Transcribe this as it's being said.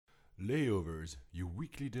Layovers, your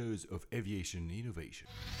weekly dose of aviation innovation.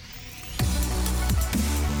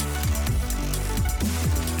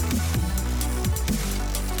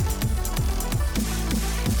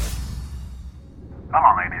 Hello,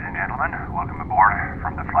 ladies and gentlemen. Welcome aboard.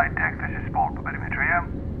 From the flight deck, this is Paul Papadimitria,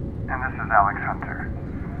 and this is Alex Hunter.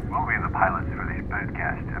 We'll be the pilots for this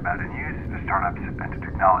podcast about the news, the startups, and the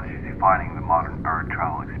technologies defining the modern air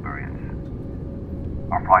travel experience.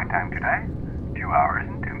 Our flight time today, 2 hours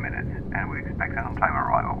and 2 minutes, and we expect an on-time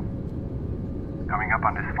arrival. Coming up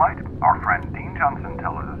on this flight, our friend Dean Johnson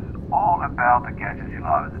tells us all about the gadgets he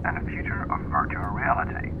loves and the future of virtual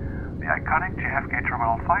reality. The iconic JFK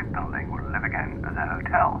Terminal 5 building will live again as a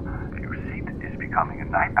hotel. Your seat is becoming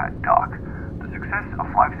an iPad dock. The success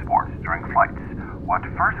of live sports during flights. What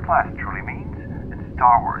first class truly means, and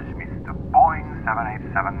Star Wars meets the Boeing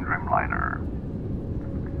 787 Dreamliner.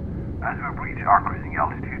 As we reach our cruising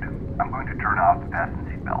altitude, I'm going to turn off the fasten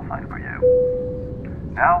seatbelt sign for you.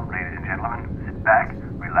 Now, ladies and gentlemen, sit back,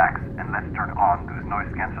 relax, and let's turn on those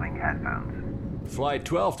noise-canceling headphones. Flight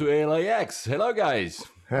 12 to LAX. Hello, guys.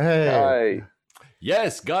 Hey. Hi.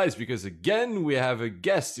 Yes, guys, because again, we have a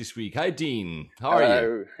guest this week. Hi, Dean. How are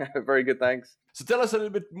you? Hello. Very good, thanks. So tell us a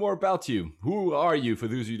little bit more about you. Who are you, for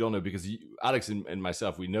those who don't know? Because Alex and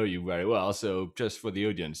myself, we know you very well. So just for the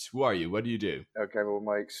audience, who are you? What do you do? Okay, well,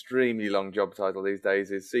 my extremely long job title these days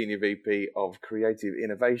is Senior VP of Creative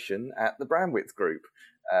Innovation at the Brandwidth Group.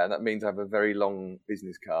 That means I have a very long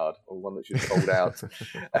business card, or one that should fold out.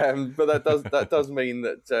 But that does mean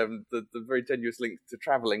that the very tenuous link to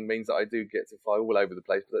travelling means that I do get to fly all over the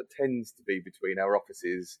place, but that tends to be between our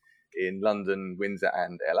offices in London, Windsor,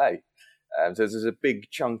 and LA. So there's a big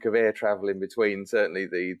chunk of air travel in between, certainly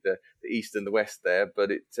the east and the west there.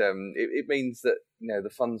 But it means that the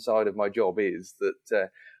fun side of my job is that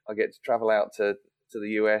I get to travel out to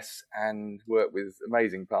the US and work with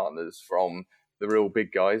amazing partners, from the real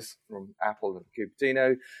big guys from Apple and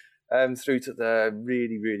Cupertino, through to the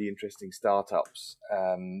really, really interesting startups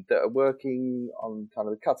that are working on kind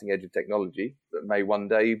of the cutting edge of technology that may one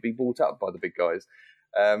day be bought up by the big guys.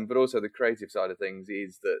 But also the creative side of things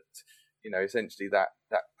is that, essentially that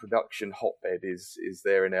production hotbed is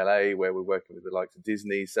there in LA, where we're working with the likes of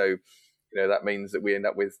Disney. So, that means that we end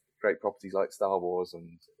up with great properties like Star Wars and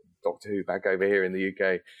Doctor Who back over here in the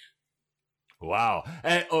UK. Wow.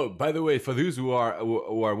 And, by the way, for those who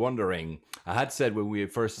are wondering, I had said when we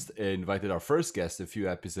first invited our first guest a few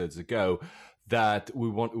episodes ago that we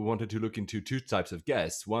wanted to look into two types of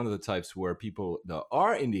guests. One of the types were people that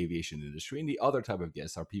are in the aviation industry, and the other type of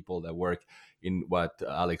guests are people that work in what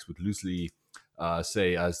Alex would loosely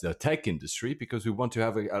say as the tech industry, because we want to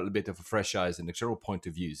have a little bit of a fresh eyes and external point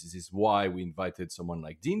of views. This is why we invited someone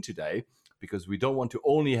like Dean today, because we don't want to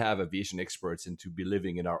only have aviation experts and to be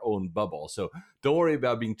living in our own bubble. So don't worry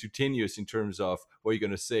about being too tenuous in terms of what you're going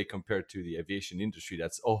to say compared to the aviation industry.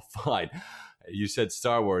 That's all fine. You said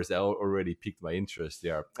Star Wars. That already piqued my interest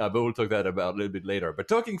there. But we'll talk that about a little bit later. But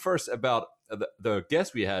talking first about the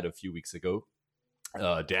guest we had a few weeks ago,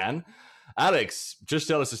 Dan. Alex, just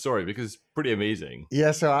tell us a story, because it's pretty amazing.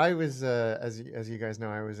 Yeah, so I was, as you guys know,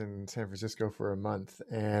 I was in San Francisco for a month,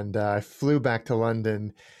 and I flew back to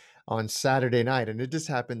London on Saturday night, and it just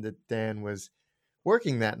happened that Dan was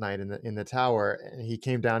working that night in the tower, and he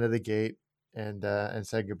came down to the gate and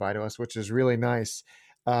said goodbye to us, which is really nice.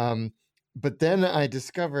 But then I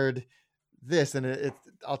discovered this, and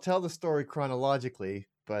I'll tell the story chronologically,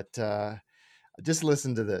 but just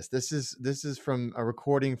listen to this. This is from a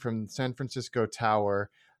recording from San Francisco Tower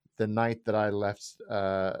the night that I left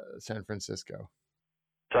San Francisco.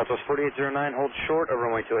 Southwest 4809, hold short, over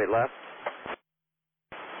runway 28 left.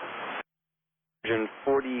 Virgin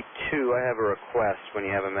 42, I have a request when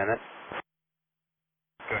you have a minute.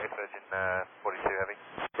 Go ahead, Virgin 42 Heavy.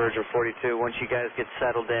 Virgin 42, once you guys get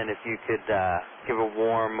settled in, if you could give a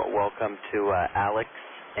warm welcome to Alex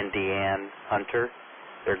and Deanne Hunter.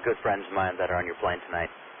 They're good friends of mine that are on your plane tonight.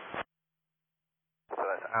 So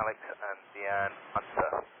that's Alex and Deanne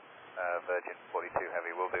Hunter, Virgin 42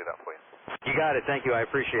 Heavy. We'll do that for you. You got it. Thank you. I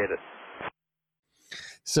appreciate it.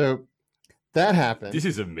 So that happened. This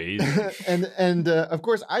is amazing. and of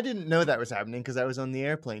course, I didn't know that was happening because I was on the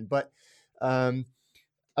airplane. But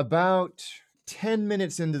about 10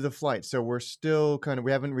 minutes into the flight, so we're still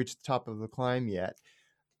we haven't reached the top of the climb yet.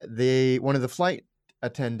 One of the flight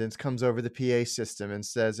attendants comes over the PA system and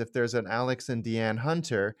says, if there's an Alex and Deanne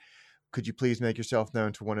Hunter, could you please make yourself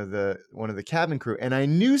known to one of the cabin crew? And I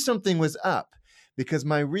knew something was up because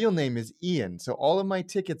my real name is Ian. So all of my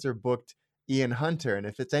tickets are booked Ian Hunter. And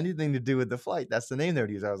if it's anything to do with the flight, that's the name they would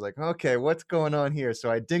use. I was like, okay, what's going on here? So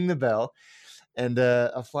I ding the bell, And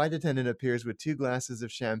a flight attendant appears with 2 glasses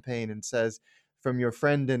of champagne and says, "From your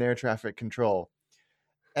friend in air traffic control."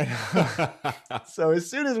 And so as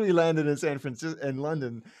soon as we landed in San Francisco in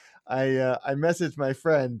London, I messaged my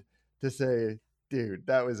friend to say, "Dude,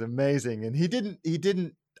 that was amazing." And he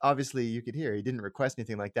didn't obviously you could hear he didn't request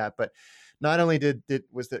anything like that, but not only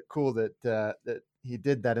was that cool that he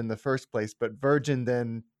did that in the first place, but Virgin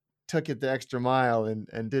then took it the extra mile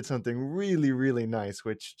and did something really, really nice,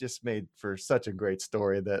 which just made for such a great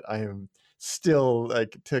story that I am still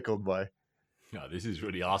like tickled by. No, this is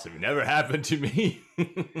really awesome. It never happened to me.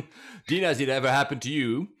 Dean, has it ever happened to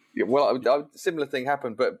you? Yeah, well, a similar thing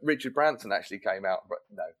happened, but Richard Branson actually came out. But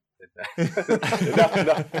no,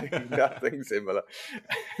 nothing similar.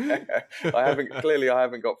 I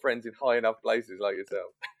haven't got friends in high enough places like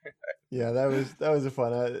yourself. Yeah, that was a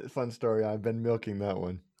fun story. I've been milking that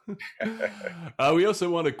one. We also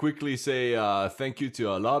want to quickly say thank you to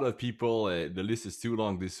a lot of people. The list is too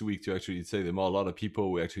long this week to actually say them all. A lot of people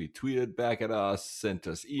who actually tweeted back at us, sent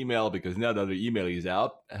us email, because now that the email is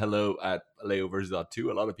out,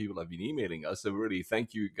 hello@layovers.to. A lot of people have been emailing us. So really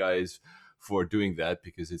thank you guys for doing that,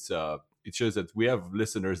 because it shows that we have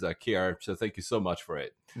listeners that care. So thank you so much for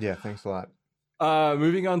it. Yeah, thanks a lot.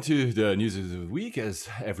 Moving on to the news of the week, as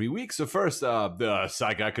every week. So first, the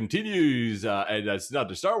saga continues, and that's not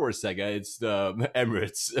the Star Wars saga, it's the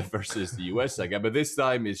Emirates versus the US saga. But this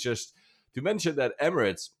time it's just to mention that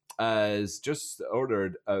Emirates has just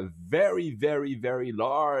ordered a very, very, very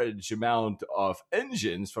large amount of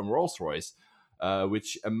engines from Rolls-Royce,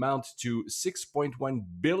 which amount to 6.1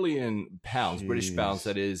 billion pounds, British pounds,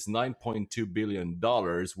 that is $9.2 billion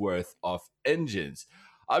worth of engines.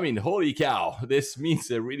 I mean, holy cow! This means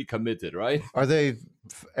they're really committed, right? Are they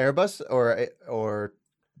Airbus or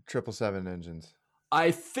 777 engines?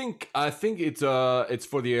 I think it's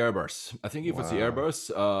for the Airbus. I think if it's the Airbus,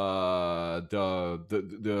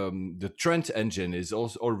 the Trent engine is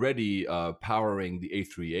also already powering the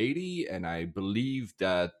A380, and I believe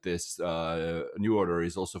that this new order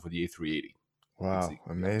is also for the A380. Wow,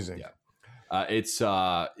 amazing! Yeah.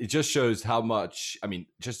 It just shows how much. I mean,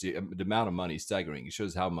 just the amount of money is staggering. It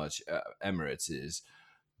shows how much Emirates is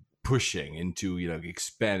pushing into,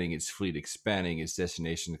 expanding its fleet, expanding its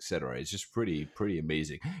destination, etc. It's just pretty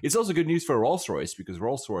amazing. It's also good news for Rolls-Royce, because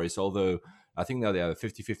Rolls-Royce, although I think now they have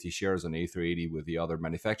 50-50 shares on A380 with the other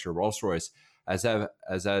manufacturer, Rolls-Royce has had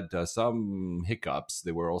some hiccups.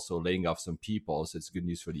 They were also laying off some people, so it's good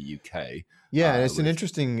news for the UK. Yeah, and it's an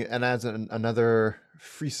interesting, and adds another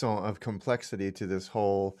frisson of complexity to this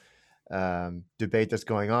whole debate that's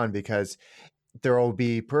going on, because there will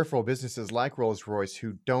be peripheral businesses like Rolls-Royce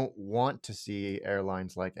who don't want to see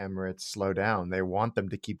airlines like Emirates slow down. They want them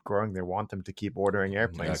to keep growing. They want them to keep ordering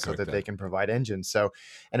airplanes so that they can provide engines. So,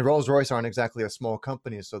 and Rolls-Royce aren't exactly a small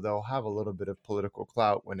company, so they'll have a little bit of political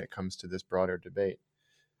clout when it comes to this broader debate.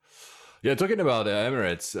 Yeah, talking about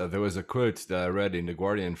Emirates, there was a quote that I read in The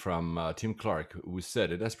Guardian from Tim Clark, who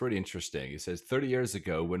said it. That's pretty interesting. He says, 30 years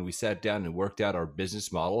ago, when we sat down and worked out our business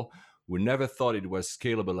model, we never thought it was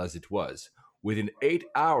scalable as it was. Within 8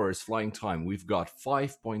 hours flying time, we've got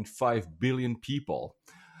 5.5 billion people.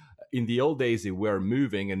 In the old days, they were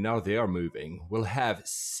moving, and now they are moving. We'll have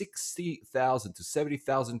 60,000 to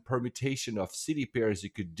 70,000 permutation of city pairs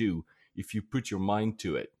you could do if you put your mind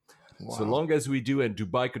to it. Wow. So long as we do, and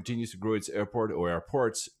Dubai continues to grow its airport or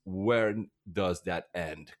airports, where does that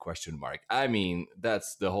end? ? I mean,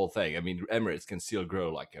 that's the whole thing. I mean, Emirates can still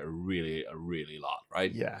grow like a really lot,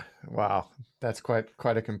 right? Yeah. Wow. That's quite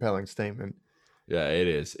a compelling statement. Yeah, it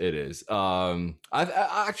is. It is. I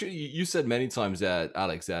actually, you said many times that,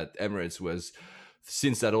 Alex, that Emirates was,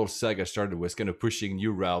 since that old saga started, was kind of pushing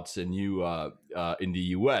new routes and new in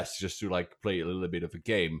the US, just to like play a little bit of a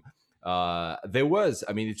game. There was,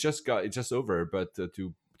 I mean, it's just over, but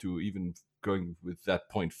to even going with that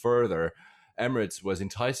point further, Emirates was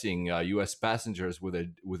enticing U.S. passengers with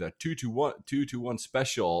a 2-to-1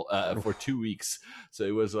 special for 2 weeks. So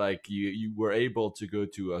it was like you were able to go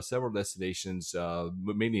to several destinations,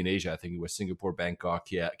 mainly in Asia. I think it was Singapore, Bangkok,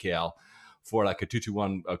 KL, for like a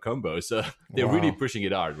 2-to-1 combo. So they're really pushing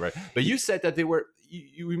it hard, right? But you said that they were.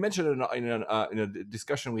 You mentioned in a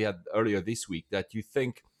discussion we had earlier this week that you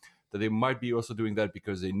think that they might be also doing that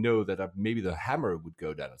because they know that maybe the hammer would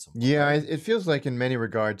go down at some point. Yeah, right? It feels like in many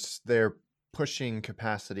regards they're pushing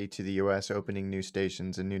capacity to the US, opening new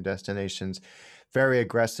stations and new destinations very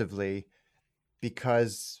aggressively,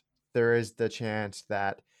 because there is the chance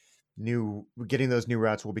that getting those new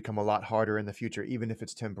routes will become a lot harder in the future, even if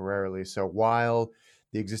it's temporarily. So while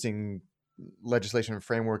the existing legislation and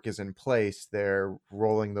framework is in place, they're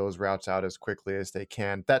rolling those routes out as quickly as they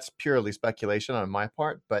can. That's purely speculation on my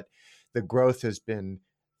part, but the growth has been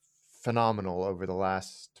phenomenal over the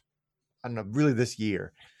last, I don't know, really this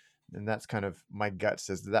year. And that's kind of my gut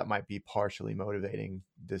says that might be partially motivating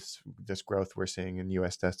this growth we're seeing in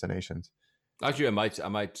U.S. destinations. Actually, I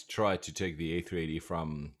might try to take the A380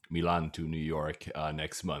 from Milan to New York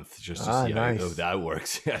next month just to see how that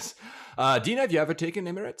works. Yes. Dean, have you ever taken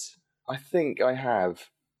Emirates? I think I have.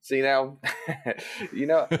 See now, you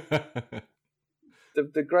know,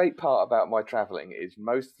 the great part about my traveling is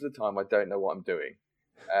most of the time I don't know what I'm doing.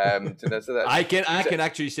 So I can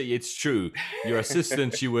actually say it's true. Your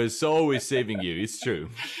assistant, she was always saving you. It's true.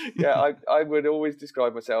 Yeah, I would always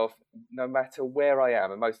describe myself, no matter where I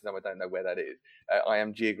am, and most of the time I don't know where that is, I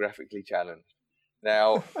am geographically challenged.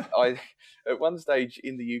 Now, at one stage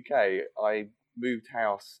in the UK, I moved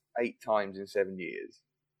house 8 times in 7 years.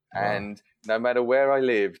 Wow. And no matter where I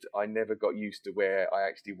lived, I never got used to where I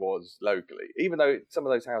actually was locally, even though some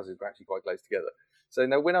of those houses were actually quite close together. So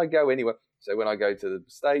now when I go anywhere, so when I go to the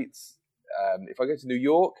States, if I go to New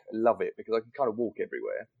York, I love it because I can kind of walk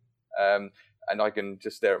everywhere. And I can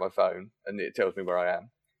just stare at my phone and it tells me where I am.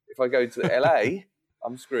 If I go to LA,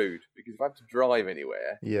 I'm screwed because if I have to drive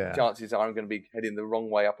anywhere, chances are I'm going to be heading the wrong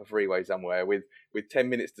way up a freeway somewhere with 10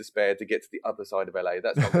 minutes to spare to get to the other side of LA.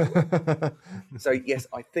 That's not going to work. So yes,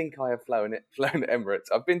 I think I have flown Emirates.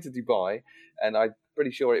 I've been to Dubai and I'm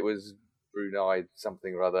pretty sure it was Brunei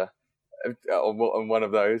something or other. On one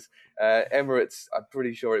of those. Emirates, I'm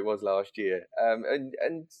pretty sure it was last year. And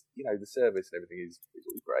you know, the service and everything is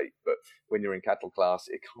all great, but when you're in cattle class,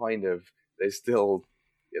 it kind of, there's still,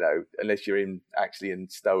 you know, unless you're actually in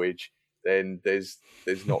stowage, then there's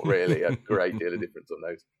not really a great deal of difference on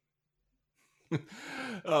those.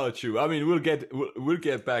 Oh, true. I mean, we'll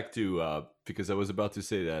get back to because I was about to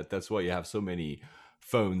say that's why you have so many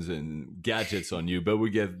phones and gadgets on you, but we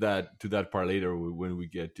get to that part later when we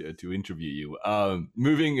get to interview you.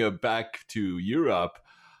 Moving back to Europe,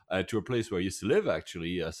 to a place where I used to live,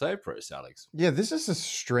 actually, Cyprus, Alex. Yeah, this is a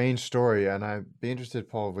strange story, and I'd be interested,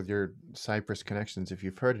 Paul, with your Cyprus connections, if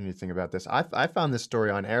you've heard anything about this. I found this story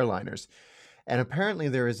on Airliners, and apparently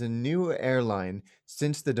there is a new airline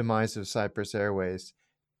since the demise of Cyprus Airways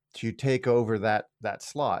to take over that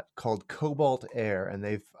slot called Cobalt Air, and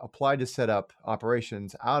they've applied to set up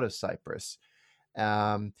operations out of Cyprus.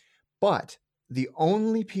 But the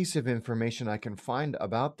only piece of information I can find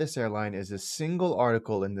about this airline is a single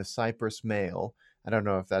article in the Cyprus Mail. I don't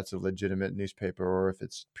know if that's a legitimate newspaper or if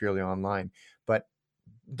it's purely online, but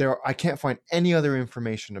I can't find any other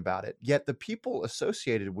information about it. Yet the people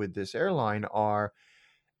associated with this airline are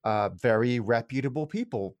very reputable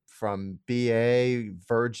people from BA,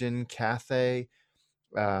 Virgin, Cathay,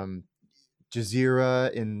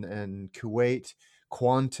 Jazeera in Kuwait,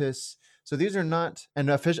 Qantas. So these are not, and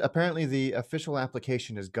apparently the official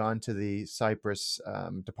application has gone to the Cyprus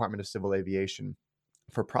Department of Civil Aviation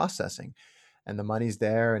for processing. And the money's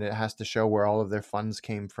there and it has to show where all of their funds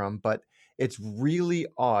came from. But it's really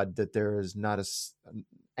odd that there is not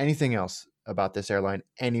anything else about this airline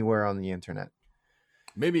anywhere on the internet.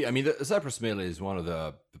 Maybe, I mean, the Cyprus Mail is one of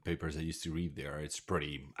the papers I used to read there. It's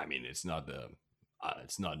pretty, I mean, it's not the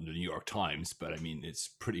New York Times, but I mean, it's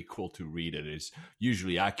pretty cool to read it. It's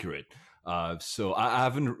usually accurate. So I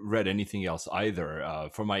haven't read anything else either.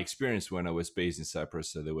 From my experience when I was based in Cyprus,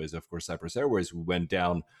 so there was, of course, Cyprus Airways who went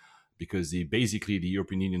down because basically the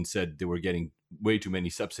European Union said they were getting way too many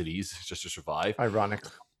subsidies just to survive. Ironic.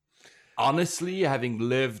 Honestly, having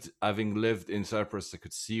lived in Cyprus, I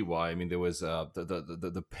could see why. I mean, there was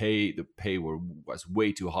the pay was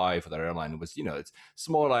way too high for that airline. It was, you know, it's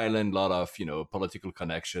small island, a lot of, you know, political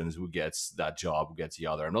connections. Who gets that job? Who gets the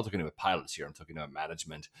other? I'm not talking about pilots here. I'm talking about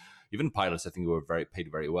management. Even pilots, I think, were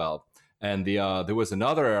paid very well. And there was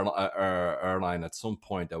another airline at some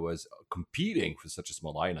point that was competing for such a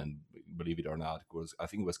small island. Believe it or not, I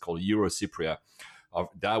think it was called Eurocypria.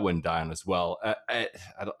 That went down as well. I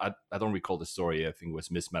don't recall the story. I think it was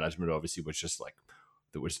mismanagement. Obviously, it was just like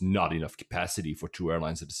there was not enough capacity for 2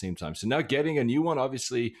 airlines at the same time. So now getting a new one,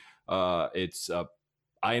 obviously, it's.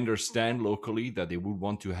 I understand locally that they would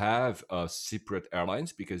want to have Cypriot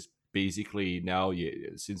Airlines because basically now,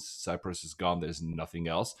 since Cyprus is gone, there's nothing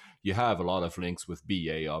else. You have a lot of links with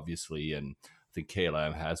BA, obviously, and I think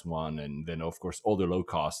KLM has one, and then of course all the low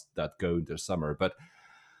cost that go into summer, but.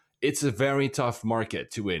 It's a very tough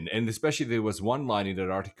market to win. And especially there was one line in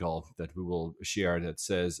that article that we will share that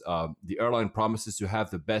says, the airline promises to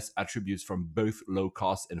have the best attributes from both low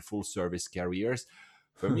cost and full service carriers.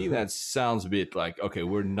 For me, that sounds a bit like, okay,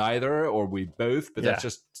 we're neither or we both, but that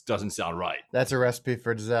just doesn't sound right. That's a recipe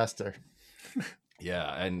for disaster.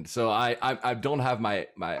 Yeah. And so I don't have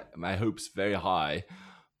my hopes very high,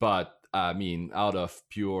 but I mean, out of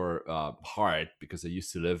pure heart, because I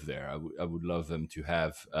used to live there, I would love them to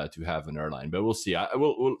have an airline. But we'll see.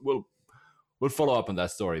 We'll follow up on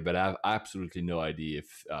that story. But I have absolutely no idea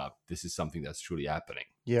if this is something that's truly happening.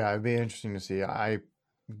 Yeah, it'd be interesting to see.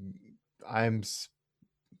 I'm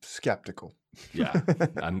skeptical. Yeah,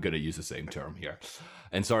 I'm gonna use the same term here.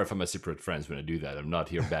 And sorry for my separate friends when I do that. I'm not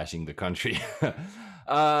here bashing the country.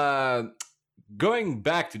 Going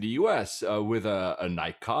back to the US with an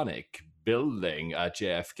iconic building at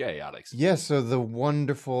JFK, Alex. Yeah, so the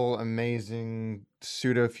wonderful, amazing,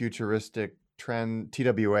 pseudo-futuristic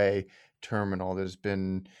TWA terminal that has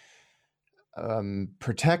been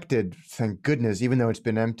protected, thank goodness, even though it's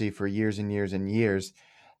been empty for years and years and years.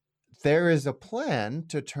 There is a plan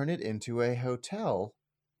to turn it into a hotel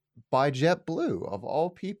by JetBlue, of all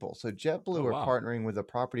people. So JetBlue are partnering with a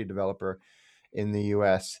property developer in the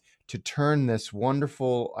US to turn this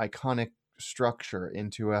wonderful, iconic structure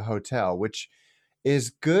into a hotel, which is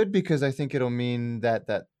good because I think it'll mean that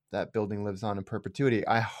building lives on in perpetuity.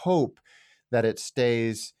 I hope that it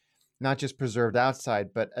stays not just preserved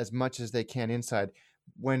outside, but as much as they can inside.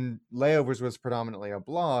 When Layovers was predominantly a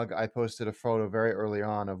blog, I posted a photo very early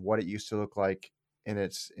on of what it used to look like in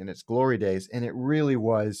its glory days, and it really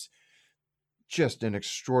was just an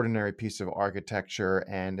extraordinary piece of architecture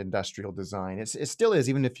and industrial design. It still is,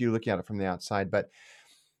 even if you're looking at it from the outside, but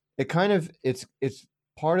it's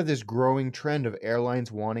part of this growing trend of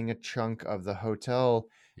airlines wanting a chunk of the hotel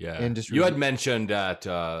industry. You had mentioned that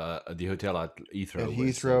the hotel at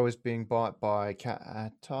Heathrow is being bought by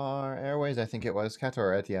Qatar Airways. I think it was Qatar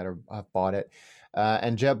or Etihad have bought it,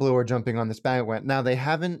 and JetBlue are jumping on this bandwagon. Now they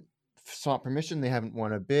haven't sought permission, they haven't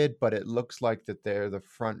won a bid, but it looks like that they're the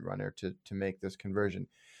front runner to make this conversion.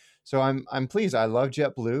 So I'm pleased. I love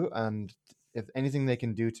JetBlue, and if anything they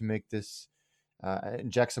can do to make this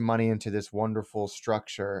inject some money into this wonderful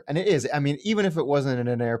structure, and it is. I mean, even if it wasn't in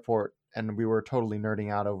an airport and we were totally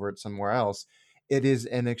nerding out over it somewhere else, it is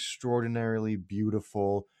an extraordinarily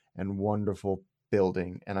beautiful and wonderful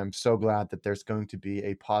building, and I'm so glad that there's going to be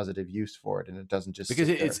a positive use for it, and it doesn't just because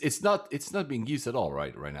it's not being used at all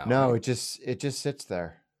right now. No, right? it just sits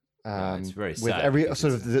there. It's very sad with every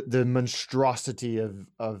sort of the monstrosity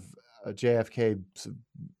of JFK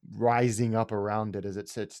rising up around it as it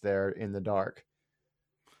sits there in the dark.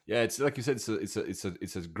 Yeah, it's like you said,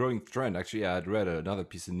 it's a growing trend. Actually, I had read another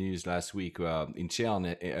piece of news last week.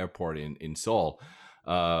 Incheon Airport in Seoul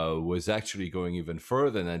was actually going even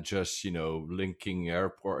further than just linking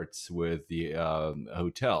airports with the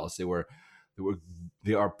hotels.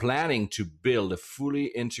 They are planning to build a fully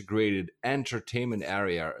integrated entertainment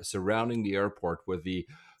area surrounding the airport with the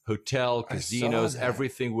hotel, casinos,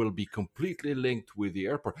 everything will be completely linked with the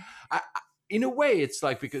airport. In a way, it's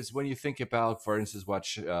like, because when you think about, for instance, what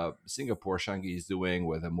Singapore, Changi is doing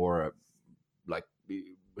with a more like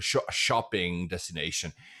shopping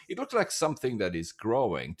destination, it looks like something that is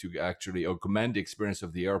growing to actually augment the experience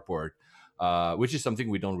of the airport, which is something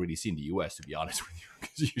we don't really see in the US, to be honest with you,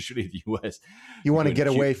 because usually in the US, you want to get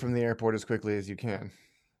away from the airport as quickly as you can.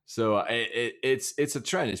 So it's a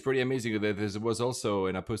trend. It's pretty amazing. There was also,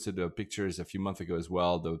 and I posted pictures a few months ago as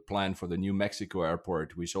well, the plan for the New Mexico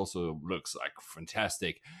airport, which also looks like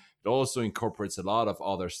fantastic. It also incorporates a lot of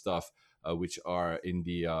other stuff which are in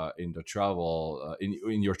the travel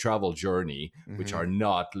in your travel journey, which are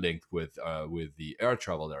not linked with the air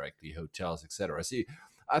travel directly, hotels, etc. See,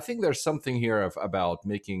 I think there's something here about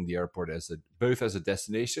making the airport both as a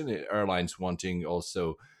destination, airlines wanting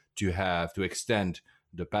also to extend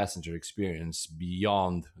the passenger experience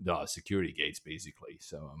beyond the security gates, basically.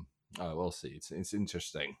 So we'll see. It's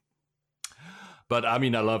interesting. But I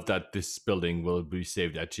mean, I love that this building will be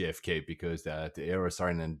saved at JFK, because the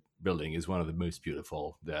Aerosarnan building is one of the most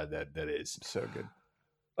beautiful that is. So good.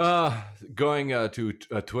 Going to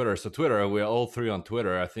Twitter. So Twitter, we're all three on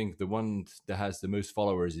Twitter. I think the one that has the most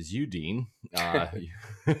followers is you, Dean.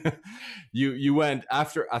 You went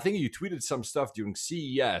after, I think you tweeted some stuff during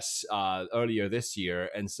CES earlier this year,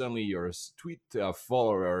 and suddenly your tweet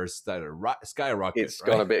followers started skyrocket. It's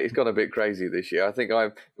gone a bit crazy this year. I think I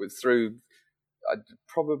was through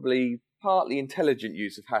probably partly intelligent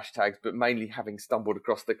use of hashtags, but mainly having stumbled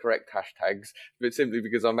across the correct hashtags, but simply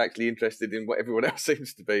because I'm actually interested in what everyone else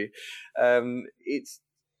seems to be. It's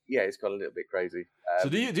got a little bit crazy. So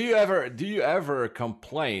do you ever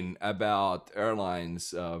complain about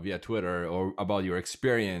airlines via Twitter, or about your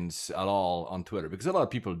experience at all on Twitter? Because a lot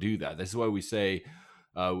of people do that. This is why we say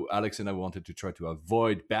Alex and I wanted to try to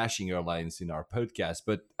avoid bashing airlines in our podcast,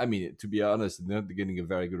 but I mean, to be honest, they're not getting a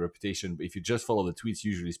very good reputation. But if you just follow the tweets,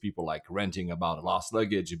 usually it's people like ranting about lost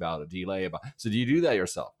luggage, about a delay. So do you do that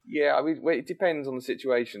yourself? Yeah, I mean, well, it depends on the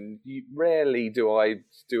situation. Rarely do I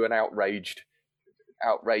do an outraged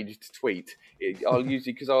tweet. I'll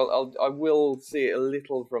usually, because I will see it a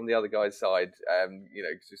little from the other guy's side. You know,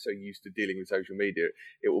 because we're so used to dealing with social media,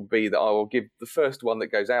 it will be that I will give the first one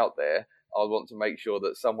that goes out there. I want to make sure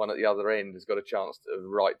that someone at the other end has got a chance to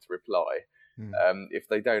right to reply. If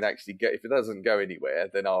they don't actually if it doesn't go anywhere,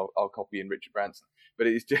 then I'll copy in Richard Branson. But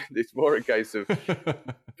it's more a case of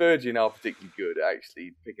Virgin are particularly good at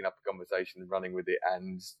actually picking up a conversation and running with it,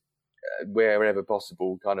 and wherever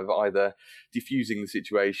possible, kind of either diffusing the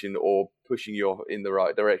situation or pushing you in the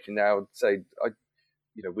right direction. Now,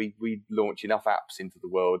 we launch enough apps into the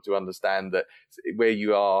world to understand that where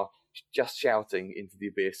you are just shouting into the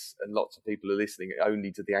abyss and lots of people are listening only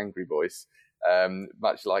to the angry voice,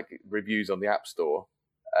 much like reviews on the App Store,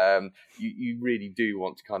 you really do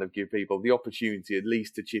want to kind of give people the opportunity at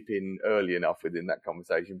least to chip in early enough within that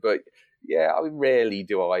conversation. But yeah, I mean, rarely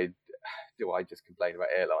do I just complain about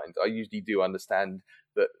airlines. I usually do understand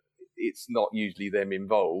that it's not usually them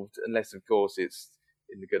involved, unless of course it's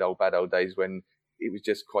in the good old bad old days when it was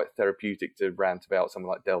just quite therapeutic to rant about something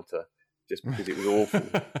like Delta, just because it was awful.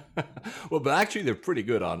 Well, but actually they're pretty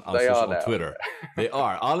good on Twitter. They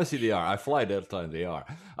are. Honestly, they are. I fly Delta and they are.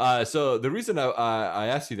 So the reason I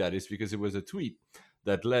asked you that is because it was a tweet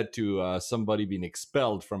that led to somebody being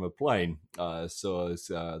expelled from a plane.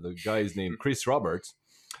 The guy is named Chris Roberts.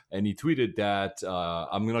 And he tweeted that,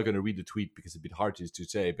 I'm not going to read the tweet because it's a bit hard to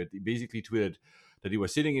say, but he basically tweeted that he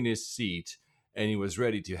was sitting in his seat and he was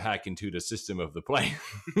ready to hack into the system of the plane.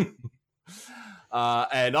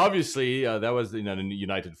 And obviously that was a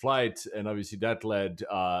United flight, and obviously that led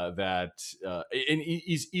and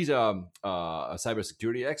he's a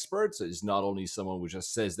cybersecurity expert, so he's not only someone who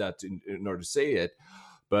just says that in order to say it,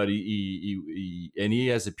 but he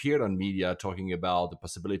has appeared on media talking about the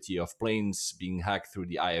possibility of planes being hacked through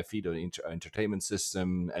the IFE, the entertainment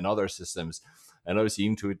system, and other systems. And obviously,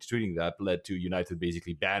 him tweeting that led to United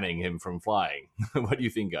basically banning him from flying. What do you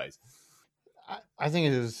think, guys? I think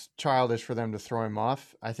it is childish for them to throw him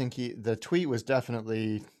off. I think the tweet was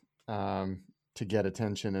definitely to get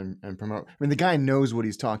attention and promote. I mean, the guy knows what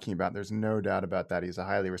he's talking about. There's no doubt about that. He's a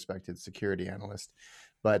highly respected security analyst,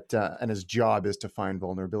 but and his job is to find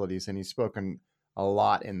vulnerabilities. And he's spoken a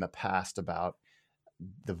lot in the past about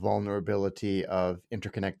the vulnerability of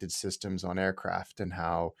interconnected systems on aircraft, and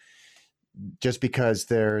how just because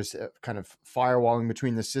there's a kind of firewalling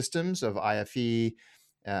between the systems of IFE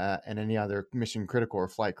and any other mission critical or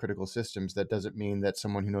flight critical systems, that doesn't mean that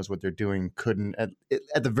someone who knows what they're doing couldn't,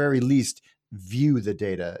 at the very least, view the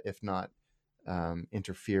data, if not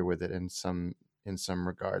interfere with it in some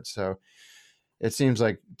regard. So it seems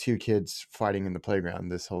like two kids fighting in the playground,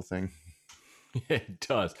 this whole thing. It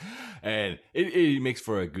does, and it makes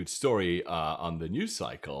for a good story on the news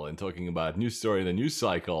cycle. And talking about news story in the news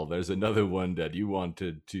cycle, there's another one that you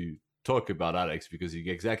wanted to talk about, Alex, because he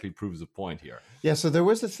exactly proves the point here. Yeah, so there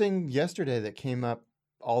was a thing yesterday that came up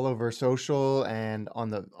all over social and on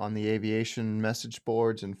the aviation message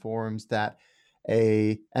boards and forums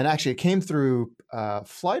and actually it came through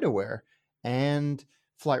FlightAware and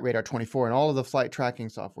Flight Radar 24, and all of the flight tracking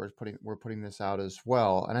software were putting this out as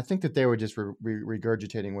well. And I think that they were just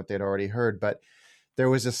regurgitating what they'd already heard. But there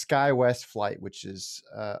was a SkyWest flight, which is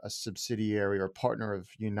a subsidiary or partner of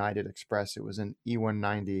United Express. It was an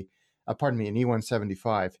an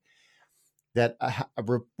E175 that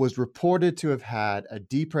was reported to have had a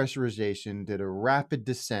depressurization, did a rapid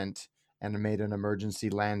descent, and made an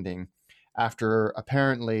emergency landing after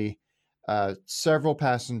apparently several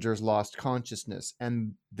passengers lost consciousness.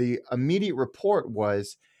 And the immediate report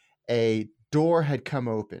was a door had come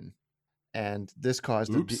open, and this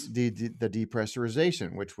caused the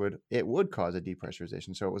depressurization, which would cause a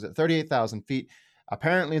depressurization. So it was at 38,000 feet.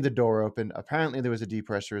 Apparently the door opened. Apparently there was a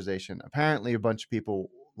depressurization. Apparently a bunch of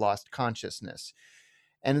people lost consciousness.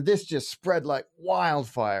 And this just spread like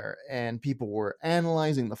wildfire, and people were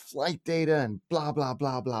analyzing the flight data and blah, blah,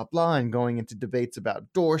 blah, blah, blah, and going into debates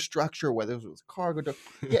about door structure, whether it was cargo door.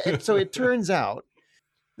 Yeah, so it turns out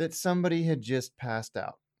that somebody had just passed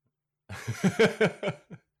out.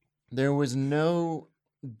 There was no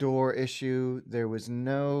door issue. There was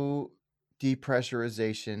no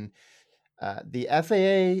depressurization. The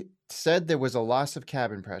FAA said there was a loss of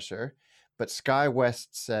cabin pressure, but SkyWest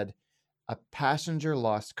said a passenger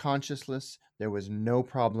lost consciousness. There was no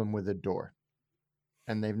problem with the door,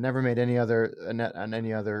 and they've never made any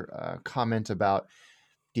other comment about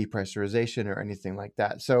depressurization or anything like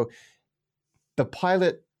that. So the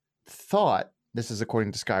pilot thought, this is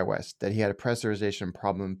according to SkyWest, that he had a pressurization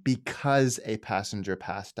problem because a passenger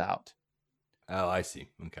passed out. Oh, I see.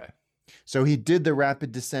 Okay. So he did the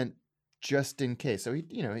rapid descent just in case. So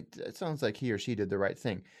it sounds like he or she did the right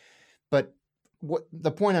thing. But what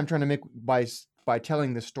the point I'm trying to make by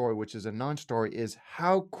telling this story, which is a non-story, is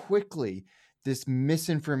how quickly this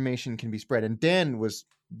misinformation can be spread. And Dan was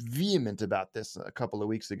vehement about this a couple of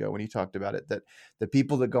weeks ago when he talked about it, that the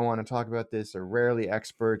people that go on and talk about this are rarely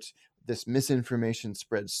experts. This misinformation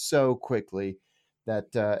spreads so quickly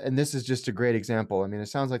that, and this is just a great example. I mean, it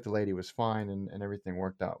sounds like the lady was fine and everything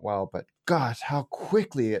worked out well, but gosh, how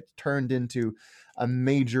quickly it turned into a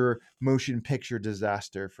major motion picture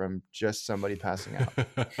disaster from just somebody passing out.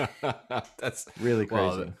 That's really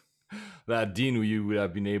crazy. Well, that Dean, you would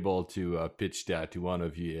have been able to pitch that to one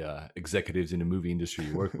of the executives in the movie industry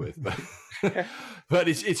you work with, but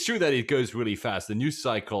it's true that it goes really fast. The news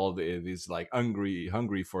cycle is like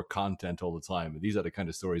hungry for content all the time. These are the kind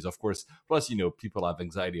of stories, of course. Plus, people have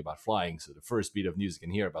anxiety about flying, so the first bit of news you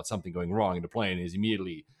can hear about something going wrong in the plane is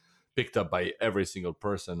immediately picked up by every single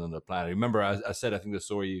person on the planet. Remember, I said, I think the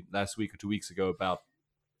story last week or 2 weeks ago about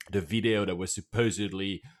the video that was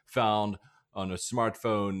supposedly found on a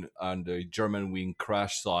smartphone on the German wing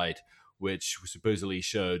crash site, which supposedly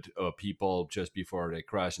showed people just before they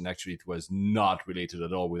crashed, and actually it was not related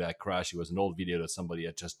at all with that crash. It was an old video that somebody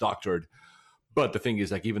had just doctored. But the thing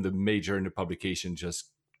is, like, even the major in the publication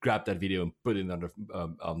just grabbed that video and put it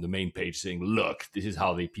on the main page saying, look, this is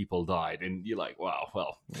how the people died. And you're like, wow,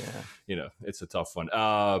 well, it's a tough one.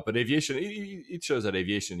 But aviation, it shows that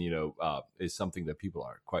aviation, is something that people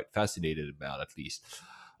are quite fascinated about, at least.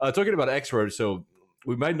 Talking about experts, so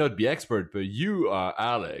we might not be expert, but you,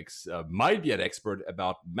 Alex, might be an expert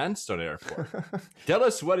about Manston Airport. Tell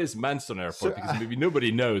us, what is Manston Airport, because maybe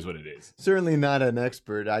nobody knows what it is. Certainly not an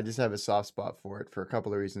expert. I just have a soft spot for it for a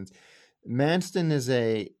couple of reasons. Manston is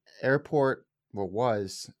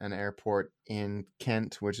was an airport in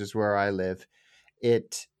Kent, which is where I live.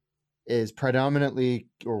 It is predominantly,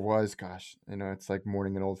 or was, gosh, it's like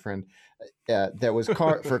mourning an old friend, that was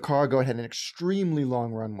for cargo. It had an extremely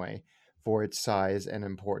long runway for its size and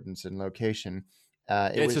importance and location.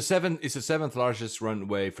 It's the seventh largest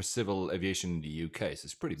runway for civil aviation in the UK, so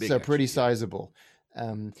it's pretty big. So pretty sizable.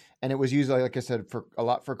 And it was used, like I said, for a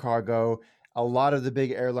lot for cargo. A lot of the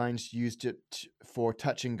big airlines used it for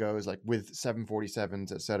touch and goes, like with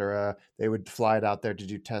 747s, etc. They would fly it out there to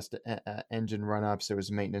do test engine run-ups. There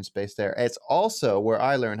was maintenance base there. It's also where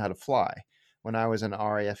I learned how to fly when I was an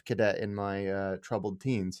RAF cadet in my troubled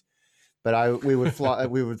teens. But we would fly.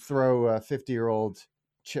 We would throw 50-year-old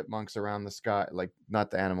chipmunks around the sky, like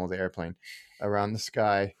not the animal, the airplane, around the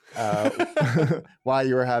sky while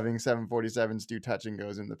you were having 747s do touch and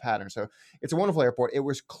goes in the pattern. So it's a wonderful airport. It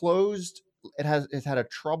was closed. It's had a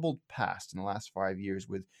troubled past in the last 5 years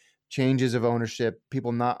with changes of ownership,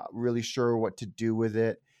 people not really sure what to do with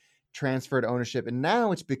it, transferred ownership, and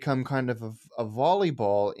now it's become kind of a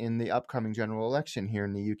volleyball in the upcoming general election here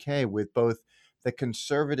in the UK, with both the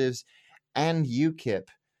Conservatives and UKIP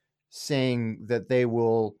saying that they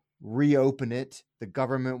will reopen it. The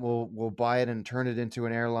government will buy it and turn it into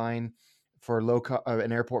an airline for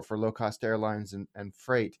an airport for low-cost airlines and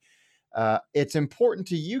freight. It's important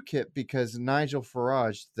to UKIP because Nigel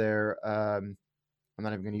Farage, I'm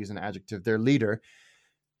not even going to use an adjective, their leader,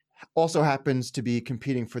 also happens to be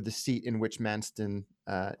competing for the seat in which Manston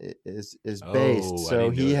is based.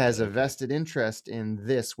 So he has a vested interest in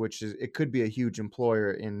this, which is, it could be a huge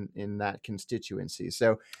employer in that constituency.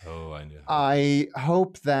 So I know. I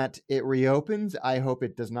hope that it reopens. I hope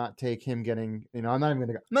it does not take him getting, I'm not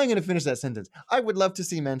going to finish that sentence. I would love to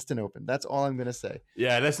see Manston open. That's all I'm going to say.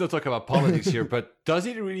 Yeah, let's not talk about politics here, but does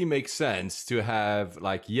it really make sense to have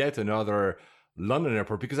like yet another London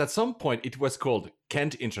airport? Because at some point it was called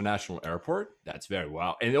Kent International Airport. That's very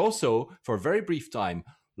wow. And also for a very brief time,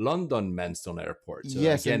 London Manston Airport. So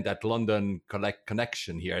yes, again, that London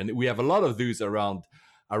connection here. And we have a lot of those around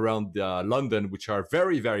London, which are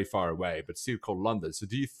very, very far away, but still called London. So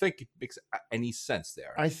do you think it makes any sense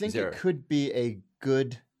there? I think it could be a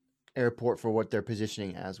good airport for what they're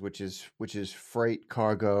positioning as, which is freight,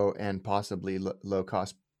 cargo, and possibly low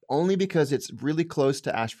cost, only because it's really close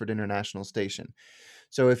to Ashford International Station.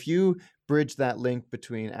 So if you bridge that link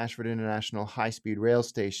between Ashford International high-speed rail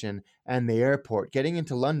station and the airport, getting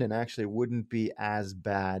into London actually wouldn't be as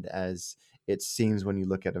bad as it seems when you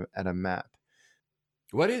look at a map.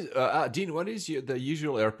 What is Dean? What is the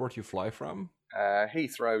usual airport you fly from?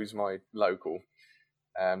 Heathrow is my local.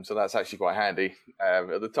 So that's actually quite handy.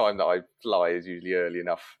 At the time that I fly is usually early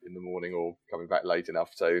enough in the morning or coming back late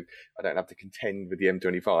enough, so I don't have to contend with the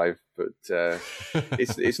M25. But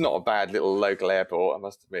it's not a bad little local airport, I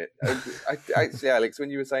must admit. Actually, Alex, when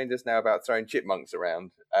you were saying just now about throwing chipmunks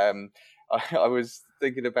around, I was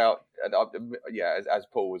thinking about, as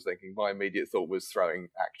Paul was thinking, my immediate thought was throwing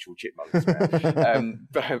actual chipmunks around.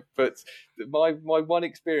 But my one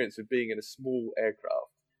experience of being in a small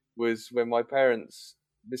aircraft was when my parents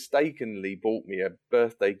mistakenly bought me a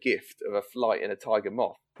birthday gift of a flight in a Tiger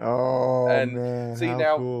Moth. Oh, And man, see, how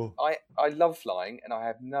now cool. I love flying and I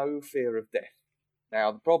have no fear of death.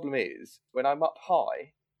 Now the problem is when I'm up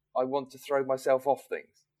high, I want to throw myself off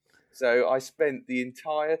things. So I spent the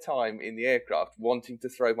entire time in the aircraft wanting to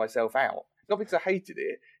throw myself out. Not because I hated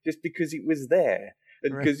it, just because it was there.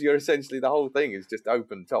 And because you're essentially, the whole thing is just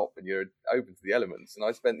open top and you're open to the elements. And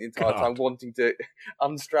I spent the entire time wanting to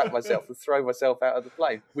unstrap myself to throw myself out of the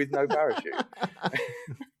plane with no parachute.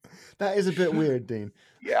 That is a bit weird, Dean.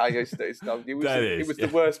 Yeah, it was the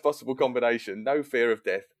worst possible combination. No fear of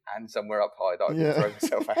death and somewhere up high that I could throw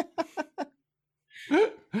myself out.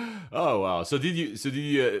 Oh wow! So did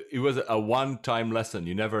you? It was a one-time lesson.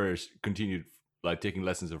 You never continued like taking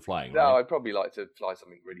lessons of flying. No, right? I'd probably like to fly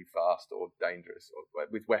something really fast or dangerous or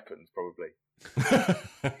with weapons, probably.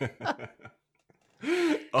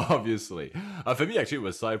 Obviously. For me, actually, it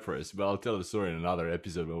was Cyprus, but I'll tell the story in another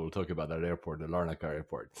episode where we'll talk about that airport, the Larnaca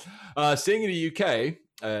airport. Staying in the UK,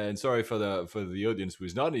 and sorry for the audience who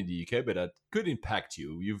is not in the UK, but that could impact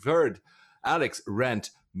you. You've heard Alex rant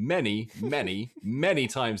many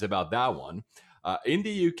times about that one. In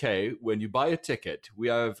the UK, when you buy a ticket, we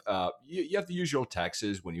have you have the usual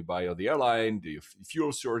taxes when you buy on the airline, the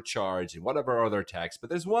fuel surcharge, and whatever other tax. But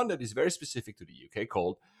there's one that is very specific to the UK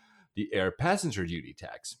called the air passenger duty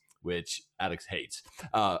tax, which Alex hates.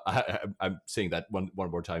 I'm saying that one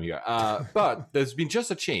more time here. But there's been just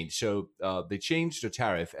a change. So they change the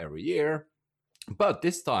tariff every year. But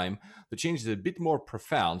this time, the change is a bit more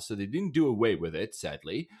profound. So they didn't do away with it,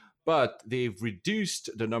 sadly. But they've reduced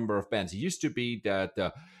the number of bands. It used to be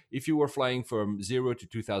that if you were flying from 0 to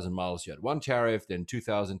 2,000 miles, you had one tariff, then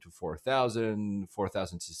 2,000 to 4,000,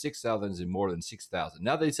 4,000 to 6,000, and more than 6,000.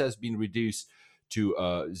 Now this has been reduced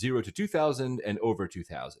to 0 to 2,000 and over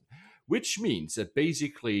 2,000, which means that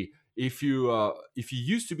basically if you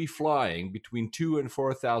used to be flying between 2 and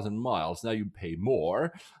 4,000 miles, now you pay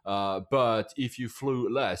more. But if you flew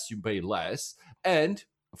less, you pay less. And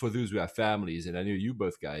for those who have families, and I know you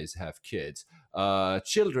both guys have kids,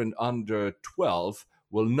 children under 12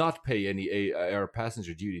 will not pay any air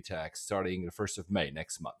passenger duty tax starting the 1st of May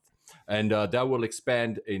next month. And that will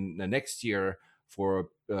expand in the next year for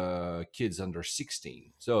kids under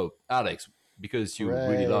 16. So, Alex, because you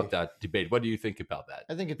really love that debate, what do you think about that?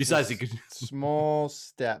 I think it's a small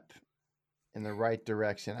step in the right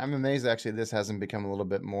direction. I'm amazed actually this hasn't become a little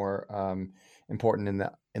bit more important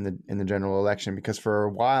in the general election, because for a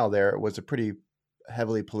while there it was a pretty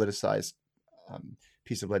heavily politicized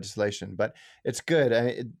piece of legislation. But it's good.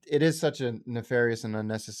 It is such a nefarious and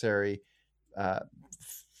unnecessary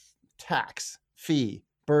tax fee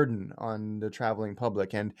burden on the traveling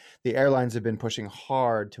public, and the airlines have been pushing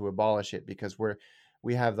hard to abolish it, because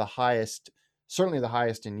we have the highest, certainly the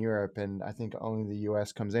highest in Europe, and I think only the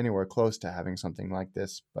US comes anywhere close to having something like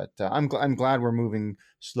this. But I'm glad we're moving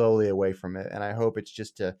slowly away from it, and I hope it's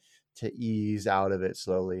just to ease out of it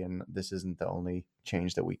slowly, and this isn't the only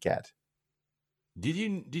change that we get. Did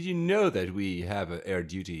you know that we have an air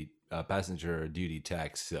duty passenger duty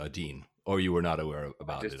tax, Dean? Or you were not aware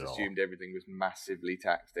about it at all? I just assumed everything was massively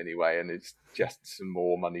taxed anyway, and it's just some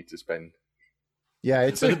more money to spend. Yeah,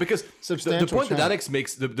 it's because substantial. The point that Alex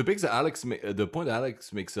makes, the point that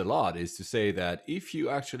Alex makes a lot is to say that if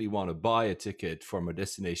you actually want to buy a ticket from a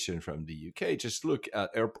destination from the UK, just look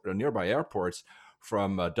at nearby airports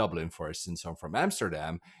from Dublin, for instance, or from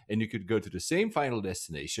Amsterdam, and you could go to the same final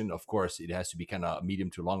destination. Of course, it has to be kind of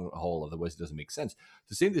medium to long haul, otherwise it doesn't make sense.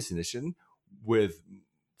 The same destination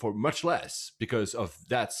for much less because of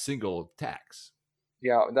that single tax.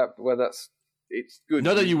 Yeah, it's good.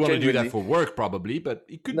 Not that you want to do that for work, probably, but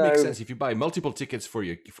it could make sense if you buy multiple tickets for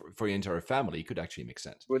your entire family. It could actually make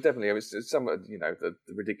sense. Well, definitely. It was some, the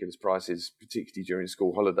ridiculous prices, particularly during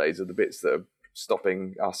school holidays, are the bits that are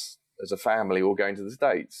stopping us as a family all going to the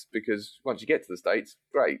States. Because once you get to the States,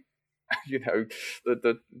 great. The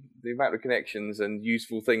amount of connections and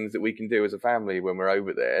useful things that we can do as a family when we're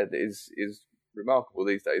over there is remarkable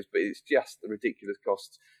these days. But it's just the ridiculous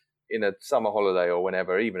costs in a summer holiday or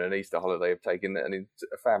whenever, even an Easter holiday, of taking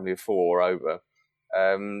a family of 4 over.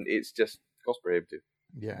 It's just cost prohibitive.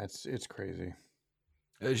 Yeah, it's crazy.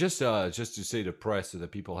 Just to say the price so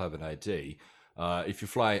that people have an idea. If you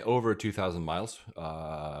fly over 2,000 miles,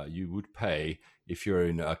 you would pay, if you're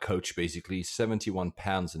in a coach, basically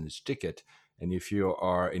 £71 in each ticket, and if you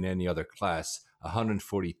are in any other class,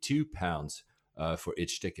 £142 for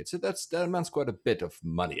each ticket. So that amounts quite a bit of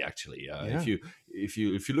money, actually. Yeah. If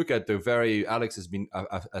you look at Alex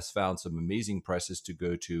has found some amazing prices to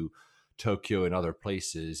go to Tokyo and other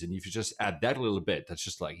places, and if you just add that a little bit, that's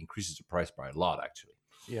just like increases the price by a lot, actually.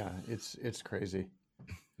 Yeah, it's crazy.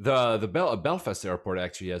 The Belfast airport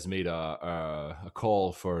actually has made a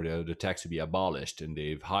call for the tax to be abolished, and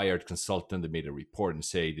they've hired consultant. They made a report and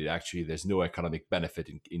say that actually there's no economic benefit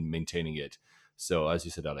in maintaining it. So as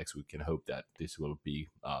you said, Alex, we can hope that this will be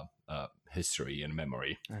history and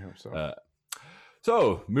memory. I hope so.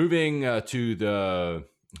 So moving to the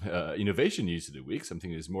innovation news of the week,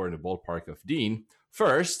 something that is more in the ballpark of Dean.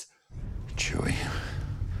 First, Chewie,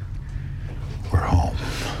 we're home.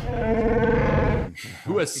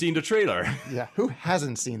 who has seen the trailer? Yeah, who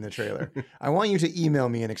hasn't seen the trailer? I want you to email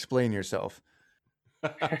me and explain yourself.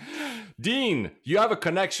 Dean, you have a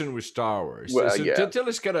connection with Star Wars. Well, so yeah. tell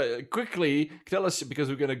us quickly, because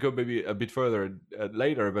we're going to go maybe a bit further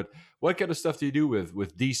later, but what kind of stuff do you do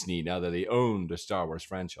with Disney now that they own the Star Wars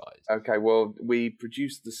franchise? Okay, well, we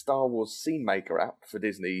produced the Star Wars Scene Maker app for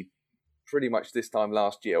Disney pretty much this time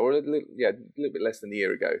last year, or a little bit less than a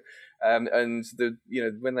year ago. And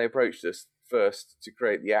when they approached us first to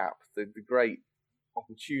create the app, the great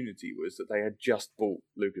opportunity was that they had just bought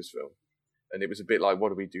Lucasfilm, and it was a bit like, what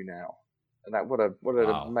do we do now? And that what an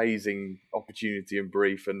Wow. amazing opportunity and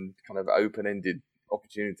brief and kind of open-ended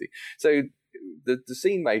opportunity. So the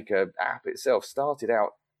Scene Maker app itself started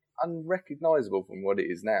out unrecognizable from what it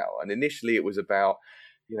is now, and initially it was about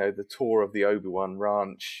the tour of the Obi-Wan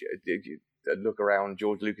ranch, a look around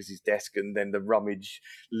George Lucas's desk, and then the rummage,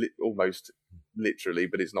 almost literally,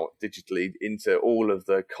 but it's not digitally, into all of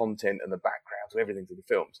the content and the backgrounds of everything to the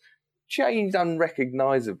films. Changed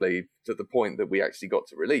unrecognizably to the point that we actually got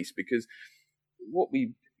to release, because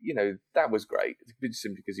that was great,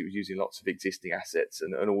 simply because it was using lots of existing assets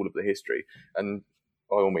and all of the history, and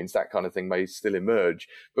by all means that kind of thing may still emerge.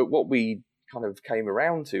 But what we kind of came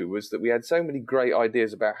around to was that we had so many great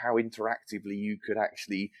ideas about how interactively you could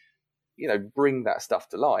actually bring that stuff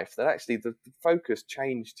to life, that actually the focus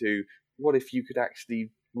changed to, what if you could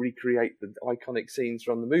actually recreate the iconic scenes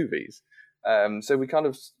from the movies? So we kind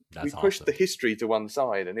of That's pushed awesome. the history to one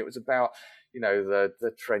side, and it was about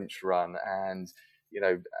the trench run and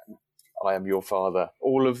I Am Your Father,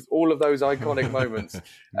 all of those iconic moments,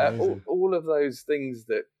 all of those things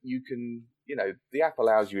that you can, the app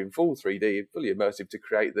allows you in full 3D, fully immersive, to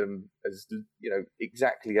create them as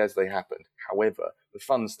exactly as they happened. However, the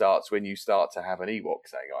fun starts when you start to have an Ewok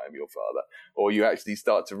saying "I am your father," or you actually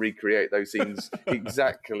start to recreate those scenes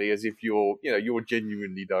exactly as if you're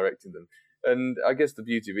genuinely directing them. And I guess the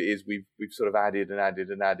beauty of it is we've sort of added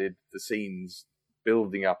the scenes,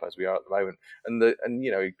 building up as we are at the moment, and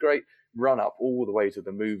a great run up all the way to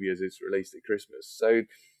the movie as it's released at Christmas. So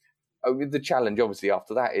the challenge obviously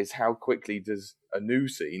after that is, how quickly does a new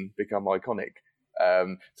scene become iconic?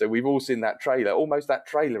 So we've all seen that trailer. Almost that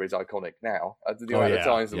trailer is iconic now. The amount of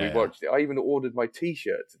times that we watched it. I even ordered my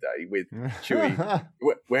T-shirt today with Chewie,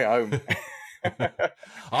 we're home.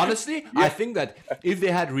 Honestly, I think that if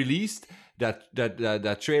they had released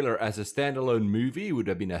that trailer as a standalone movie, it would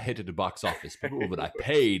have been a hit at the box office. People would have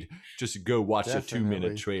paid just to go watch a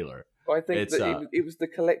 2-minute trailer. I think that it was the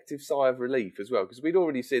collective sigh of relief as well, because we'd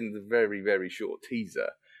already seen the very, very short teaser,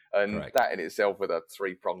 and Correct. that in itself, with a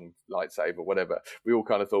 3-pronged lightsaber, whatever, we all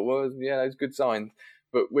kind of thought, well, yeah, it's a good sign.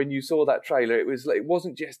 But when you saw that trailer, it was like, it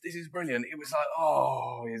wasn't just, this is brilliant. It was like,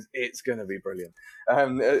 oh, it's going to be brilliant.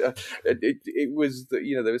 It was that,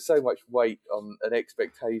 there was so much weight on an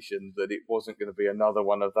expectation that it wasn't going to be another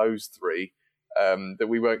one of those three, that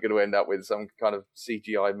we weren't going to end up with some kind of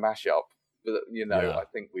CGI mashup. But I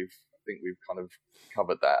think we've kind of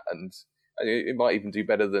covered that, and it might even do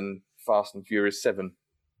better than Fast and Furious 7.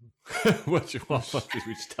 which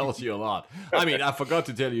tells you a lot. I mean, I forgot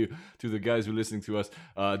to tell you, to the guys who are listening to us,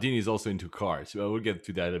 Dean is also into cars. So we'll get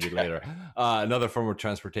to that a bit later. Another form of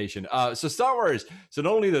transportation. So Star Wars. So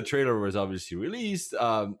not only the trailer was obviously released,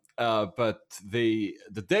 but the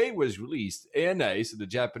day was released, ANA, so the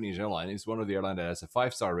Japanese airline, is one of the airlines that has a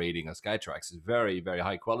 5-star rating on Skytrax. It's a very, very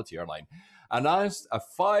high quality airline. Announced a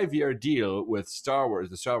 5-year deal with Star Wars,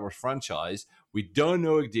 the Star Wars franchise. We don't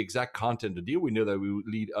know the exact content of the deal. We know that we will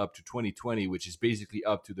lead up to 2020, which is basically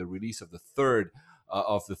up to the release of the third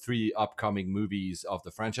of the 3 upcoming movies of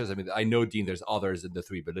the franchise. I mean, I know, Dean, there's others in the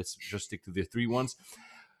 3, but let's just stick to the 3 ones.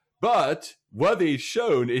 But what they've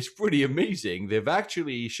shown is pretty amazing. They've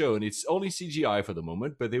actually shown it's only CGI for the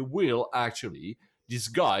moment, but they will actually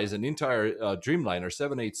disguise an entire Dreamliner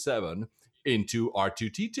 787 into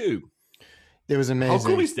R2-D2. It was amazing. How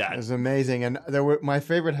cool is that? It was amazing, and my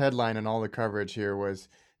favorite headline in all the coverage here was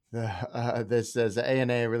this says the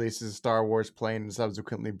ANA releases a Star Wars plane and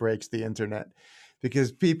subsequently breaks the internet,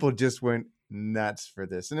 because people just went nuts for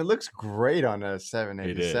this, and it looks great on a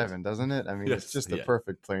 787, doesn't it? I mean, Yes, it's just the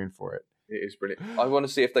perfect plane for it. It is brilliant. I want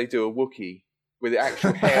to see if they do a Wookiee with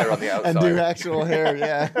actual hair on the outside. And do actual hair,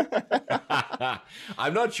 yeah.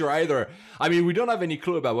 I'm not sure either. I mean, we don't have any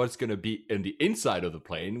clue about what's going to be in the inside of the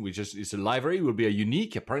plane. It's a livery. It will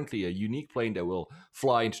be apparently a unique plane that will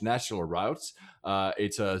fly international routes.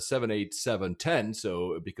 It's a 787-10,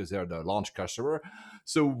 so because they're the launch customer.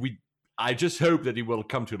 So I just hope that it will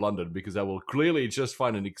come to London, because I will clearly just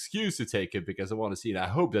find an excuse to take it, because I want to see it. I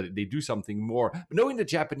hope that they do something more. But knowing the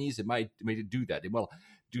Japanese, it might do that. They will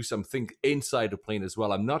do something inside the plane as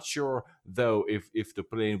well. I'm not sure, though, if the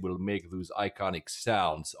plane will make those iconic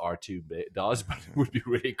sounds R2 does, but it would be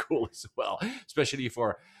really cool as well, especially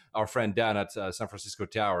for our friend Dan at San Francisco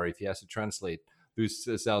Tower, if he has to translate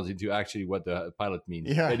those sounds into actually what the pilot means.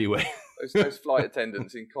 Yeah. Anyway. Those flight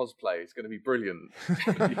attendants in cosplay is going to be brilliant.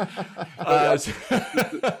 I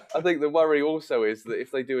think the worry also is that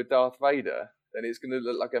if they do a Darth Vader, then it's going to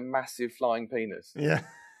look like a massive flying penis. Yeah.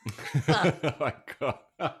 Oh my god.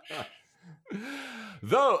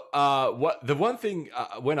 Though, the one thing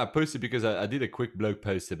when I posted, because I did a quick blog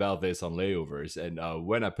post about this on layovers, and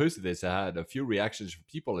when I posted this, I had a few reactions from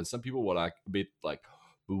people, and some people were like a bit like,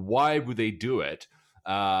 why would they do it?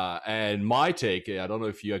 And my take, I don't know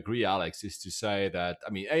if you agree, Alex, is to say that, I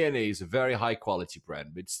mean, ANA is a very high quality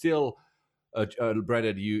brand, but still a brand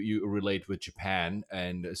that you relate with Japan.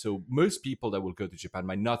 And so most people that will go to Japan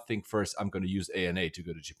might not think first, I'm going to use ANA to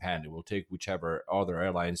go to Japan. They will take whichever other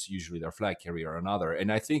airlines, usually their flag carrier or another.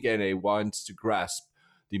 And I think ANA wants to grasp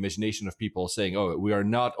the imagination of people saying, oh, we are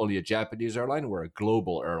not only a Japanese airline, we're a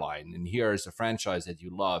global airline. And here's a franchise that you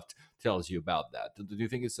loved tells you about that. Do you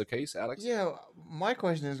think it's the case, Alex? Yeah, my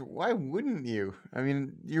question is, why wouldn't you? I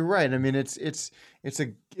mean, you're right. I mean, it's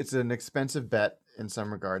an expensive bet in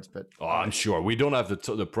some regards, but I'm sure we don't have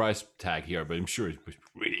the price tag here, but I'm sure it's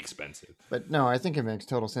really expensive. But no, I think it makes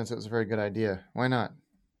total sense. It was a very good idea. Why not?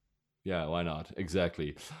 Yeah, why not?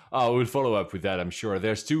 Exactly. We'll follow up with that, I'm sure.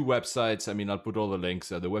 There's 2 websites. I mean, I'll put all the links.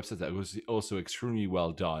 The website that was also extremely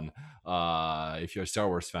well done. If you're a Star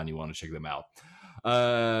Wars fan, you want to check them out.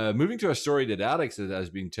 Moving to a story that Alex has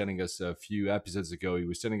been telling us a few episodes ago. He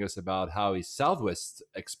was telling us about how his Southwest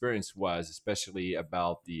experience was, especially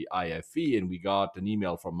about the IFE, and we got an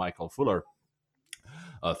email from Michael Fuller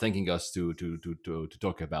thanking us to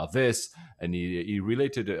talk about this, and he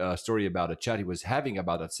related a story about a chat he was having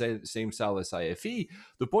about that same Southwest IFE.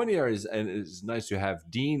 The point here is, and it's nice to have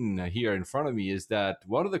Dean here in front of me, is that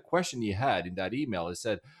one of the questions he had in that email is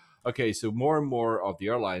said, okay, so more and more of the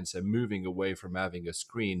airlines are moving away from having a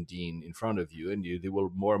screen, Dean, in front of you, and they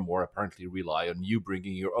will more and more apparently rely on you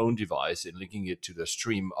bringing your own device and linking it to the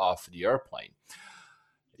stream of the airplane.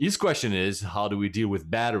 His question is, how do we deal with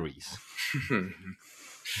batteries?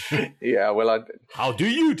 Yeah, well, how do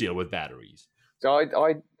you deal with batteries? So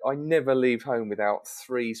I never leave home without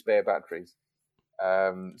 3 spare batteries.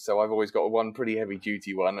 So I've always got one pretty heavy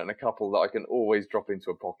duty one and a couple that I can always drop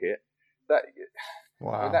into a pocket.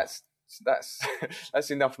 Wow, I mean, that's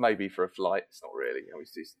enough maybe for a flight. It's not really. You know,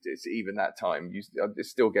 it's even that time. I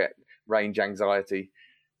still get range anxiety.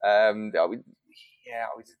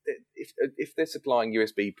 If they're supplying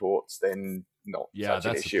USB ports, then not such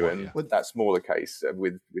an issue, and that's more the case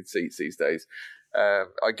with seats these days.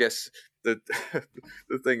 I guess the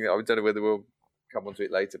thing, I don't know whether we'll come onto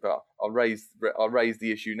it later, but I'll raise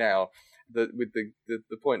the issue now. That with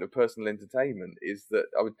the point of personal entertainment is that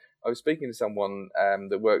I was speaking to someone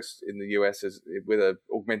that works in the US with a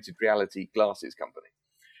augmented reality glasses company,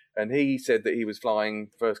 and he said that he was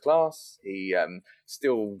flying first class. He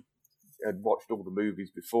still had watched all the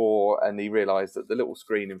movies before, and he realised that the little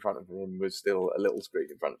screen in front of him was still a little screen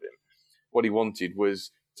in front of him. What he wanted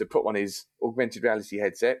was to put on his augmented reality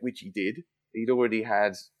headset, which he did. He'd already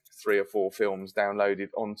had 3 or 4 films downloaded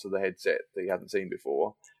onto the headset that he hadn't seen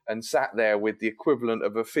before, and sat there with the equivalent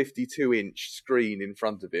of a 52-inch screen in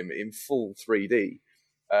front of him in full 3D,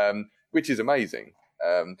 which is amazing.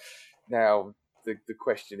 Now, the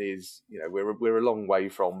question is, you know, we're a long way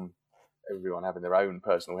from everyone having their own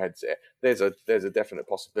personal headset. There's a definite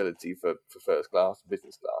possibility for first class,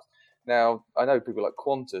 business class. Now, I know people like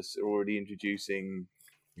Qantas are already introducing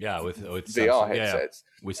with VR Samsung, headsets.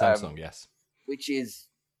 With Samsung, yes. Which is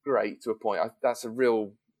great to a point. That's a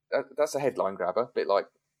real that's a headline grabber, a bit like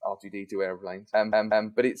R2D2 airplanes.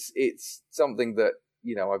 But it's something that,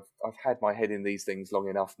 you know, I've had my head in these things long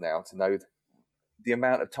enough now to know the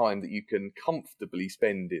amount of time that you can comfortably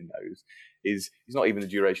spend in those is not even the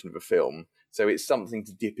duration of a film. So it's something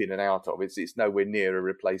to dip in and out of. It's nowhere near a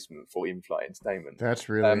replacement for in-flight entertainment. That's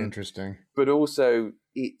really interesting. But also,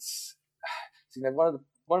 it's, you know,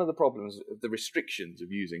 one of the problems, the restrictions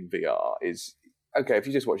of using VR is, okay, if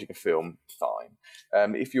you're just watching a film,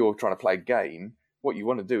 fine. If you're trying to play a game, what you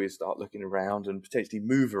want to do is start looking around and potentially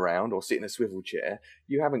move around or sit in a swivel chair.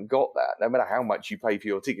 You haven't got that. No matter how much you pay for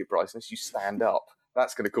your ticket price, unless you stand up,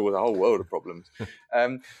 that's going to cause a whole world of problems.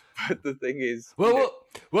 But the thing is... Well,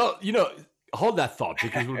 you know, hold that thought,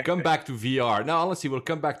 because we'll come back to VR. Now, honestly, we'll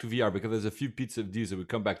come back to VR because there's a few bits of news that will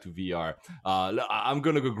come back to VR. I'm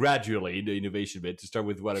going to go gradually in the innovation bit to start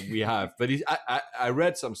with what we have. But I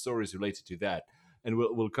read some stories related to that, and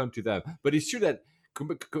we'll come to them. But it's true that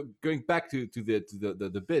going back to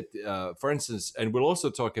the bit, for instance, and we'll also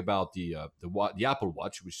talk about the Apple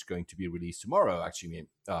Watch, which is going to be released tomorrow. Actually,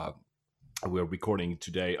 we're recording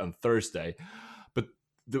today on Thursday, but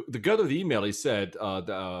the gut of the email, he said,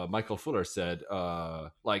 Michael Fuller said,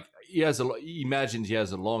 like he imagines he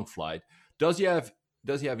has a long flight. Does he have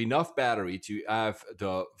enough battery to have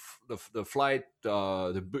the flight,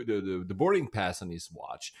 the boarding pass on his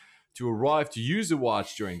watch, to arrive to use the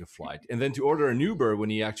watch during the flight, and then to order an Uber when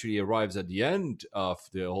he actually arrives at the end of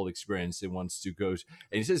the whole experience and wants to go? And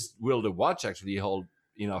he says, will the watch actually hold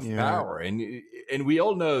enough power? And we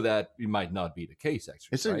all know that it might not be the case,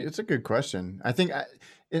 actually. It's a good question. I think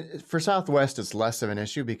for Southwest, it's less of an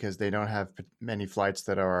issue because they don't have many flights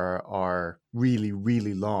that are really,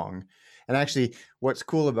 really long. And actually, what's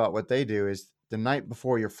cool about what they do is the night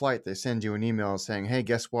before your flight, they send you an email saying, hey,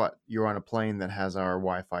 guess what? You're on a plane that has our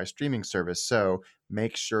Wi-Fi streaming service, so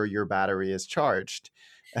make sure your battery is charged.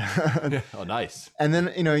 Oh, nice. And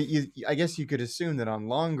then, you know, I guess you could assume that on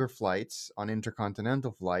longer flights, on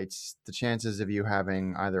intercontinental flights, the chances of you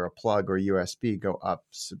having either a plug or USB go up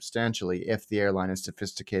substantially if the airline is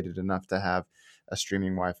sophisticated enough to have a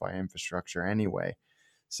streaming Wi-Fi infrastructure anyway.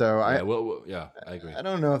 So I agree. I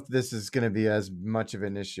don't know if this is going to be as much of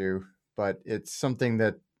an issue, but it's something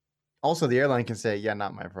that also the airline can say, yeah,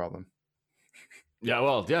 not my problem.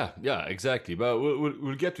 Yeah, exactly. But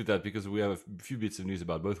we'll get to that because we have a few bits of news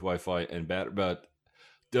about both Wi-Fi and battery. But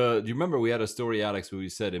do you remember we had a story, Alex, where we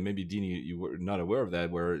said, and maybe Dean, you were not aware of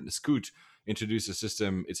that, where Scoot introduced a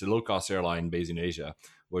system. It's a low-cost airline based in Asia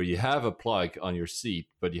where you have a plug on your seat,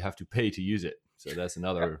 but you have to pay to use it. So that's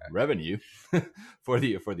another revenue for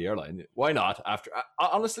the airline. Why not?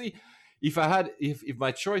 Honestly, if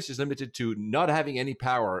my choice is limited to not having any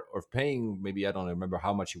power or paying, maybe I don't remember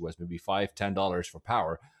how much it was, maybe $5-10 for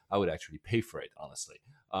power, I would actually pay for it, honestly.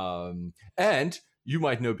 And you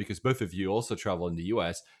might know, because both of you also travel in the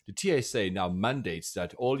US, the TSA now mandates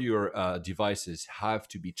that all your devices have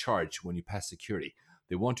to be charged when you pass security.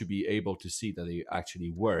 They want to be able to see that they actually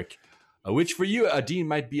work. Which for you, Dean,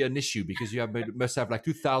 might be an issue because you must have like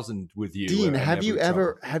 2,000 with you. Dean, have you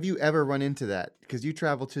ever run into that? Because you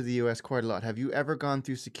travel to the US quite a lot. Have you ever gone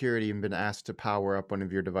through security and been asked to power up one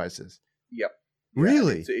of your devices? Yep.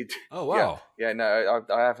 Really? Oh wow. Yeah, no,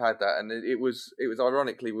 I have had that, and it was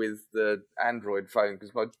ironically with the Android phone,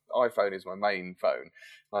 because my iPhone is my main phone.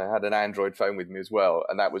 I had an Android phone with me as well,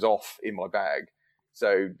 and that was off in my bag,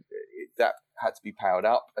 so that had to be powered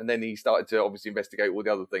up. And then he started to obviously investigate all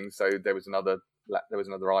the other things. So there was another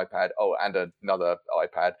iPad. Oh, and another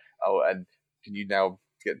iPad. Oh, and can you now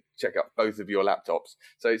check up both of your laptops?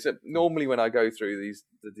 So it's normally when I go through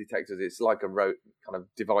the detectors, it's like a kind of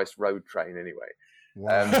device road train anyway.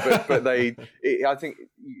 Wow. But I think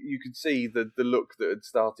you could see the look that had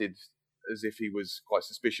started as if he was quite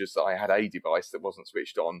suspicious that I had a device that wasn't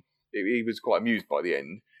switched on. He was quite amused by the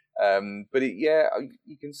end. But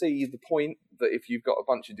you can see the point that if you've got a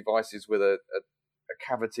bunch of devices with a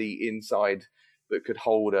cavity inside that could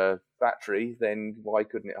hold a battery, then why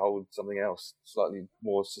couldn't it hold something else slightly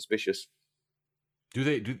more suspicious?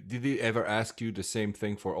 Did they ever ask you the same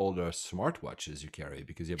thing for all the smartwatches you carry?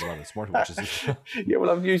 Because you have a lot of smartwatches. Yeah,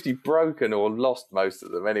 well, I've usually broken or lost most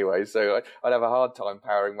of them anyway, so I'd have a hard time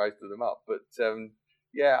powering most of them up. But they're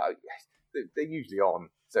usually on,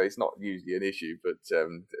 so it's not usually an issue. But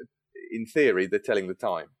in theory, they're telling the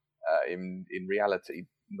time. In reality,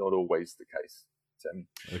 not always the case.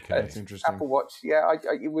 Okay, that's interesting. Apple Watch,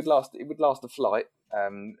 it would last a flight.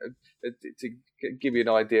 To give you an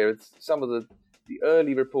idea, some of the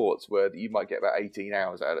early reports were that you might get about 18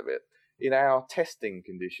 hours out of it. In our testing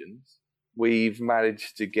conditions, we've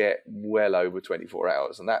managed to get well over 24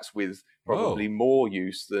 hours, and that's with probably more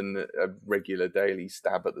use than a regular daily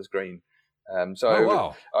stab at the screen. So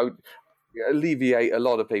I would alleviate a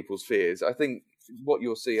lot of people's fears. I think what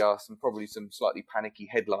you'll see are probably some slightly panicky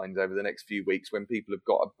headlines over the next few weeks when people have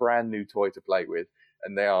got a brand new toy to play with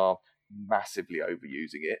and they are massively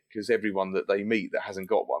overusing it, because everyone that they meet that hasn't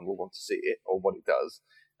got one will want to see it or what it does.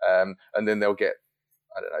 And then they'll get,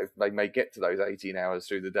 I don't know, they may get to those 18 hours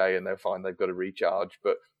through the day and they'll find they've got to recharge,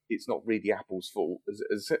 but it's not really Apple's fault.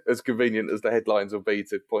 As convenient as the headlines will be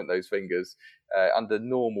to point those fingers, under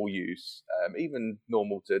normal use, even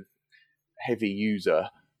normal to heavy user,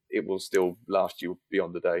 it will still last you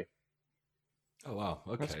beyond the day. Oh wow,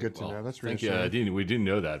 okay, that's good to know. That's thank reassuring. you. We didn't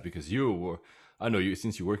know that because you were. I know you,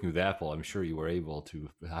 since you're working with Apple, I'm sure you were able to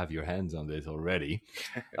have your hands on this already.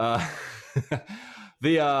 Talking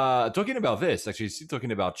about this, actually,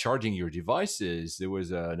 talking about charging your devices, there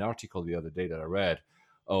was an article the other day that I read,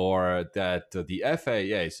 or that the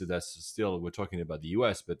FAA. So that's still, we're talking about the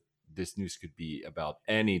US, but this news could be about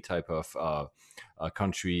any type of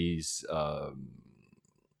countries. How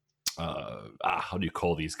do you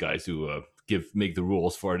call these guys who make the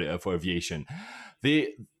rules for aviation?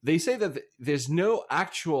 They say that there's no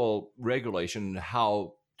actual regulation on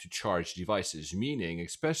how to charge devices, meaning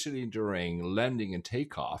especially during landing and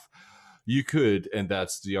takeoff, you could, and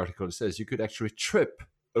that's the article that says, you could actually trip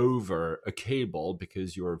over a cable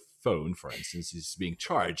because your phone, for instance, is being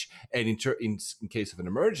charged, and in case of an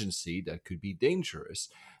emergency, that could be dangerous.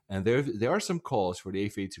 And there are some calls for the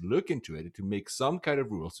FAA to look into it, to make some kind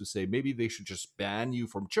of rules to say maybe they should just ban you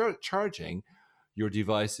from charging your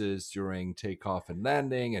devices during takeoff and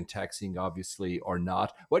landing and taxiing, obviously, or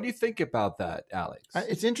not. What do you think about that, Alex?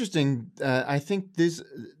 It's interesting. I think this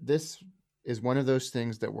is one of those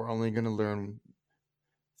things that we're only going to learn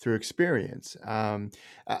through experience. On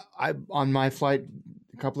my flight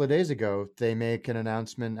a couple of days ago, they make an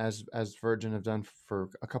announcement, as Virgin have done for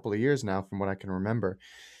a couple of years now, from what I can remember,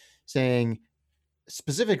 saying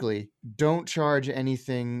specifically, don't charge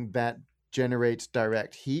anything that generates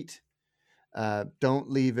direct heat. Don't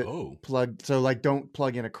leave it plugged. So, like, don't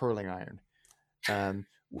plug in a curling iron.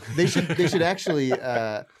 They should actually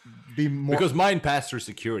be more, because mine passed through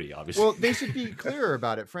security, obviously. Well, they should be clearer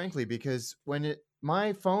about it, frankly, because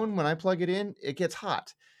my phone, when I plug it in, it gets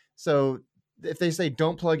hot. So if they say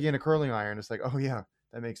don't plug in a curling iron, it's like, oh yeah,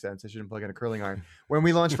 that makes sense. I shouldn't plug in a curling iron. When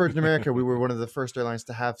we launched Virgin America, we were one of the first airlines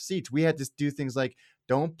to have seats. We had to do things like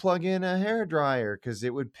don't plug in a hairdryer because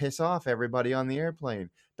it would piss off everybody on the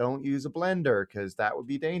airplane. Don't use a blender because that would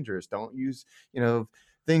be dangerous. Don't use,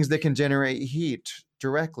 things that can generate heat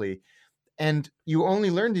directly. And you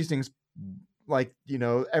only learn these things, like,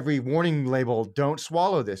 every warning label, don't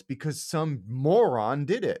swallow this, because some moron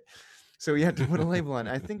did it. So you have to put a label on.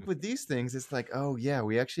 I think with these things, it's like, oh yeah,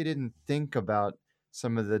 we actually didn't think about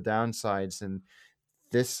some of the downsides, and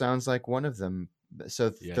this sounds like one of them. So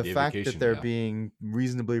the fact that they're being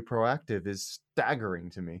reasonably proactive is staggering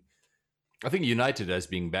to me. I think United has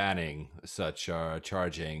been banning such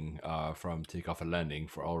charging from takeoff and landing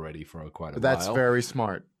for quite a while. That's very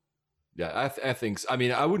smart. Yeah, I think so. I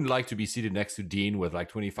mean, I wouldn't like to be seated next to Dean with like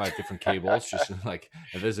 25 different cables. Just like,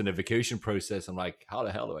 if there's an evacuation process, I'm like, how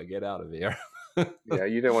the hell do I get out of here? Yeah,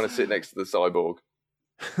 you don't want to sit next to the cyborg.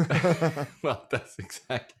 Well, that's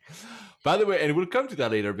exactly. By the way, and we'll come to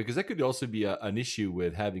that later, because that could also be an issue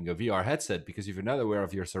with having a VR headset, because if you're not aware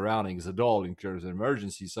of your surroundings at all in terms of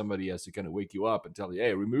emergency, somebody has to kind of wake you up and tell you,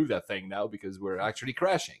 hey, remove that thing now because we're actually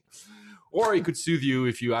crashing. Or it could soothe you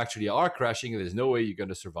if you actually are crashing and there's no way you're going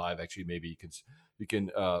to survive. Actually, maybe you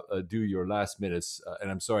can do your last minutes. And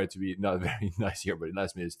I'm sorry to be not very nice here, but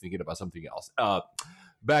last minutes thinking about something else.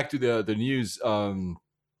 Back to the news.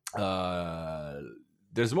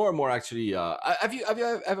 There's more and more actually. Have you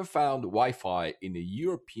ever found Wi-Fi in a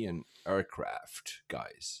European aircraft,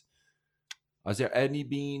 guys? Has there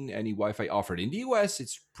been any Wi-Fi offered in the US?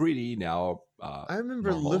 It's pretty now. I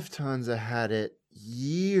remember normal. Lufthansa had it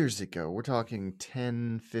years ago. We're talking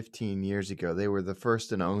 10, 15 years ago. They were the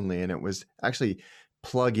first and only, and it was actually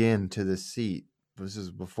plug in to the seat. This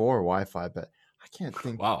is before Wi-Fi, but I can't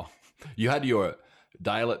think. Wow, you had your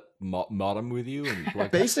dial-up modem with you,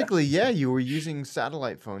 and basically, yeah, you were using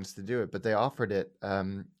satellite phones to do it, but they offered it.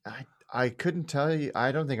 I couldn't tell you.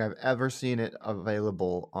 I don't think I've ever seen it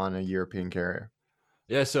available on a European carrier.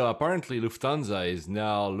 Yeah, so apparently Lufthansa is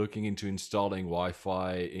now looking into installing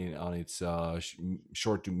Wi-Fi on its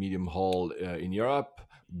short to medium haul in Europe.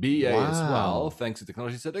 BA as well, thanks to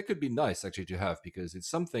technology. So that could be nice actually to have, because it's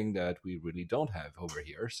something that we really don't have over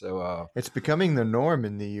here. So it's becoming the norm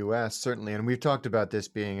in the US, certainly, and we've talked about this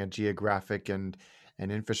being a geographic and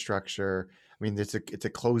and infrastructure. I mean, it's a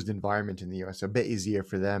closed environment in the US, so a bit easier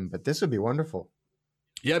for them, but this would be wonderful.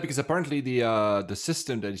 Yeah, because apparently the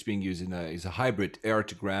system that is being used is a hybrid air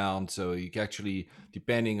to ground. So you can actually,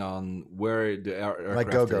 depending on where the Like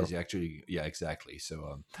aircraft GoGo. is, you actually, yeah, exactly.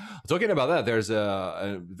 So talking about that, there's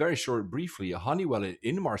a very short, briefly, Honeywell and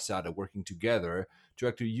Inmarsat are working together to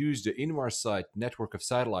actually use the Inmarsat network of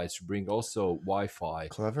satellites to bring also Wi-Fi to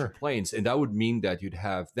Clever. planes, and that would mean that you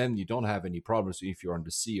don't have any problems if you're on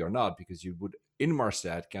the sea or not, because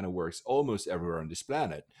Inmarsat kind of works almost everywhere on this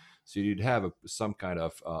planet. So you'd have some kind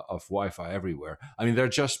of Wi-Fi everywhere. I mean, they're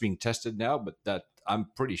just being tested now, but that I'm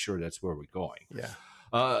pretty sure that's where we're going. Yeah.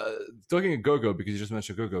 Talking of GoGo, because you just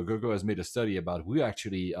mentioned GoGo, GoGo has made a study about who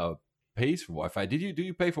actually pays for Wi-Fi. Do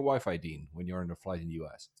you pay for Wi-Fi, Dean, when you're on a flight in the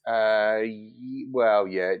US? Well,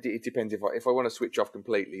 yeah, it depends. If I want to switch off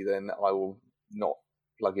completely, then I will not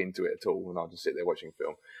plug into it at all, and I'll just sit there watching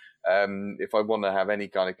film. If I want to have any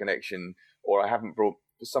kind of connection, or I haven't brought,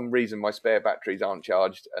 for some reason, my spare batteries aren't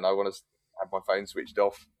charged, and I want to have my phone switched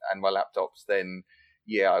off and my laptops, then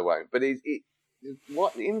yeah, I won't. But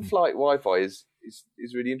what in-flight Wi-Fi is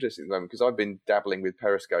really interesting at the moment, because I've been dabbling with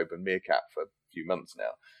Periscope and Meerkat for a few months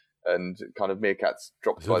now, and kind of Meerkat's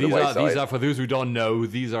dropped by the wayside. These are, for those who don't know,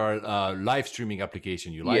 these are live streaming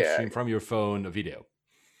application. You live stream from your phone a video.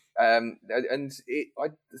 And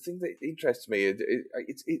the thing that interests me,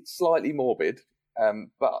 it's slightly morbid,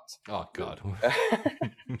 but oh god,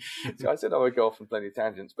 so I said I would go off on plenty of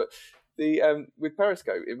tangents, but with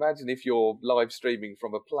Periscope, imagine if you're live streaming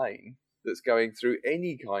from a plane that's going through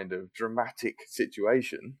any kind of dramatic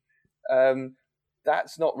situation.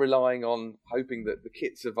 That's not relying on hoping that the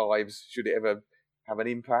kit survives should it ever have an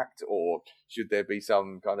impact, or should there be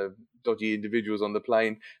some kind of dodgy individuals on the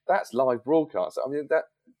plane. That's live broadcast. I mean,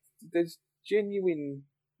 there's genuine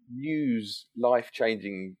news,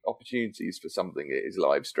 life-changing opportunities for something that is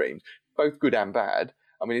live streamed, both good and bad.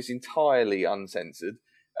 I mean, it's entirely uncensored.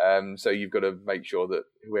 So you've got to make sure that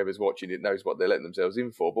whoever's watching it knows what they're letting themselves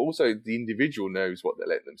in for, but also the individual knows what they're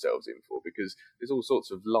letting themselves in for, because there's all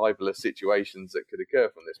sorts of libelous situations that could occur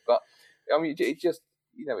from this. But I mean, it just,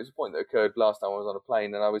 it's a point that occurred last time I was on a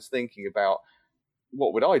plane, and I was thinking about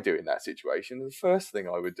what would I do in that situation. And the first thing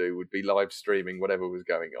I would do would be live streaming whatever was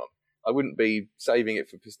going on. I wouldn't be saving it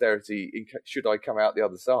for posterity should I come out the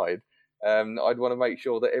other side. I'd want to make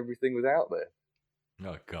sure that everything was out there.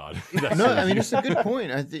 Oh God! No, I mean, it's a good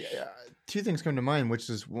point. I think two things come to mind, which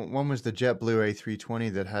is one was the JetBlue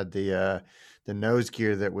A320 that had the nose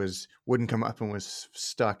gear that wouldn't come up and was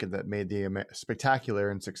stuck, and that made the spectacular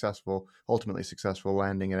and ultimately successful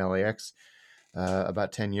landing at LAX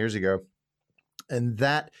about 10 years ago. And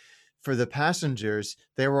that, for the passengers,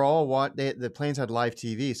 they were all the planes had live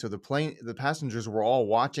TV, so the passengers were all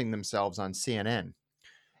watching themselves on CNN.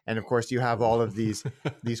 And of course, you have all of these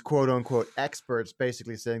quote unquote experts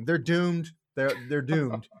basically saying they're doomed. They're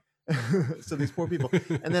doomed. So these poor people.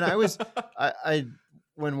 And then I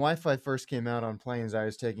when Wi-Fi first came out on planes, I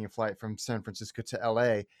was taking a flight from San Francisco to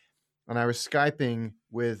LA, and I was Skyping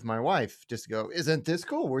with my wife just to go, isn't this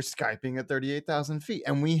cool? We're Skyping at 38,000 feet,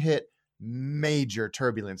 and we hit major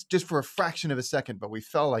turbulence just for a fraction of a second, but we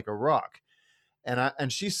fell like a rock.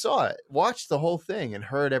 And she saw it, watched the whole thing, and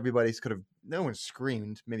heard everybody no one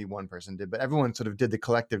screamed, maybe one person did, but everyone sort of did the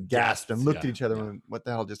collective gasp and looked at each other and what the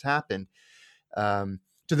hell just happened?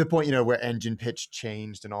 To the point, where engine pitch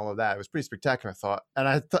changed and all of that. It was pretty spectacular, I thought. And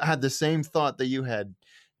I had the same thought that you had,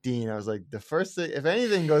 Dean. I was like, the first thing, if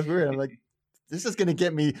anything goes weird, I'm like, this is going to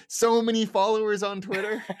get me so many followers on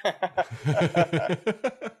Twitter.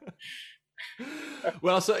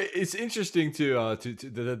 Well, so it's interesting to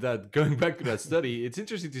that going back to that study. It's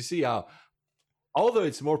interesting to see how, although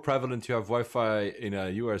it's more prevalent to have Wi-Fi in a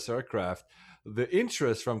US aircraft, the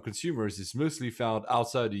interest from consumers is mostly found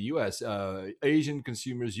outside the US. Asian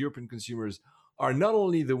consumers, European consumers are not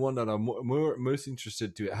only the one that are most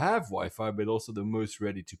interested to have Wi-Fi, but also the most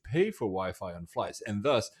ready to pay for Wi-Fi on flights, and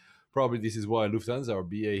thus. Probably this is why Lufthansa or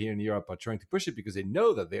BA here in Europe are trying to push it, because they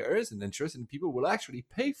know that there is an interest and people will actually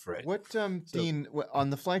pay for it. What, Dean, on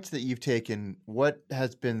the flights that you've taken, what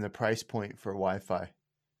has been the price point for Wi-Fi?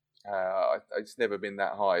 It's never been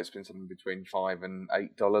that high. It's been something between $5 and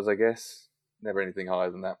 $8, I guess. Never anything higher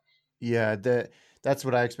than that. Yeah, that's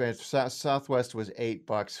what I experienced. Southwest was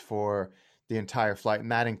 $8 for the entire flight,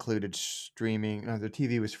 and that included streaming. No, the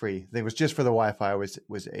TV was free. It was just for the Wi-Fi was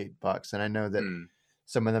 $8, and I know that.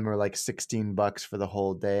 Some of them are like $16 for the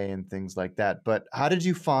whole day and things like that. But how did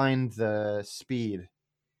you find the speed?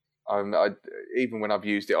 Even when I've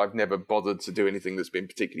used it, I've never bothered to do anything that's been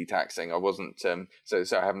particularly taxing. I wasn't so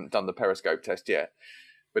I haven't done the Periscope test yet.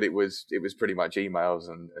 But it was pretty much emails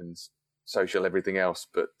and social everything else,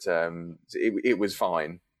 but it was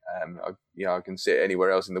fine. I can sit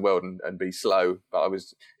anywhere else in the world and be slow, but I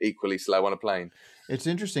was equally slow on a plane. It's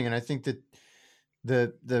interesting, and I think that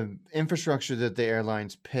the infrastructure that the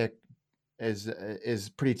airlines pick is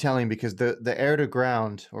pretty telling, because the air to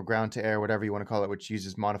ground or ground to air, whatever you want to call it, which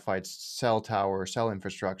uses modified cell tower or cell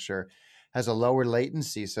infrastructure, has a lower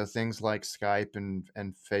latency. So things like Skype and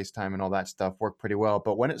FaceTime and all that stuff work pretty well.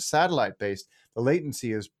 But when it's satellite based, the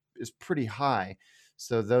latency is pretty high.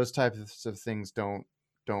 So those types of things don't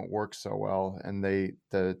work so well, and they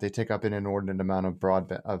take up an inordinate amount of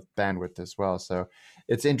bandwidth as well. So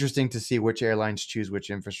it's interesting to see which airlines choose which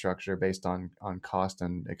infrastructure based on cost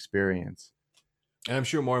and experience. And I'm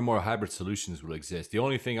sure more and more hybrid solutions will exist. The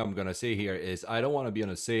only thing I'm going to say here is I don't want to be on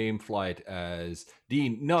the same flight as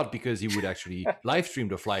Dean, not because he would actually live stream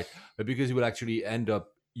the flight, but because he would actually end up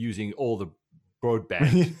using all the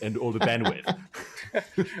broadband and all the bandwidth.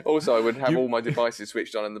 Also, I would have all my devices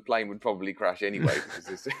switched on, and the plane would probably crash anyway because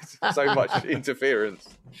there's so much interference.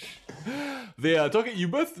 Talking. You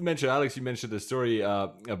both mentioned, Alex. You mentioned the story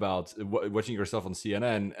about watching yourself on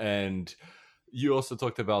CNN, and you also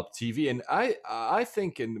talked about TV. And I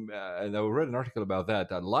think, and I read an article about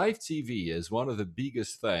that live TV is one of the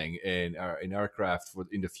biggest thing in aircraft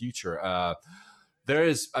in the future. There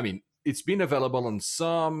is, I mean, it's been available on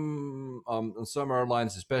some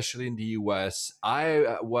airlines, especially in the US.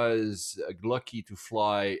 I was lucky to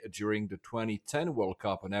fly during the 2010 World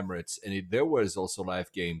Cup on Emirates, and there was also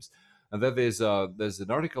live games. And then there's an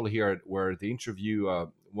article here where they interview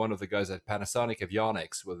one of the guys at Panasonic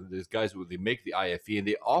Avionics, where these guys they make the IFE and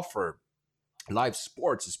they offer live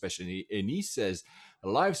sports, especially. And he says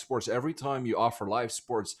live sports, every time you offer live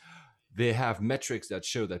sports, they have metrics that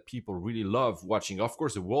show that people really love watching. Of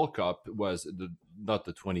course, the World Cup was not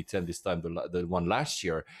the 2010 this time, the one last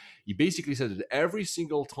year. He basically said that every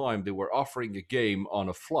single time they were offering a game on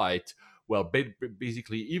a flight, well,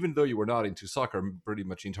 basically, even though you were not into soccer, pretty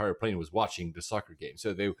much the entire plane was watching the soccer game.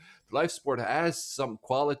 So the live sport has some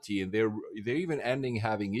quality, and they're even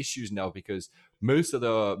having issues now because most of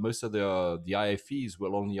the IFEs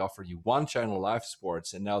will only offer you one channel live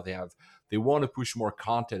sports, and now they want to push more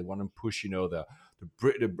content, want to push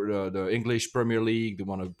the English Premier League, they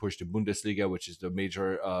want to push the Bundesliga, which is the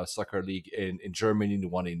major soccer league in Germany, the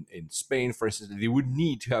one in Spain, for instance. They would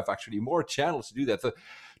need to have actually more channels to do that. So,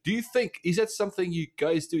 do you think, is that something you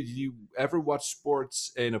guys do? Did you ever watch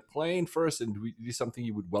sports in a plane first, and is this something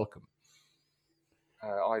you would welcome?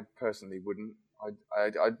 I personally wouldn't.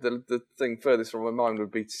 The thing furthest from my mind would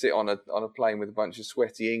be to sit on a plane with a bunch of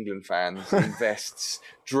sweaty England fans in vests,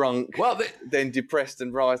 drunk, then depressed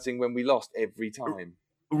and rioting when we lost every time.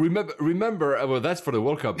 Remember, well, that's for the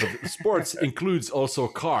World Cup, but sports includes also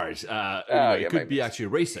cars. It could be actually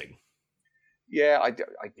racing. Yeah, I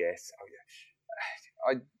guess.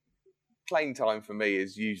 Plane time for me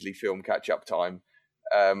is usually film catch-up time.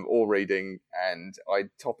 Or reading, and I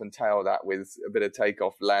top and tail that with a bit of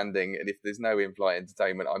takeoff, landing, and if there's no in-flight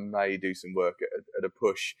entertainment, I may do some work at a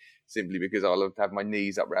push, simply because I'll have to have my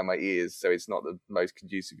knees up around my ears, so it's not the most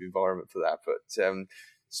conducive environment for that. But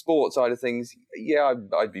sports side of things, yeah,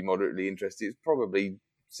 I'd be moderately interested. It's probably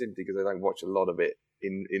simply because I don't watch a lot of it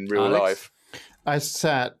in real life. I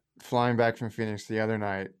sat flying back from Phoenix the other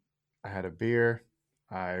night. I had a beer.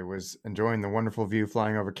 I was enjoying the wonderful view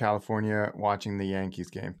flying over California, watching the Yankees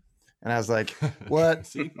game. And I was like,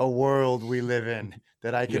 what a world we live in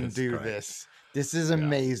that I can do this. This is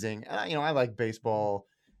amazing. I like baseball,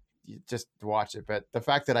 just to watch it. But the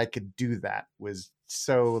fact that I could do that was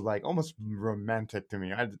so like almost romantic to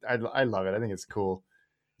me. I love it. I think it's cool.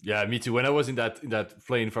 Yeah, me too. When I was in that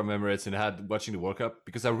plane from Emirates and had watching the World Cup,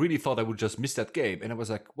 because I really thought I would just miss that game. And I was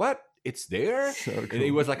like, what? It's there? So cool. And it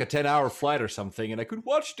was like a 10-hour flight or something, and I could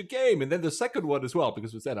watch the game. And then the second one as well,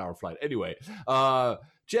 because it was a 10-hour flight. Anyway,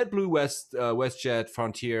 JetBlue, WestJet,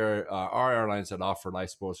 Frontier are airlines that offer live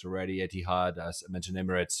sports already. Etihad, as I mentioned,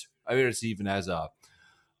 Emirates. Emirates even has a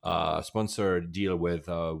sponsored deal with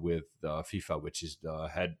FIFA, which is the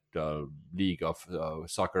head league of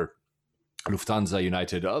soccer. Lufthansa,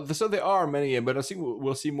 United. So there are many, but I think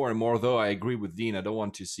we'll see more and more. Though I agree with Dean, I don't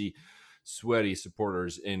want to see sweaty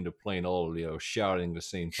supporters in the plane all shouting at the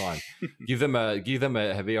same time. give them a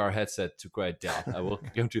VR headset to quiet down. I will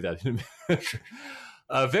come to that in a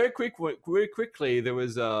minute. Very quickly, there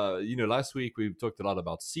was last week we talked a lot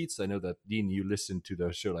about seats. I know that Dean, you listened to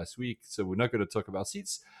the show last week, so we're not going to talk about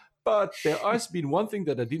seats. But there has been one thing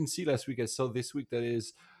that I didn't see last week. I saw this week, that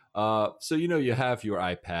is. So you have your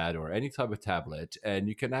iPad or any type of tablet, and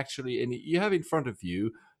you can actually, and you have in front of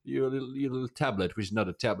you your little tablet, which is not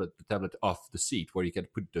a tablet, the tablet off the seat where you can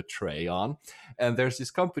put the tray on. And there's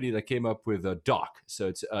this company that came up with a dock. So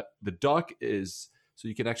it's the dock is so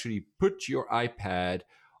you can actually put your iPad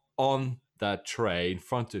on that tray in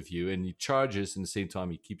front of you, and he charges, and at the same time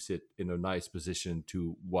he keeps it in a nice position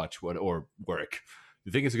to watch what or work.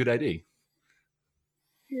 You think it's a good idea?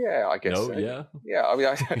 Yeah, I guess No, so. yeah. Yeah, I mean,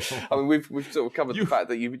 I mean, we've sort of covered the fact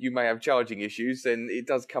that you may have charging issues, and it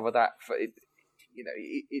does cover that. For it,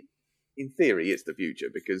 it in theory, it's the future,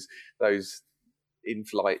 because those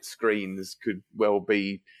in-flight screens I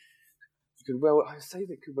say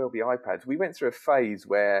they could well be iPads. We went through a phase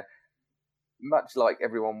where, much like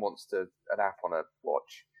everyone wants an app on a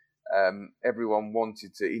watch, everyone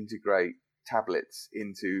wanted to integrate tablets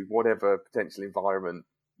into whatever potential environment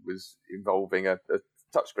was involving a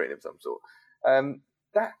touchscreen of some sort.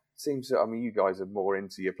 That seems to, I mean, you guys are more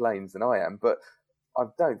into your planes than I am, but I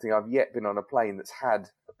don't think I've yet been on a plane that's had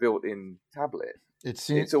a built-in tablet. It's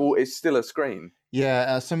still a screen.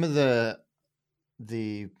 Yeah, some of the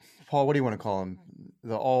Paul, what do you want to call them?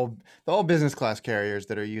 The all business class carriers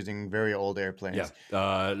that are using very old airplanes.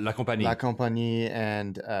 Yeah, La Compagnie. La Compagnie,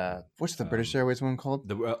 and what's the British Airways one called?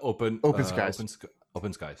 The Open Skies.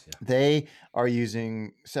 Open Skies. Yeah, they are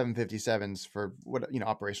using 757s for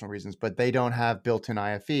operational reasons, but they don't have built-in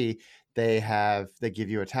IFE. They give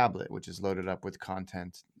you a tablet which is loaded up with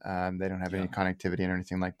content. They don't have any connectivity or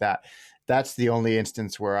anything like that. That's the only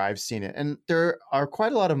instance where I've seen it. And there are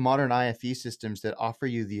quite a lot of modern IFE systems that offer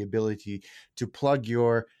you the ability to plug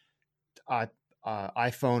your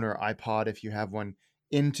iPhone or iPod, if you have one,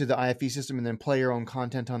 into the IFE system and then play your own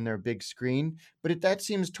content on their big screen. But that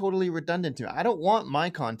seems totally redundant to me. I don't want my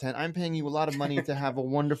content. I'm paying you a lot of money to have a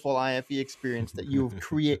wonderful IFE experience that you've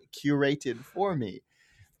curated for me.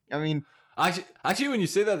 I mean, actually, when you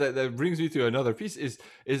say that brings me to another piece. Is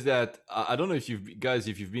that I don't know if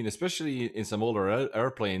you've been, especially in some older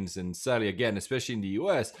airplanes, and sadly again, especially in the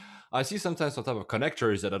US, I see sometimes some type of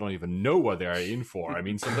connectors that I don't even know what they are in for. I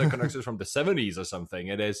mean, sometimes connectors from the 70s or something.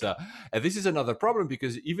 It is, and this is another problem,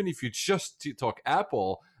 because even if you just talk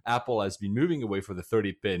Apple has been moving away from the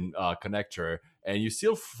 30-pin connector, and you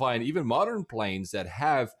still find even modern planes that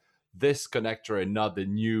have this connector and not the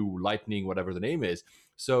new Lightning, whatever the name is.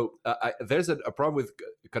 So there's a problem with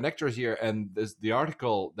connectors here, and there's the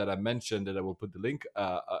article that I mentioned, that I will put the link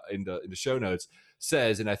in the show notes,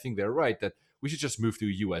 says, and I think they're right, that we should just move to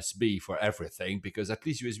USB for everything, because at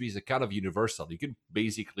least USB is a kind of universal. You can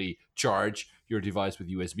basically charge your device with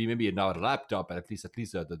USB, maybe not a laptop, but at least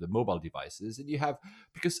the mobile devices, and you have,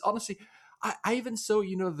 because honestly, I even saw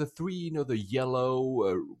the three, the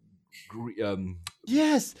yellow.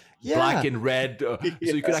 Yes, yeah. Black and red, so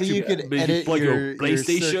you could actually edit plug your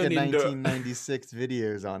PlayStation in 1996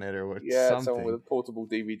 videos on it, or what? Someone with a portable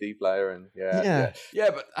DVD player, and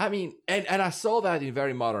but I mean, and I saw that in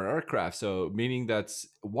very modern aircraft. So meaning that's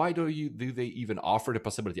why do they even offer the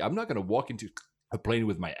possibility? I'm not going to walk into a plane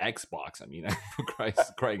with my Xbox. I mean, for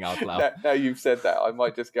Christ, crying out loud. Now you've said that, I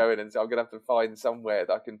might just go in and say I'm going to have to find somewhere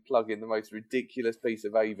that I can plug in the most ridiculous piece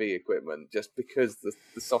of AV equipment just because the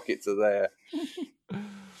sockets are there.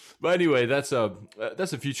 But anyway, that's a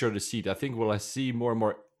future of the seat. I think we'll see more and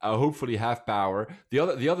more. Hopefully, have power.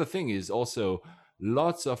 The other thing is also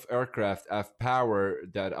lots of aircraft have power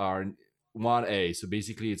that are 1A. So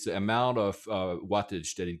basically, it's the amount of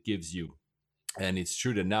wattage that it gives you. And it's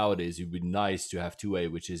true that nowadays it would be nice to have 2A,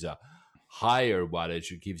 which is a higher wattage.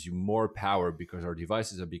 It gives you more power because our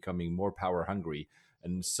devices are becoming more power hungry.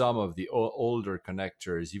 And some of the older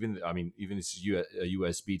connectors, even it's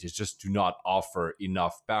USB, just do not offer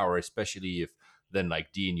enough power, especially if then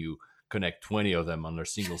like Dean, you connect 20 of them on a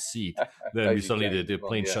single seat, then suddenly the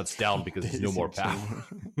plane shuts down because there's no more power.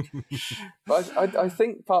 But I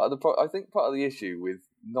think part of the issue with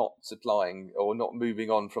not supplying or not moving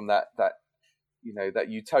on from that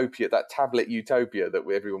utopia, that tablet utopia that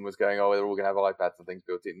everyone was going, they're all going to have iPads and things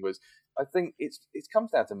built in, was, I think it comes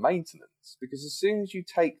down to maintenance, because as soon as you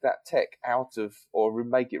take that tech out of, or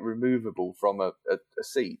make it removable from a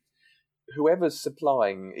seat, whoever's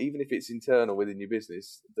supplying, even if it's internal within your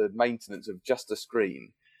business, the maintenance of just a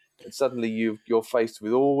screen, and suddenly you're faced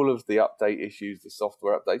with all of the update issues, the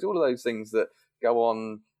software updates, all of those things that go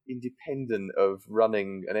on independent of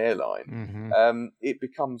running an airline, it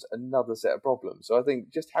becomes another set of problems. So I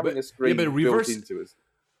think just having a screen built into us.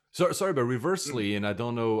 Sorry, but reversely, and I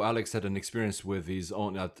don't know, Alex had an experience with his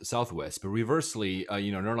own at Southwest, but reversely,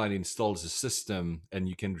 an airline installs a system and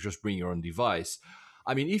you can just bring your own device.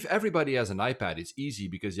 I mean, if everybody has an iPad, it's easy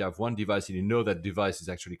because you have one device and you know that device is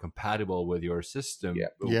actually compatible with your system.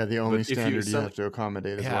 Yeah, the only standard you have to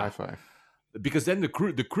accommodate is Wi-Fi. because then the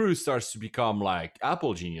crew starts to become like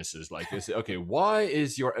Apple geniuses. Like they say, okay, why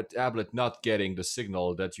is your tablet not getting the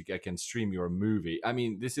signal that I can stream your movie? I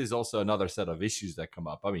mean, this is also another set of issues that come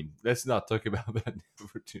up. I mean, let's not talk about that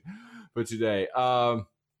for today.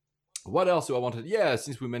 What else do I wanted? Yeah,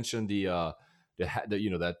 since we mentioned the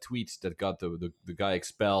that tweet that got the guy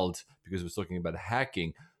expelled because he was talking about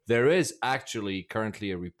hacking, there is actually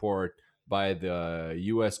currently a report by the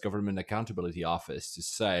U.S. Government Accountability Office to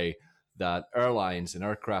say that airlines and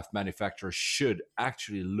aircraft manufacturers should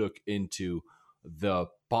actually look into the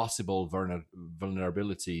possible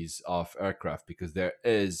vulnerabilities of aircraft, because there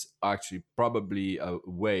is actually probably a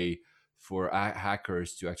way for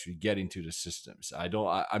hackers to actually get into the systems.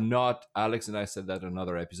 I'm not, Alex and I said that in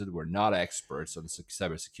another episode, we're not experts on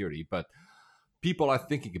cybersecurity, but people are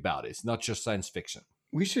thinking about it. It's not just science fiction.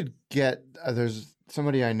 We should get, there's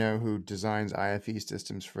somebody I know who designs IFE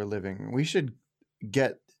systems for a living. We should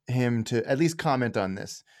get him to at least comment on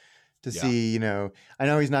this to see, I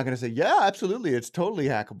know he's not going to say, yeah, absolutely, it's totally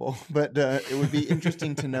hackable, but it would be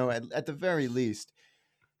interesting to know at the very least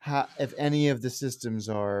how, if any of the systems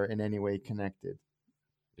are in any way connected.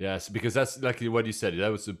 Yes, because that's like what you said.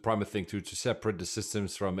 That was the prime thing to separate the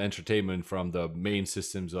systems from entertainment from the main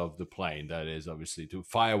systems of the plane. That is obviously to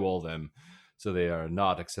firewall them so they are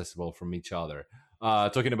not accessible from each other.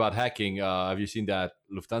 Talking about hacking, have you seen that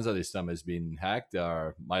Lufthansa this time has been hacked?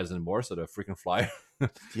 Miles and more, so the freaking flyer.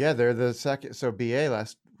 Yeah, they're the second. So BA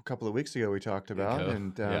last couple of weeks ago we talked about,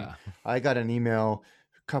 and I got an email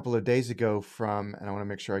a couple of days ago from, and I want to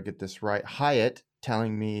make sure I get this right, Hyatt,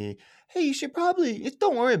 telling me, hey, you should probably,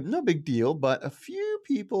 don't worry, no big deal, but a few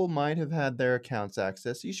people might have had their accounts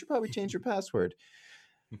accessed. So you should probably change your password.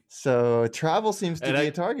 So travel seems to be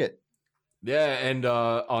a target. Yeah, and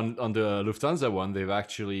on the Lufthansa one, they've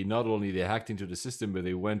actually not only they hacked into the system, but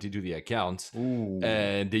they went into the account. Ooh.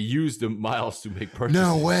 And they used the miles to make purchases.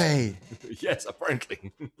 No way. Yes,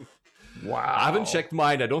 apparently. Wow. I haven't checked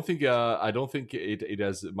mine. I don't think it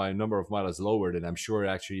has, my number of miles lowered, and I'm sure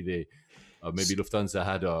actually they maybe Lufthansa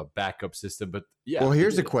had a backup system. But yeah. Well,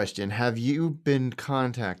 here's a question: have you been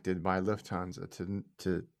contacted by Lufthansa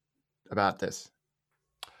to about this?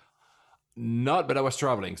 Not, but I was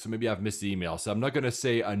traveling, so maybe I've missed the email. So I'm not going to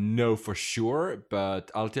say I know for sure, but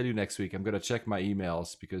I'll tell you next week. I'm going to check my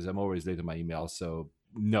emails because I'm always late on my emails. So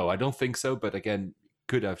no, I don't think so. But again,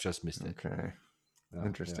 could have just missed it. Okay.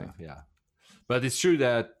 Interesting. Yeah. But it's true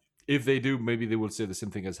that if they do, maybe they will say the same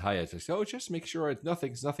thing as Hyatt. Like, oh, just make sure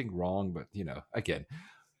nothing's nothing wrong. But again,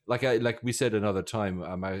 like we said another time,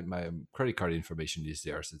 my credit card information is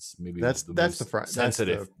there. So it's maybe that's the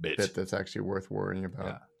sensitive bit that's actually worth worrying about.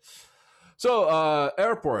 Yeah. So,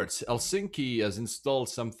 airports. Helsinki has installed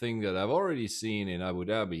something that I've already seen in Abu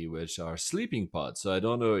Dhabi, which are sleeping pods. So I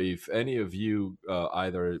don't know if any of you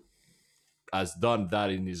either has done that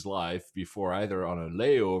in his life before, either on a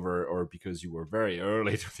layover or because you were very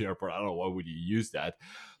early to the airport. I don't know, why would you use that?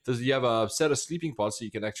 So you have a set of sleeping pods, so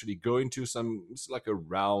you can actually go into it's like a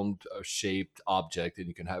round shaped object, and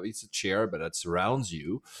you can have, it's a chair, but it surrounds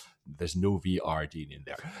you. There's no VR in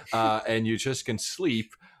there. And you just can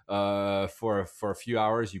sleep for a few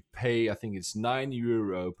hours. You pay, I think it's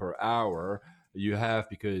 €9 per hour. You have,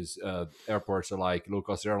 because airports are like low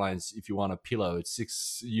cost airlines. If you want a pillow, it's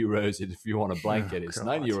 €6, and if you want a blanket, it's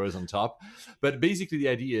 €9 on top. But basically, the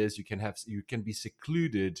idea is you can be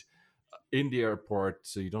secluded in the airport,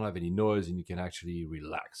 so you don't have any noise, and you can actually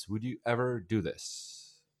relax. Would you ever do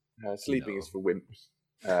this? Sleeping is for wimps.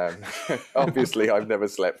 Obviously, I've never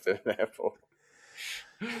slept in an airport.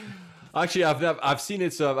 Actually, I've seen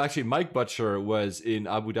it. So actually, Mike Butcher was in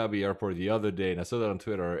Abu Dhabi airport the other day, and I saw that on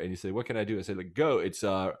Twitter. And he said, "What can I do?" I said, "Like, go. It's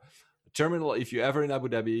terminal. If you're ever in Abu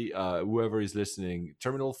Dhabi, whoever is listening,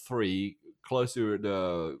 Terminal 3, close to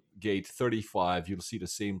the gate 35, you'll see the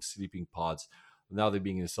same sleeping pods. Now they're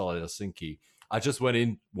being installed at Helsinki. I just went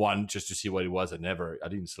in one just to see what it was. I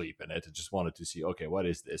didn't sleep in it. I just wanted to see, okay, what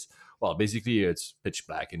is this? Well, basically, it's pitch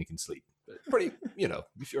black and you can sleep. Pretty,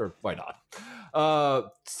 if you're, why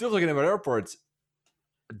not? Still talking about airports.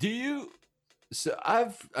 I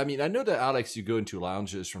know that, Alex, you go into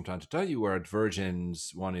lounges from time to time. You were at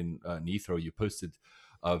Virgin's one in Heathrow. You posted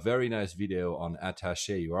a very nice video on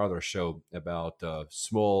Attaché, your other show, about the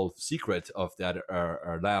small secret of that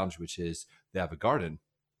lounge, which is they have a garden.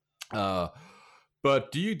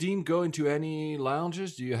 But do you, Dean, go into any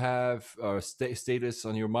lounges? Do you have status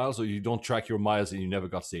on your miles, or you don't track your miles and you never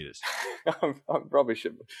got status? I'm rubbish.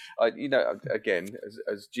 Again,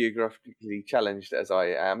 as geographically challenged as I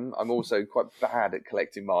am, I'm also quite bad at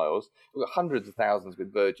collecting miles. I've got hundreds of thousands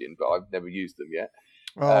with Virgin, but I've never used them yet.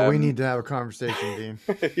 Oh, we need to have a conversation, Dean.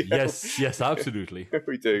 Yeah, Yes, absolutely.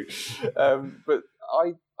 we do. But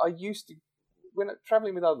I used to, when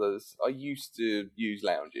traveling with others, I used to use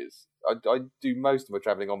lounges. I do most of my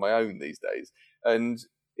traveling on my own these days, and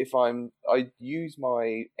I use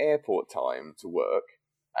my airport time to work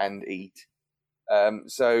and eat.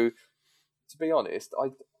 So to be honest,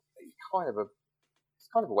 it's kind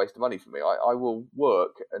of a waste of money for me. I will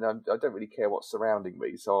work, and I don't really care what's surrounding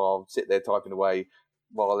me, so I'll sit there typing away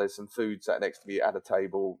while there's some food sat next to me at a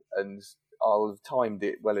table, and I'll have timed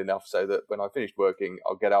it well enough so that when I finished working,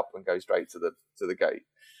 I'll get up and go straight to the gate.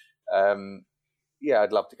 Yeah,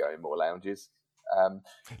 I'd love to go in more lounges. No,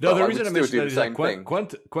 But the I reason would I still mentioned do that the is that same thing.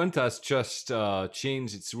 Qantas just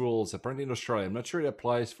changed its rules apparently in Australia. I'm not sure it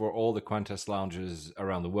applies for all the Qantas lounges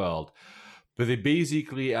around the world, but they're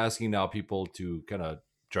basically asking now people to kind of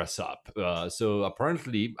dress up. So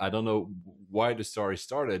apparently, I don't know why the story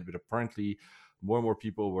started, but apparently more and more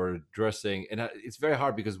people were dressing. And it's very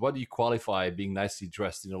hard because what do you qualify being nicely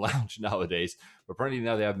dressed in a lounge nowadays? But apparently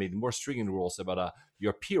now they have made more stringent rules about your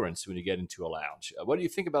appearance when you get into a lounge. What do you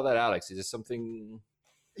think about that, Alex? Is this something...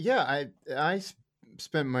 Yeah,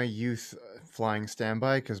 spent my youth flying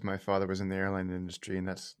standby because my father was in the airline industry, and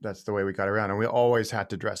that's the way we got around, and we always had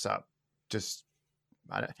to dress up. Just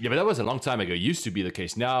Yeah, but that was a long time ago. It used to be the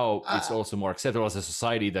case. Now it's uh, also more acceptable as a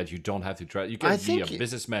society that you don't have to try. You I can be a think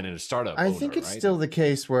businessman and a startup I owner, think it's right? still the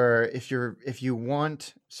case where if you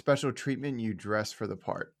want special treatment, you dress for the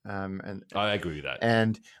part. I agree with that.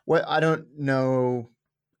 And what I don't know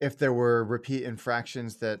if there were repeat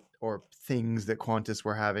infractions that or things that Qantas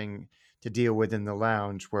were having to deal with in the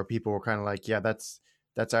lounge where people were kind of like, yeah, that's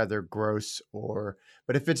either gross or,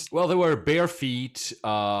 but if it's Well, there were bare feet,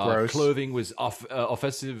 gross, clothing with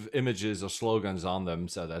offensive images or slogans on them,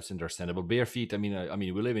 so that's understandable. Bare feet. I mean,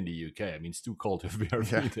 we live in the UK. I mean, it's too cold to have bare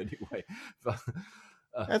yeah, feet anyway. But,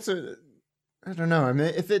 that's I don't know. I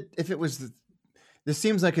mean, if it was, this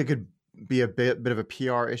seems like it could be a bit of a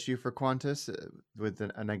PR issue for Qantas with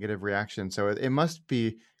a negative reaction. So it must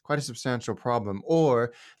be quite a substantial problem,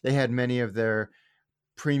 or they had many of their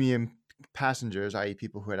premium passengers, i.e.,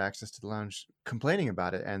 people who had access to the lounge, complaining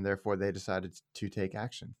about it, and therefore they decided to take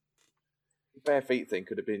action. The bare feet thing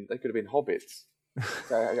could have been hobbits.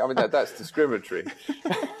 I mean that's discriminatory.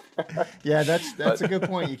 Yeah, that's But a good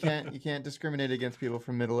point. You can't discriminate against people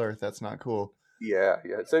from Middle Earth. That's not cool. yeah.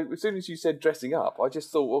 So as soon as you said dressing up, I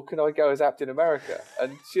just thought, well, can I go as Apt in America?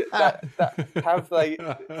 And that have they?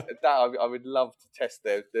 That I would love to test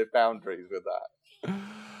their boundaries with that.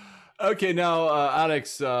 Okay, now,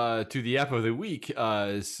 Alex, to the app of the week.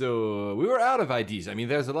 So we were out of ideas. I mean,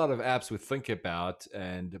 there's a lot of apps we think about,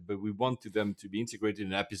 but we want them to be integrated in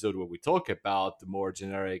an episode where we talk about the more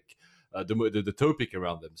generic, the topic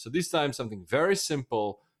around them. So this time, something very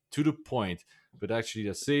simple, to the point, but actually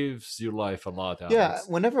that saves your life a lot, Alex. Yeah,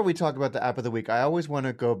 whenever we talk about the app of the week, I always want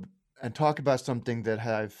to go and talk about something that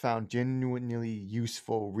I've found genuinely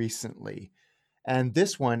useful recently. And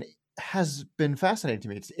this one has been fascinating to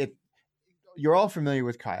me. You're all familiar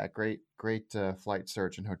with Kayak, great flight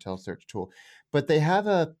search and hotel search tool, but they have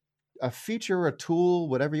a feature, a tool,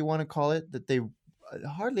 whatever you want to call it, that they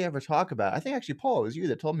hardly ever talk about. I think actually, Paul, it was you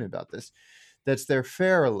that told me about this. That's their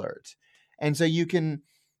fare alert, and so you can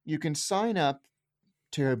sign up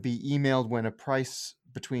to be emailed when a price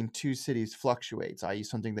between two cities fluctuates, i.e.,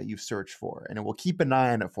 something that you've searched for, and it will keep an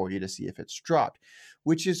eye on it for you to see if it's dropped,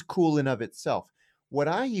 which is cool in of itself. What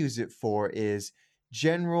I use it for is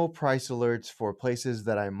general price alerts for places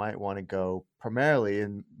that I might want to go primarily,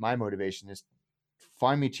 and my motivation is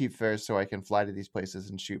find me cheap fares so I can fly to these places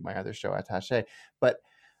and shoot my other show attaché. But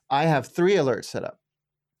I have 3 alerts set up.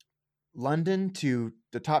 London to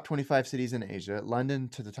the top 25 cities in Asia, London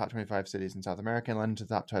to the top 25 cities in South America, and London to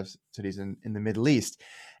the top 12 cities in the Middle East.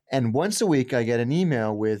 And once a week, I get an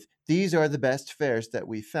email with, these are the best fares that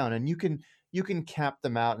we found. And you can cap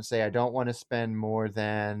them out and say, I don't want to spend more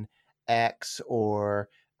than X, or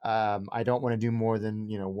I don't want to do more than,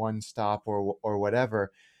 one stop or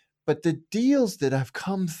whatever. But the deals that have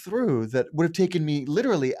come through that would have taken me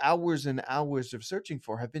literally hours and hours of searching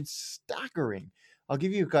for have been staggering. I'll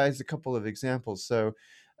give you guys a couple of examples. So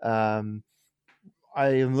I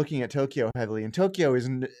am looking at Tokyo heavily, and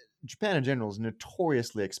Japan in general is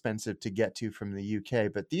notoriously expensive to get to from the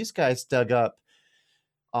UK, but these guys dug up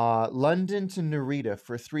London to Narita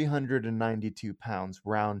for £392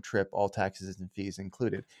 round trip, all taxes and fees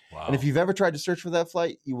included. Wow. And if you've ever tried to search for that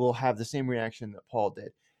flight, you will have the same reaction that Paul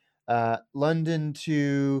did. London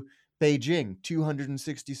to Beijing,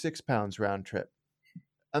 £266 round trip.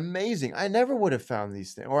 amazing. I never would have found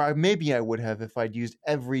these things, or maybe I would have if I'd used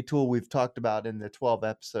every tool we've talked about in the 12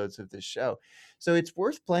 episodes of this show. So it's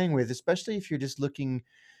worth playing with, especially if you're just looking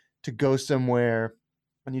to go somewhere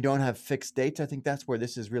and you don't have fixed dates. I think that's where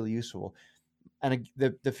this is really useful. And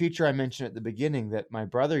the feature I mentioned at the beginning that my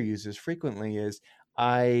brother uses frequently is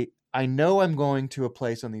I know I'm going to a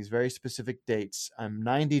place on these very specific dates. I'm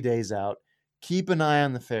 90 days out. Keep an eye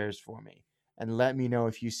on the fares for me and let me know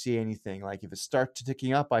if you see anything. Like if it starts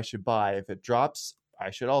ticking up, I should buy. If it drops,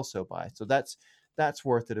 I should also buy. So that's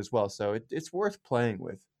worth it as well. So it's worth playing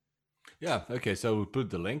with. Yeah. Okay. So we'll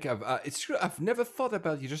put the link. It's true. I've never thought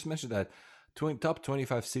about. You just mentioned that top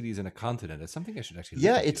 25 cities in a continent. That's something I should actually. Look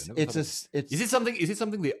Yeah, into. it's Is it something? Is it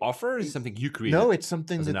something they offer? Or is it something you create? No, it's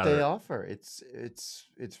something that they offer. It's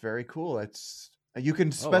very cool. You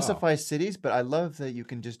can specify cities, but I love that you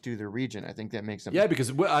can just do the region. I think that makes them. Yeah,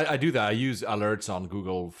 because I do that. I use alerts on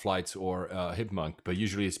Google Flights or Hipmunk, but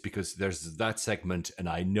usually it's because there's that segment and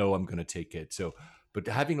I know I'm going to take it. So, but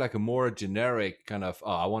having like a more generic kind of,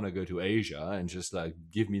 I want to go to Asia and just like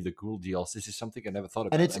give me the cool deals. This is something I never thought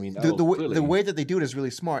about. And it's the way that they do it is really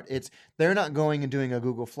smart. They're not going and doing a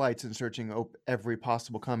Google Flights and searching every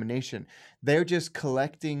possible combination. They're just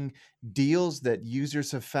collecting deals that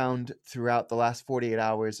users have found throughout the last 48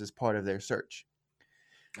 hours as part of their search.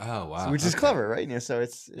 Oh wow! Which is clever, right? Yeah, so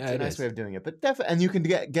it's a nice way of doing it. But definitely, and you can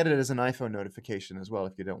get it as an iPhone notification as well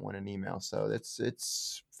if you don't want an email. So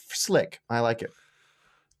it's slick. I like it.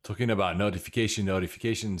 Talking about notifications,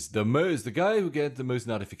 the guy who gets the most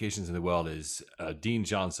notifications in the world is Dean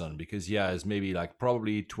Johnson, because he has maybe like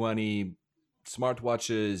probably 20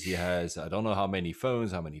 smartwatches. He has I don't know how many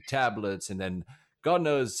phones, how many tablets, and then God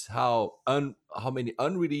knows how many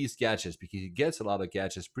unreleased gadgets, because he gets a lot of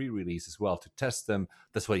gadgets pre-release as well to test them.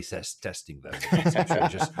 That's what he says, testing them. I'm sure he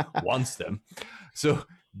just wants them. So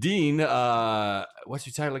Dean, what's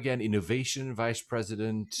your title again? Innovation Vice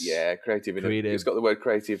President? Yeah, creative. It's got the word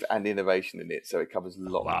creative and innovation in it, so it covers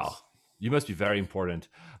lots. Wow, you must be very important.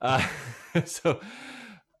 So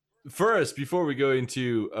first, before we go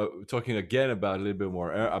into talking again about a little bit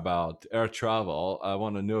more about air travel, I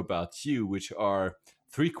want to know about you, which are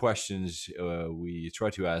 3 questions we try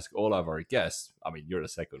to ask all of our guests. I mean, you're the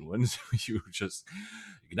second one, so you're just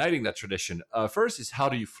igniting that tradition. First is, how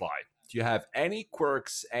do you fly? Do you have any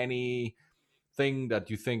quirks, anything that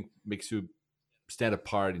you think makes you stand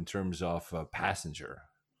apart in terms of passenger?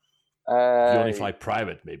 You only fly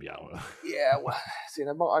private, maybe. I don't know. Yeah, well, see,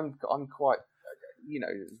 I'm quite,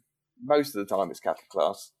 most of the time it's cattle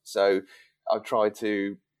class, so I try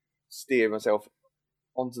to steer myself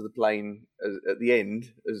onto the plane at the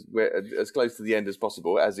end, as close to the end as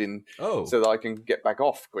possible, as in, so that I can get back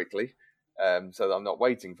off quickly, so that I'm not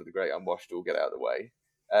waiting for the great unwashed to all get out of the way.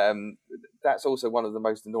 That's also one of the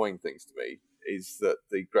most annoying things to me, is that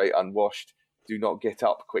the great unwashed do not get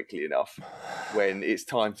up quickly enough when it's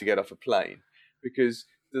time to get off a plane, because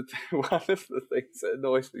one of the things that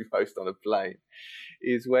annoys me most on a plane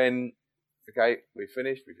is when, we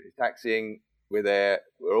finished taxiing, we're there,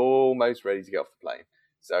 we're almost ready to get off the plane.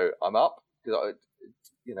 So I'm up, because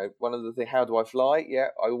one of the things, how do I fly? Yeah,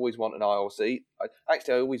 I always want an aisle seat. I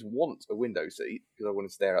always want a window seat, because I want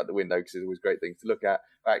to stare out the window, because there's always great things to look at.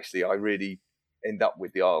 But actually, I really end up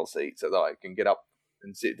with the aisle seat so that I can get up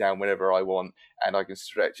and sit down whenever I want, and I can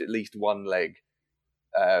stretch at least one leg,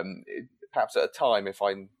 perhaps at a time if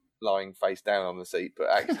I'm lying face down on the seat,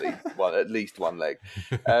 but actually at least one leg.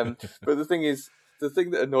 But the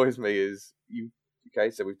thing that annoys me is,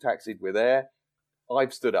 so we've taxied, we're there,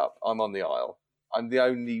 I've stood up, I'm on the aisle, I'm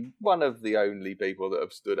one of the only people that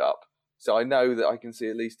have stood up, so I know that I can see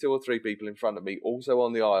at least 2 or 3 people in front of me also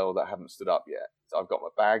on the aisle that haven't stood up yet. So I've got my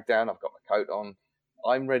bag down, I've got my coat on,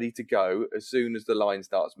 I'm ready to go as soon as the line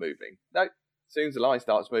starts moving. No, as soon as the line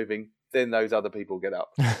starts moving, then those other people get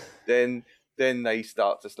up. then they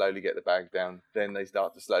start to slowly get the bag down. Then they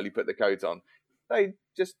start to slowly put the coat on. They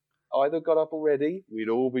just either got up already, we'd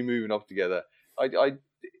all be moving off together.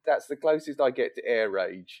 That's the closest I get to air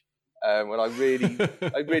rage. When I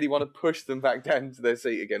really want to push them back down to their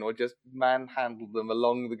seat again, or just manhandle them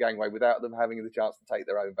along the gangway without them having the chance to take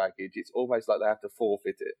their own baggage. It's almost like they have to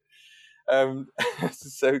forfeit it.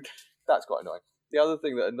 So that's quite annoying. The other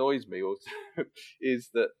thing that annoys me also is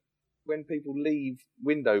that when people leave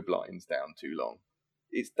window blinds down too long,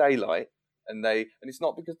 it's daylight, and it's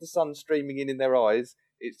not because the sun's streaming in their eyes.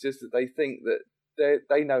 It's just that they think that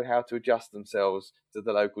they know how to adjust themselves to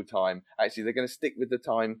the local time. Actually, they're going to stick with the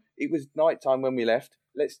time. It was nighttime when we left.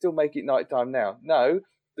 Let's still make it nighttime now. No,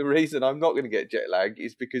 the reason I'm not going to get jet lag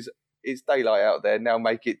is because it's daylight out there. Now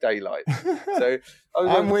make it daylight. So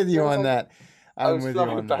I'm with you on that. I was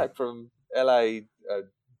flying back from LA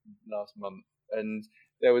last month, and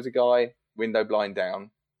there was a guy, window blind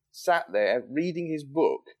down, sat there reading his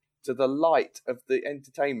book to the light of the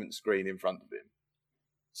entertainment screen in front of him.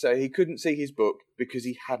 So he couldn't see his book because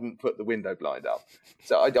he hadn't put the window blind up.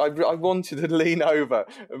 So I wanted to lean over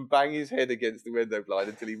and bang his head against the window blind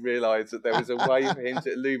until he realised that there was a way for him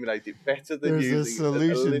to illuminate it better than using a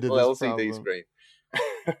little LCD screen.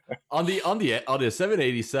 on the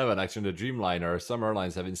 787, actually, the Dreamliner, some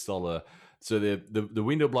airlines have installed the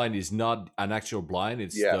window blind is not an actual blind;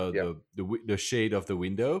 it's the shade of the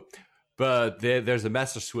window. But there's a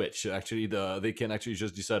master switch. Actually, they can actually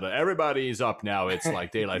just decide that everybody is up now. It's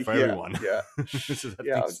like daylight for everyone. Yeah,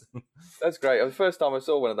 that's great. The first time I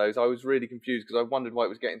saw one of those, I was really confused because I wondered why it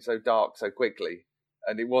was getting so dark so quickly,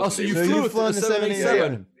 and it wasn't. Oh, so you flew the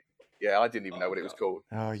 787? Yeah, I didn't even know what it was called.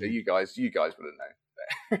 Oh, so you guys wouldn't know.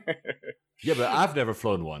 Yeah, but I've never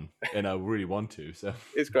flown one, and I really want to. So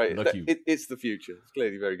it's great. It's the future. It's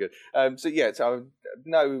clearly very good. So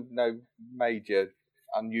no major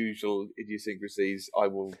unusual idiosyncrasies. I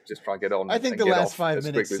will just try and get on. I think the last 5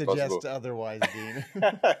 minutes suggest otherwise, Dean.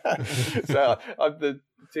 So the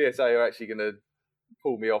TSA are actually going to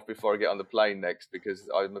pull me off before I get on the plane next because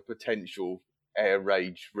I'm a potential air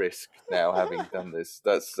rage risk now, having done this.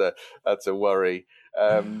 That's a worry.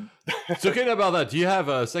 Talking about that, do you have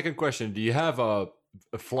a second question? Do you have a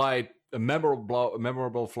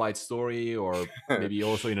memorable flight story, or maybe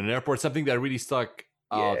also in an airport, something that really stuck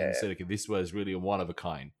out and said, okay, this was really one of a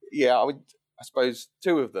kind? Yeah, I suppose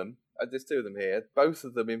two of them. There's two of them here. Both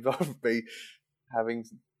of them involved me having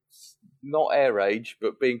not air rage,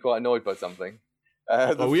 but being quite annoyed by something.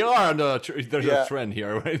 We are there's a trend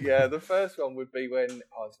here, right? Yeah, the first one would be when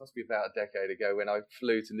this must be about a decade ago when I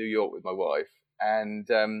flew to New York with my wife, and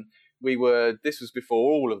this was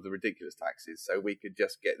before all of the ridiculous taxes, so we could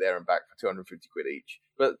just get there and back for 250 quid each.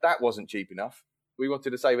 But that wasn't cheap enough. We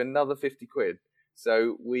wanted to save another 50 quid.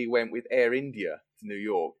 So we went with Air India to New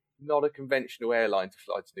York. Not a conventional airline to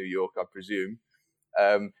fly to New York, I presume.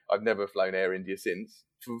 I've never flown Air India since,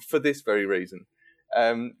 for this very reason.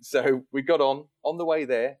 So we got on the way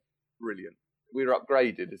there. Brilliant. We were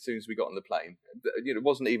upgraded as soon as we got on the plane. It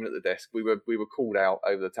wasn't even at the desk. We were called out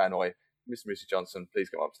over the tannoy. Mr. and Mrs. Johnson, please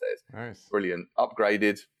come upstairs. Nice. Brilliant.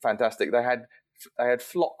 Upgraded. Fantastic. They had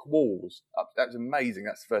flock walls. That was amazing.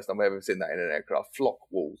 That's the first time I've ever seen that in an aircraft. Flock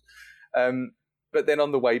walls. But then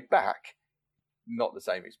on the way back, not the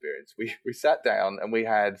same experience. We sat down and we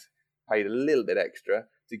had paid a little bit extra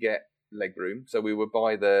to get leg room. So we were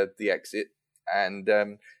by the exit, and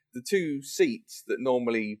the two seats that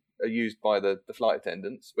normally are used by the flight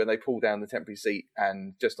attendants, when they pull down the temporary seat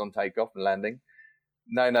and just on takeoff and landing,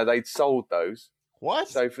 no, they'd sold those. What?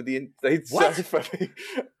 So for the entire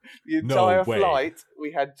flight,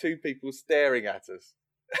 we had two people staring at us.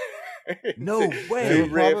 No way. They were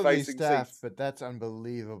probably staffed, but that's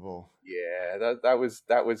unbelievable. Yeah,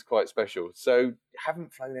 that was quite special. So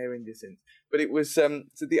haven't flown Air India since, but it was so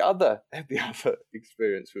the other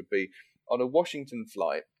experience would be on a Washington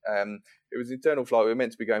flight. It was an internal flight. We were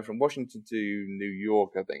meant to be going from Washington to New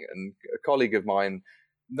York, I think, and a colleague of mine.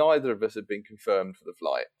 Neither of us had been confirmed for the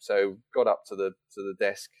flight, so got up to the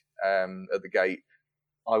desk at the gate.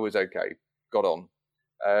 I was okay. Got on.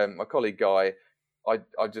 My colleague Guy, I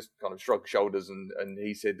just kind of shrugged shoulders and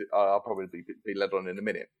he said, I'll probably be let on in a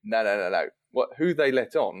minute. No. Who they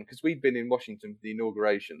let on? Because we'd been in Washington for the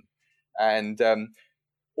inauguration, and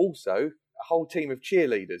also a whole team of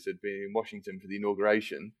cheerleaders had been in Washington for the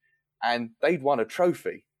inauguration, and they'd won a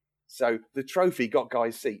trophy. So the trophy got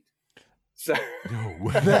Guy's seat. So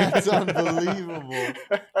that's unbelievable.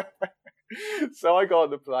 So I got on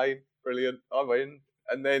the plane, brilliant. I'm in,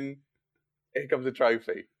 and then here comes a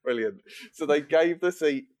trophy, brilliant. So they gave the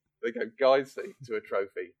seat, they gave Guy's seat to a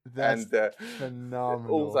trophy. That's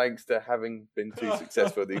phenomenal. All thanks to having been too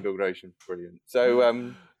successful at the inauguration, brilliant.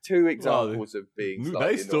 So two examples of being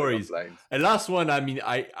slightly nice stories. On planes. And last one, I mean,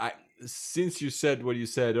 I since you said what you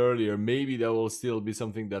said earlier, maybe there will still be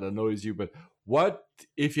something that annoys you, but what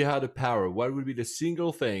if you had a power? What would be the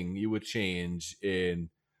single thing you would change in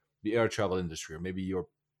the air travel industry, or maybe your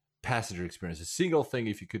passenger experience? A single thing,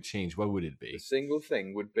 if you could change, what would it be? The single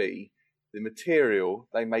thing would be the material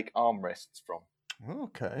they make armrests from.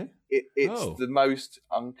 Okay. It's the most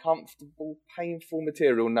uncomfortable, painful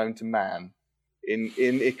material known to man in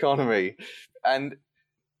economy, and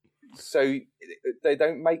so they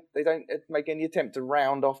don't make any attempt to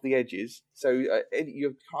round off the edges. So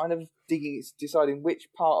you're kind of deciding which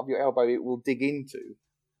part of your elbow it will dig into,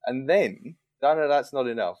 and then no, that's not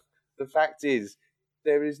enough. The fact is,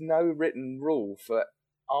 there is no written rule for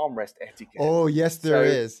armrest etiquette. Oh yes, there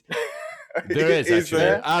is. There is actually,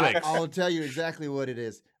 there? Alex. I'll tell you exactly what it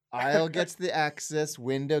is. Aisle gets the access,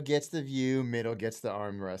 window gets the view, middle gets the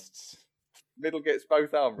armrests. Middle gets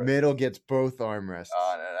both armrests. Middle gets both armrests.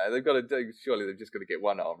 Oh, no. They've got to do. Surely they've just got to get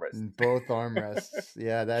one armrest. Both armrests.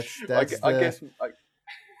 Yeah, that's I the, guess.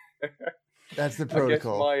 that's the I guess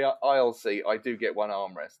protocol. my aisle seat, I do get one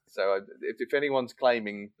armrest. So if anyone's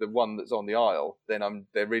claiming the one that's on the aisle, then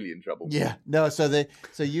they're really in trouble. Yeah, no. So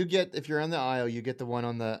you get, if you're on the aisle, you get the one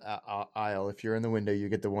on the aisle. If you're in the window, you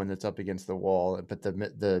get the one that's up against the wall. But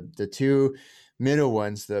the two middle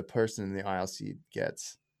ones, the person in the aisle seat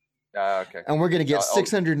gets. Okay. And we're going to get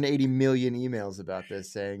 680 million emails about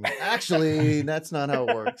this saying, actually, that's not how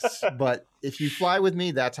it works. But if you fly with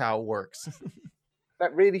me, that's how it works.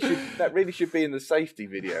 That really should be in the safety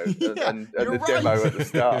video and the right. demo at the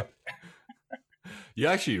start. You're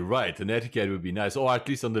actually right. An etiquette would be nice, or at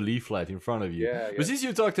least on the leaflet in front of you. Yeah. But since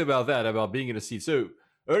you talked about that, about being in a seat, so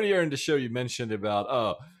earlier in the show you mentioned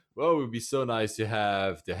about, it would be so nice to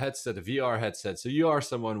have the headset, the VR headset. So you are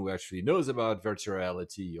someone who actually knows about virtual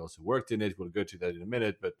reality. You also worked in it. We'll go to that in a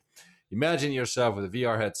minute. But imagine yourself with a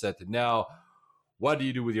VR headset, and now what do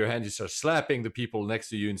you do with your hand? You start slapping the people next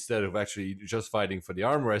to you instead of actually just fighting for the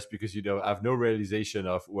armrest because you have no realization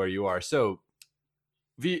of where you are. So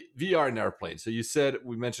VR in airplane. So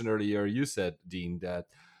we mentioned earlier, you said, Dean, that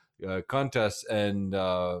Qantas and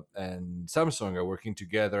Samsung are working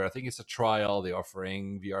together. I think it's a trial. They're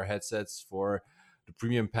offering VR headsets for the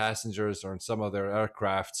premium passengers or in some other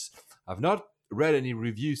aircrafts. I've not read any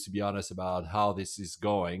reviews, to be honest, about how this is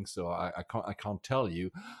going, so I can't tell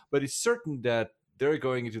you. But it's certain that they're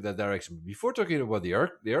going into that direction. Before talking about what the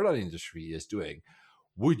airline industry is doing,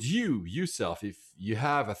 would you yourself, if you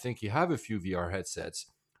have, I think you have a few VR headsets,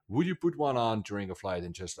 would you put one on during a flight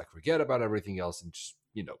and just forget about everything else and just,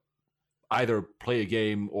 either play a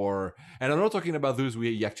game and I'm not talking about those where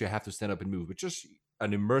you actually have to stand up and move, but just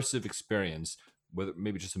an immersive experience, whether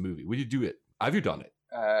maybe just a movie. Would you do it? Have you done it?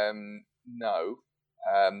 No.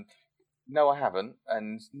 No, I haven't,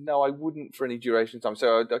 and no, I wouldn't for any duration of time.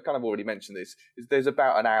 So I kind of already mentioned this. There's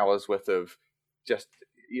about an hour's worth of just.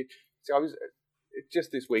 So I was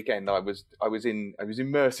just this weekend. I was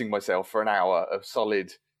immersing myself for an hour of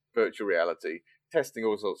solid virtual reality, testing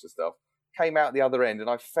all sorts of stuff. Came out the other end, and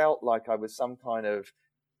I felt like I was some kind of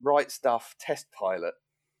right stuff test pilot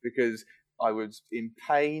because I was in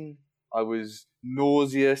pain, I was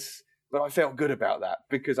nauseous, but I felt good about that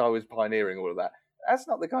because I was pioneering all of that. That's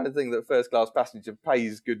not the kind of thing that a first-class passenger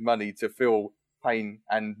pays good money to feel pain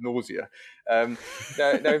and nausea. No,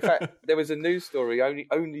 in fact, there was a news story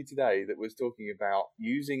only today that was talking about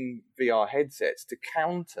using VR headsets to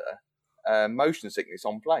counter motion sickness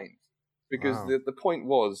on planes. Because Wow. the point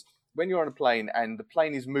was, when you're on a plane and the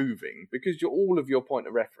plane is moving, because all of your point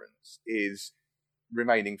of reference is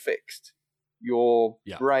remaining fixed, your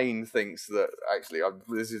brain thinks that, actually,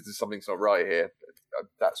 something's not right here.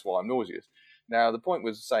 That's why I'm nauseous. Now, the point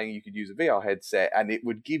was saying you could use a VR headset and it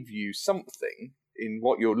would give you something in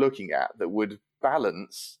what you're looking at that would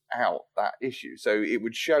balance out that issue. So it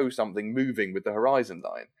would show something moving with the horizon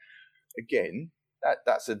line. Again,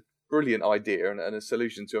 that's a brilliant idea and a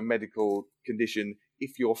solution to a medical condition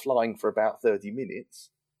if you're flying for about 30 minutes.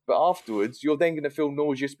 But afterwards, you're then going to feel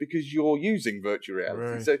nauseous because you're using virtual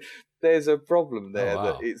reality. Right. So there's a problem there wow.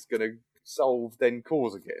 that it's going to solve then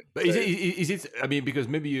cause again. But is it? I mean, because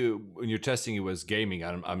maybe when you're testing it was gaming,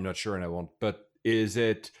 I'm not sure, and I won't. But is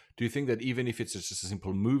it? Do you think that even if it's just a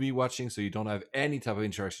simple movie watching, so you don't have any type of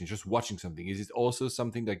interaction, just watching something, is it also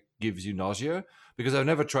something that gives you nausea? Because I've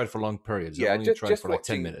never tried for long periods. Yeah, I've only tried for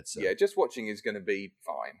watching, 10 minutes. So. Yeah, just watching is going to be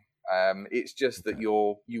fine. It's just that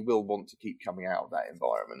you will want to keep coming out of that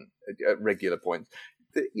environment at regular points.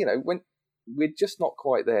 When we're just not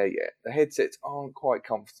quite there yet. The headsets aren't quite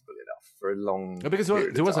comfortable enough for a long because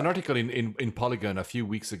period there was of time. an article in Polygon a few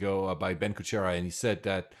weeks ago by Ben Kuchera, and he said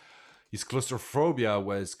that his claustrophobia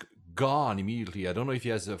was gone immediately. I don't know if he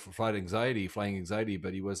has a flying anxiety,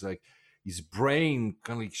 but he was like, his brain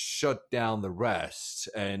kind of shut down the rest,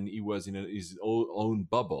 and he was in his own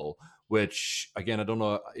bubble, which, again, I don't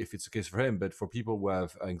know if it's the case for him, but for people who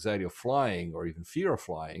have anxiety of flying or even fear of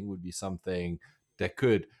flying would be something that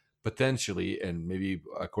could potentially, and maybe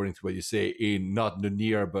according to what you say, in not the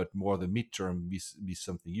near but more the midterm, be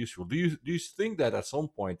something useful. Do you think that at some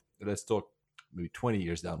point, let's talk maybe 20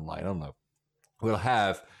 years down the line, I don't know, we'll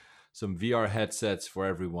have some VR headsets for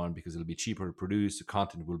everyone because it'll be cheaper to produce, the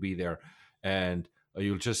content will be there, and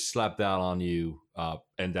you'll just slap that on you,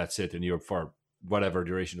 and that's it, and you're, for whatever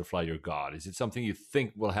duration of flight, you're God. Is it something you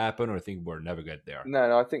think will happen, or think we'll never get there?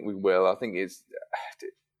 No, I think we will. I think it's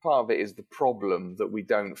part of it is the problem that we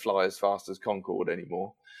don't fly as fast as Concorde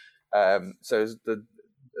anymore. So the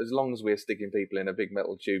as long as we're sticking people in a big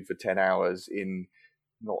metal tube for 10 hours in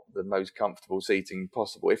not the most comfortable seating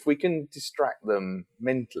possible, if we can distract them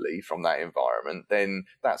mentally from that environment, then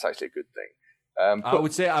that's actually a good thing.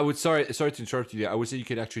 Sorry to interrupt you. I would say you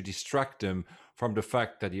could actually distract them from the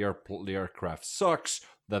fact that the aircraft sucks,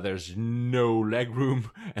 that there's no leg room,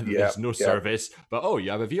 and that there's no service. But you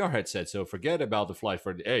have a VR headset, so forget about the flight.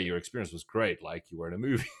 Your experience was great, like you were in a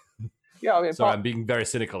movie. Yeah, I mean, sorry, I'm being very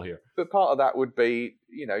cynical here. But part of that would be,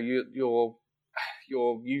 your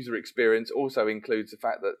user experience also includes the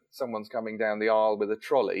fact that someone's coming down the aisle with a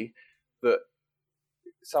trolley that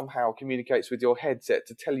somehow communicates with your headset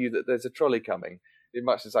to tell you that there's a trolley coming, in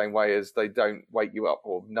much the same way as they don't wake you up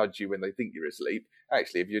or nudge you when they think you're asleep.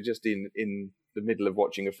 Actually, if you're just in the middle of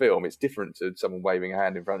watching a film, it's different to someone waving a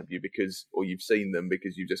hand in front of you or you've seen them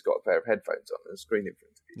because you've just got a pair of headphones on and a screen in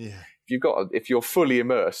front of you. Yeah. If you're fully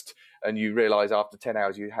immersed and you realise after 10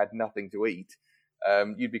 hours you had nothing to eat,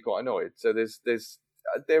 you'd be quite annoyed. So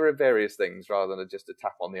there are various things rather than just a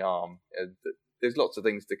tap on the arm. There's lots of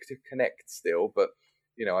things to connect still, but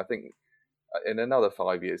I think in another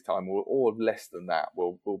 5 years' time, or less than that,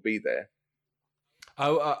 we'll be there.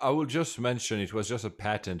 I will just mention it was just a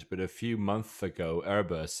patent, but a few months ago,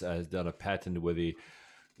 Airbus has done a patent with a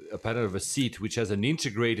patent of a seat which has an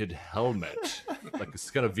integrated helmet, like it's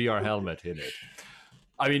got a VR helmet in it.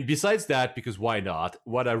 I mean, besides that, because why not?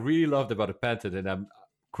 What I really loved about a patent, and I'm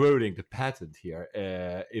quoting the patent here,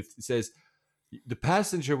 it says the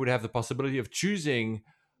passenger would have the possibility of choosing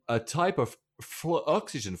a type of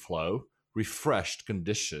oxygen flow, refreshed,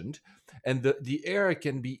 conditioned, and the air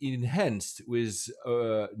can be enhanced with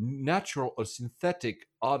natural or synthetic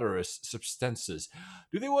odorous substances.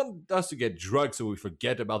 Do they want us to get drugs so we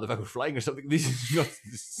forget about the fact we're flying or something? This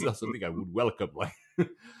is not something I would welcome. Like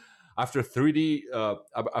after 3D,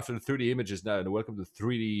 after the 3D images now, and welcome to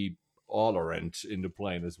 3D Olorant in the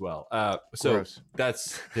plane as well. So Gross.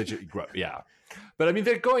 that's yeah. But I mean,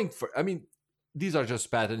 they're going for. I mean, these are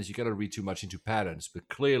just patents. You cannot read too much into patents, but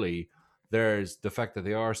clearly there's the fact that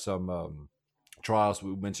there are some trials.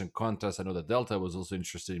 We mentioned Qantas. I know that Delta was also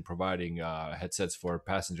interested in providing headsets for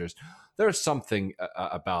passengers. There's something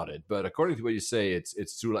about it, but according to what you say,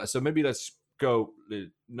 it's too late. So maybe let's go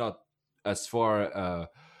not as far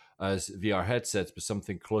as VR headsets, but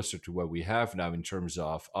something closer to what we have now in terms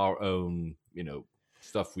of our own,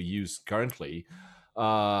 stuff we use currently.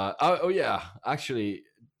 Actually,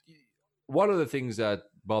 one of the things that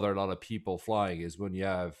bother a lot of people flying is when you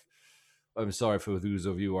have, I'm sorry for those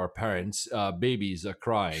of you who are parents, babies are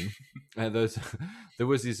crying, and there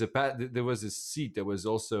was this seat that was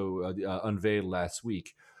also unveiled last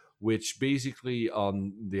week, which basically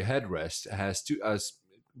on the headrest has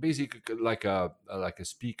basically like a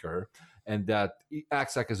speaker, and that it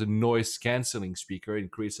acts like as a noise canceling speaker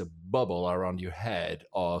and creates a bubble around your head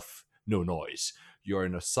of no noise. You're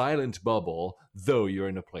in a silent bubble, though you're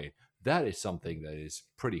in a plane. That is something that is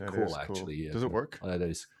pretty cool, actually. Does it work? That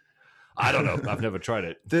is. I don't know. I've never tried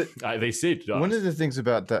it. They say it does. One of the things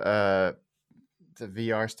about the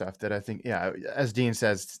VR stuff that I think, as Dean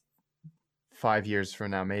says, 5 years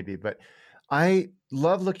from now maybe, but I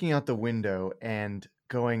love looking out the window and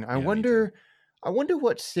going, I wonder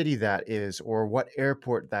what city that is, or what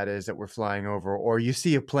airport that is that we're flying over, or you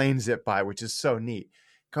see a plane zip by, which is so neat.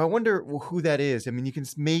 I wonder who that is. I mean, you can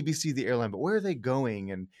maybe see the airline, but where are they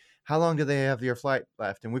going, and how long do they have their flight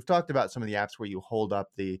left? And we've talked about some of the apps where you hold up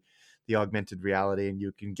the augmented reality and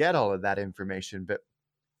you can get all of that information. But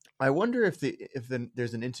I wonder if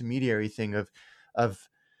there's an intermediary thing of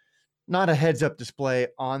not a heads up display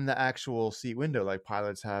on the actual seat window like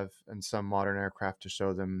pilots have in some modern aircraft to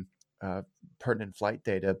show them pertinent flight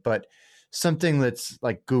data, but something that's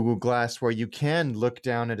like Google Glass, where you can look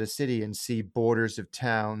down at a city and see borders of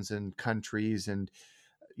towns and countries, and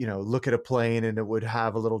look at a plane and it would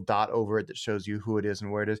have a little dot over it that shows you who it is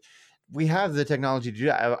and where it is. We have the technology to do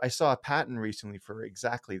that. I saw a patent recently for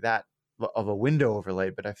exactly that, of a window overlay,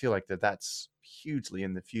 but I feel like that's hugely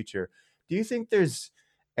in the future. Do you think there's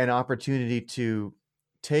an opportunity to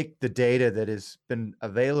take the data that has been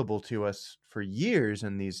available to us for years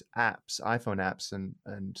in these apps, iPhone apps and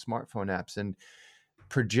smartphone apps, and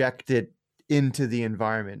project it into the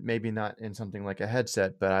environment? Maybe not in something like a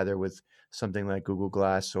headset, but either with something like Google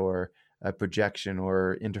Glass or a projection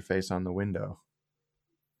or interface on the window.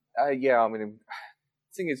 I mean,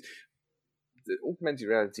 the thing is, the augmented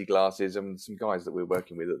reality glasses, and some guys that we're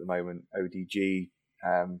working with at the moment, ODG,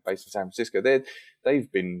 based in San Francisco,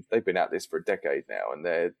 they've been at this for a decade now, and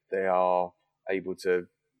they are able to,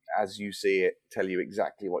 as you see it, tell you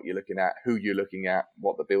exactly what you're looking at, who you're looking at,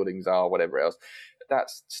 what the buildings are, whatever else.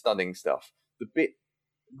 That's stunning stuff. The bit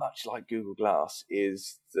much like Google Glass,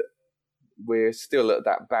 is that we're still at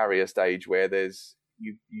that barrier stage where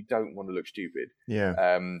you don't want to look stupid. Yeah.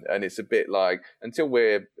 And it's a bit like, until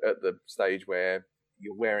we're at the stage where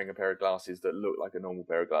you're wearing a pair of glasses that look like a normal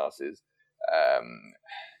pair of glasses, I'm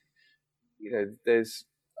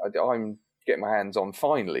getting my hands on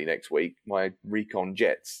finally next week my Recon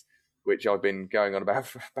Jets, which I've been going on about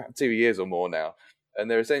for about 2 years or more now, and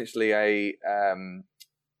they're essentially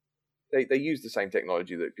they use the same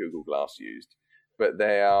technology that Google Glass used, but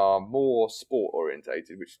they are more sport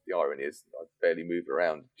orientated. Which the irony is, I barely move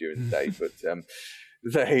around during the day, but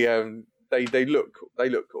they look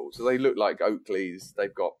cool. So they look like Oakleys.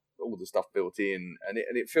 They've got all the stuff built in, and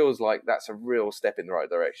it feels like that's a real step in the right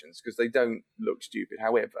directions, because they don't look stupid.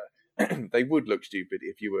 However, they would look stupid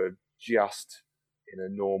if you were just in a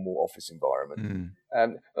normal office environment.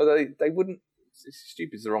 Although they wouldn't.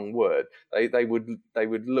 Stupid is the wrong word. They would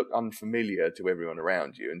look unfamiliar to everyone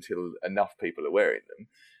around you until enough people are wearing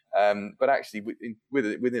them. But actually,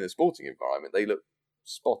 within a sporting environment, they look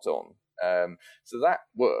spot on. So that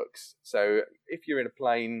works. So if you're in a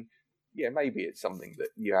plane, yeah, maybe it's something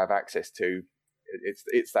that you have access to.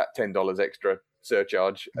 It's that $10 extra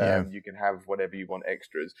surcharge. You can have whatever you want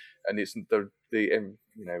extras, and it's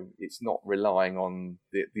it's not relying on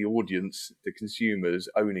the audience, the consumers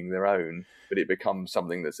owning their own, but it becomes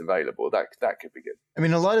something that's available. That could be good. I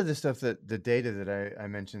mean, a lot of the stuff that the data that I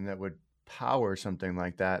mentioned that would power something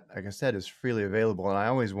like that, like I said, is freely available. And I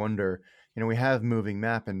always wonder, we have moving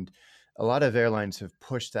map, and a lot of airlines have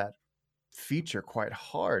pushed that feature quite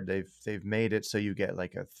hard. They've made it so you get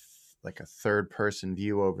like a third person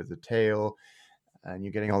view over the tail, and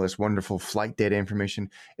you're getting all this wonderful flight data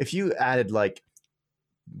information. If you added like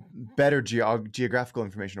better geographical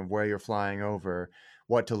information of where you're flying over,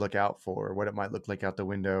 what to look out for, what it might look like out the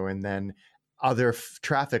window, and then other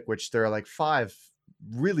traffic, which there are like 5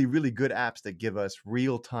 really, really good apps that give us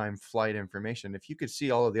real-time flight information. If you could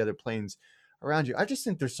see all of the other planes around you, I just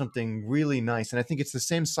think there's something really nice. And I think it's the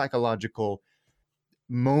same psychological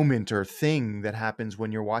moment or thing that happens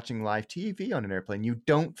when you're watching live TV on an airplane. You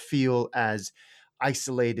don't feel as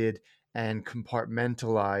isolated and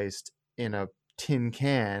compartmentalized in a tin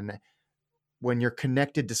can when you're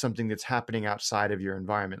connected to something that's happening outside of your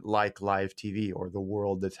environment, like live TV or the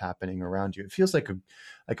world that's happening around you. It feels like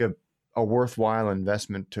a worthwhile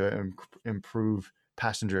investment to improve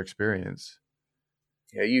passenger experience.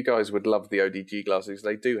 Yeah, you guys would love the ODG glasses.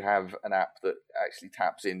 They do have an app that actually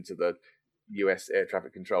taps into the US air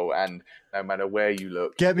traffic control, and no matter where you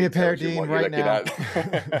look, get me a pair, Dean, right now.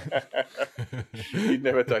 You'd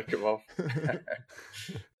never take them off.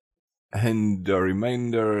 And a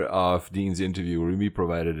reminder of Dean's interview will be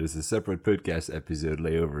provided as a separate podcast episode,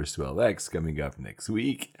 Layovers to LAX, coming up next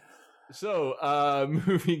week. So,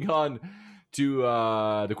 moving on to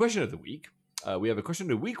the question of the week. We have a question of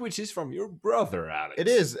the week, which is from your brother, Alex. It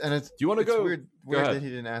is, and it's. Do you want to go? Weird that he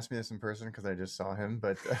didn't ask me this in person because I just saw him,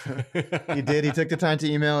 but he did. He took the time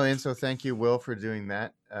to email in, so thank you, Will, for doing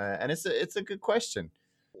that. And it's a good question.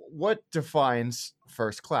 What defines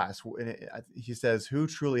first class? He says, "Who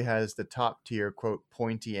truly has the top tier quote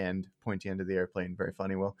pointy end of the airplane?" Very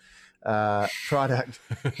funny, Will. Product.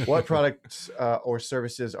 What products or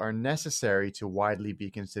services are necessary to widely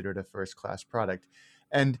be considered a first class product?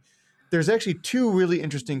 And there's actually 2 really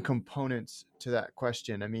interesting components to that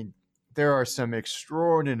question. I mean, there are some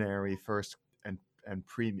extraordinary first and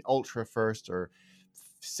premium, ultra first, or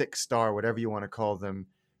 6-star, whatever you want to call them,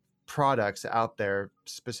 products out there,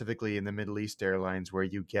 specifically in the Middle East airlines, where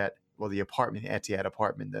you get, well, the Etihad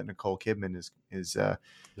apartment that Nicole Kidman is the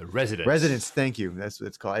residence. Residence, thank you. That's what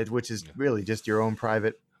it's called, which is really just your own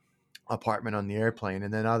private apartment on the airplane.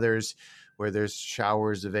 And then others where there's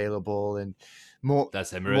showers available, and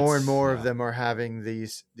that's Emirates. More and more of them are having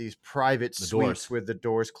these private suites with the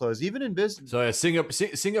doors closed, even in business. So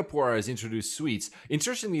Singapore has introduced suites.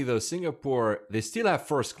 Interestingly, though, Singapore, they still have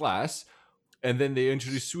first class, and then they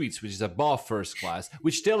introduce suites, which is above first class,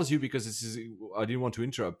 which tells you, because this is, I didn't want to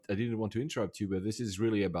interrupt you, but this is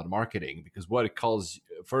really about marketing, because what it calls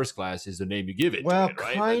first class is the name you give it. Well, to it,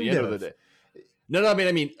 right? kind At the end of. the day. No,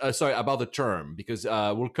 I mean, sorry, about the term, because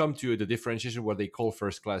we'll come to the differentiation what they call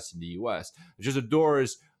first class in the US. Just the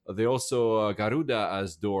doors, they also, Garuda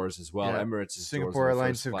has doors as well, Yeah. Emirates has Singapore doors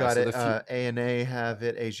Airlines have class. got it, ANA have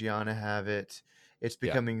it, Asiana have it. It's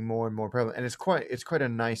becoming more and more prevalent, and it's quite a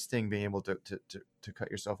nice thing being able to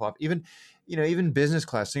cut yourself off. Even business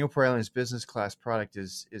class, Singapore Airlines business class product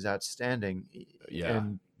is outstanding. Yeah,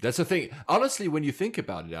 and that's the thing. Honestly, when you think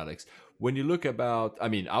about it, Alex, when you look about, I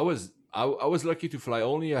mean, I was I was lucky to fly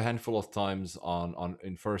only a handful of times on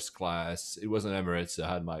in first class. It wasn't Emirates.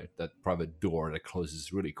 I had that private door that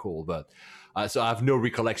closes, really cool. But so I have no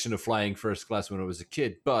recollection of flying first class when I was a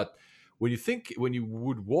kid. But when you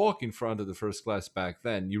would walk in front of the first class back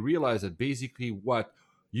then, you realize that basically what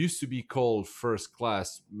used to be called first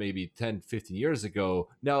class maybe 10, 15 years ago,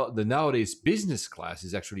 now the nowadays business class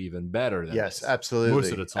is actually even better than Yes, this most of absolutely,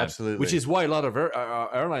 the time, absolutely. which is why a lot of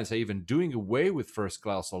airlines are even doing away with first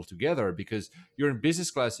class altogether, because you're in business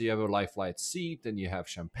class, you have a life flight seat and you have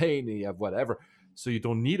champagne and you have whatever, so you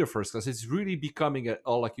don't need a first class. It's really becoming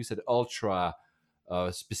like you said, ultra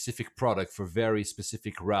specific product for very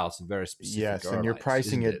specific routes and very specific Yes, airlines, and you're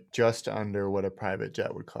pricing isn't it just under what a private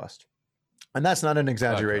jet would cost. And that's not an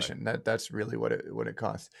exaggeration. That's really what it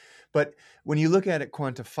costs. But when you look at it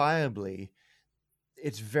quantifiably,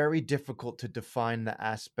 it's very difficult to define the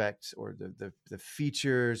aspects or the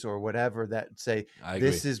features or whatever that say I agree.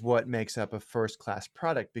 this is what makes up a first class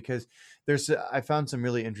product, because I found some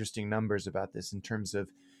really interesting numbers about this in terms of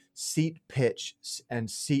seat pitch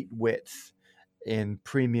and seat width in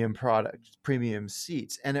premium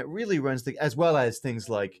seats, and it really runs as well as things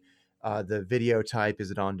like the video type, is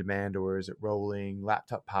it on demand or is it rolling,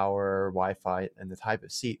 laptop power, Wi-Fi, and the type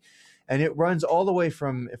of seat. And it runs all the way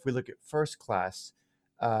from, if we look at first class,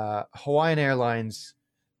 Hawaiian Airlines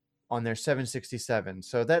on their 767.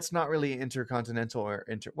 So that's not really intercontinental or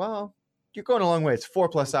well, you're going a long way. It's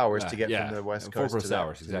 4+ hours to get from the West Coast 4+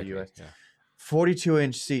 hours, to exactly. the US. Yeah.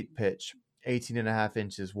 42-inch seat pitch, 18.5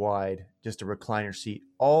 inches wide, just a recliner seat,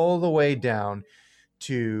 all the way down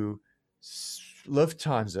to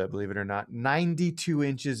Lufthansa, believe it or not, 92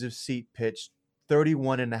 inches of seat pitch,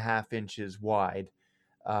 31.5 inches wide,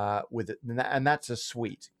 and that's a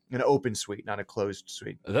suite, an open suite, not a closed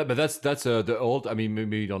suite. But that's the old. I mean,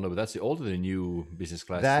 maybe you don't know, but that's the old or the new business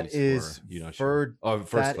class. That seats is for, you know,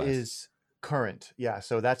 first class. Is current. Yeah,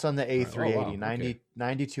 so that's on the A380, Oh, wow. Okay.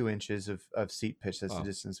 92 inches of seat pitch. That's the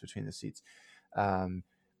distance between the seats.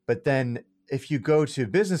 But then if you go to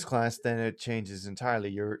business class, then it changes entirely.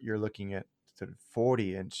 You're looking at sort of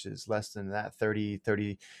 40 inches, less than that, 30.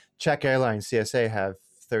 Czech Airlines, CSA, have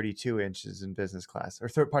 32 inches in business class, or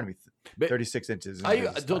 36 inches in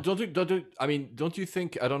business class. Don't you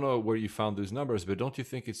think, I don't know where you found those numbers, but don't you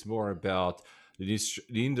think it's more about the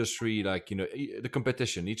industry, like, you know, the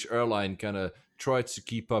competition? Each airline kind of tries to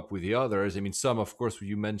keep up with the others. I mean, some, of course,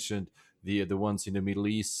 you mentioned the ones in the Middle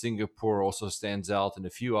East, Singapore also stands out, and a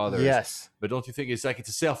few others. Yes. But don't you think it's a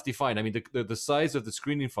self-defined? I mean, the size of the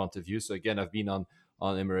screen in front of you. So again, I've been on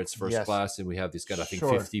Emirates first class, and we have this kind of, I think,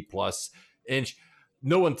 50+ inch.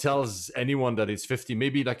 No one tells anyone that it's 50.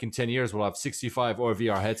 Maybe like in 10 years, we'll have 65 or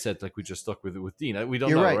VR headset, like we just stuck with Dean. We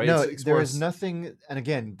don't know, right? No, there is nothing. And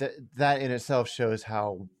again, that in itself shows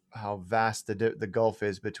how vast the gulf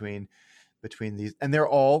is between these, and they're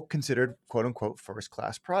all considered quote unquote first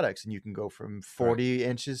class products, and you can go from 40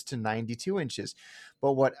 inches to 92 inches.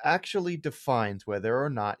 But what actually defines whether or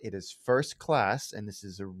not it is first class, and this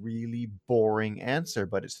is a really boring answer,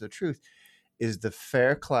 but it's the truth, is the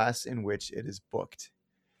fare class in which it is booked.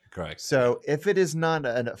 Correct. So if it is not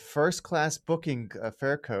a first class booking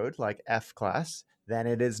fare code like F class, then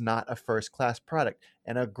it is not a first class product.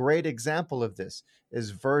 And a great example of this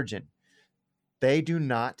is Virgin. They do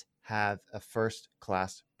not have a first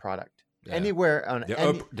class product anywhere on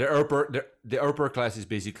the upper class is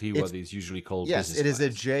basically what is usually called business class. Yes, it is a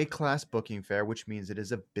J class booking fare, which means it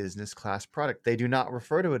is a business class product. They do not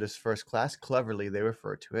refer to it as first class. Cleverly, they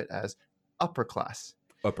refer to it as upper class.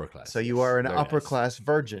 Upper class. So you are an upper class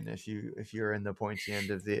Virgin if you're in the pointy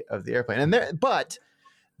end of the airplane. And but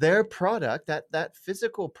their product, that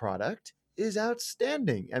physical product, is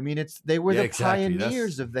outstanding. I mean, they were the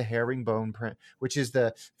pioneers of the herringbone print, which is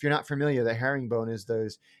if you're not familiar, the herringbone is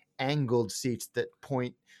those angled seats that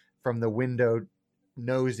point from the window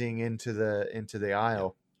nosing into the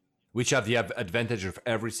aisle. Which have the advantage of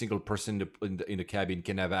every single person in the cabin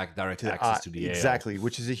can have direct access to the air. Exactly,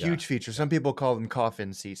 which is a huge feature. Some people call them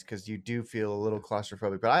coffin seats because you do feel a little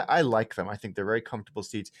claustrophobic, but I like them. I think they're very comfortable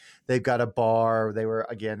seats. They've got a bar. They were,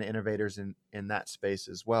 again, innovators in that space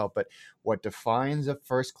as well. But what defines a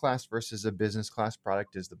first class versus a business class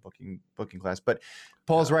product is the booking class. But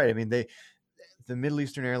Paul's right. I mean, the Middle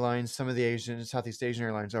Eastern airlines, some of the Southeast Asian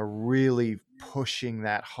airlines are really pushing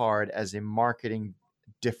that hard as a marketing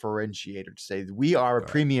differentiator to say we are a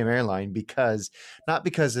premium airline not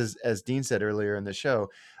because as Dean said earlier in the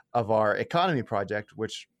show, of our economy project,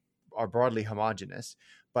 which are broadly homogenous,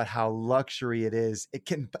 but how luxury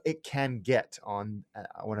it can get on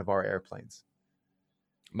one of our airplanes.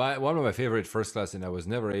 One of my favorite first class, and I was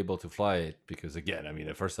never able to fly it because, again, I mean,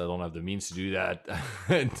 at first I don't have the means to do that,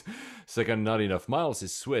 and second, not enough miles.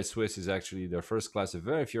 Is Swiss. Swiss is actually their first class. Of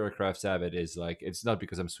very few aircrafts have it. Is like, it's not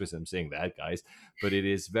because I'm Swiss I'm saying that, guys, but it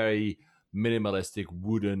is very minimalistic,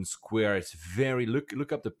 wooden, square. It's very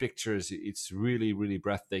look up the pictures. It's really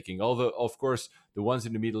breathtaking. Although, of course, the ones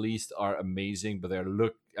in the Middle East are amazing, but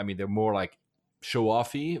they're more like show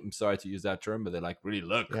offy. I'm sorry to use that term, but they're like, really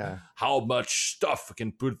look Yeah. how much stuff I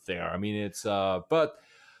can put there. I mean, it's but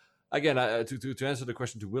again, to answer the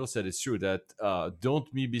question to Will said, it's true that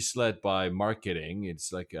don't be misled by marketing.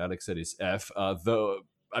 It's like Alex said, it's F. Though,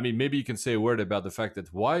 I mean, maybe you can say a word about the fact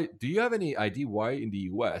that why do you have any idea why in the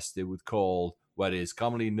US they would call what is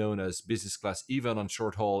commonly known as business class, even on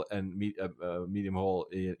short haul and medium haul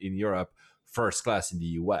in Europe, first class in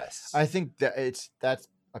the US? I think that that's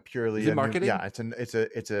a purely Is it marketing? yeah,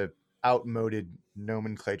 it's a outmoded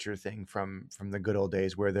nomenclature thing from the good old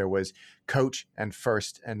days where there was coach and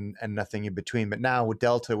first and nothing in between. But now with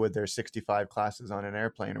Delta, with their 65 classes on an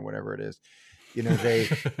airplane or whatever it is, you know,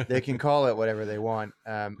 they can call it whatever they want.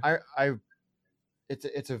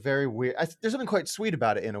 It's a very weird. There's something quite sweet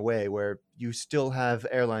about it in a way, where you still have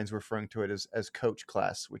airlines referring to it as coach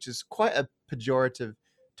class, which is quite a pejorative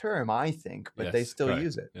term, I think, but they still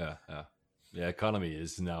use it. Yeah, economy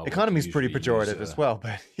is now. Economy is pretty pejorative as well,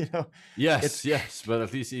 but you know. Yes, but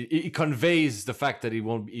at least it conveys the fact that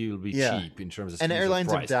it'll be cheap in terms of. And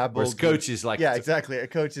airlines have dabbled. Whereas coach is like, exactly. A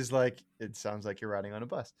coach is like, it sounds like you're riding on a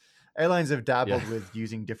bus. Airlines have dabbled with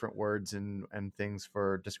using different words and things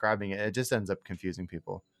for describing it. It just ends up confusing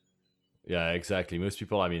people. Yeah, exactly. Most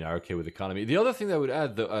people, I mean, are okay with economy. The other thing that I would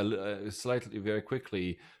add, though, slightly, very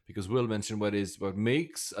quickly, because Will mentioned what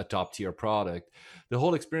makes a top tier product. The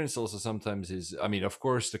whole experience also sometimes is, I mean, of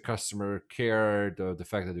course, the customer care, the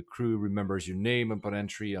fact that the crew remembers your name upon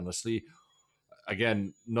entry. Honestly,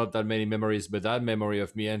 again, not that many memories, but that memory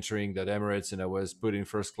of me entering that Emirates and I was put in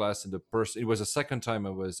first class, and it was the second time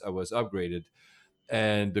I was upgraded.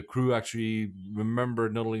 And the crew actually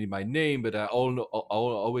remembered not only my name, but I'll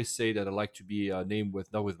always say that I like to be named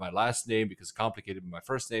not with my last name because it's complicated with my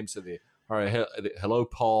first name. So they are hello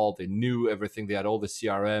Paul. They knew everything. They had all the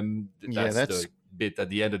CRM. That's the bit at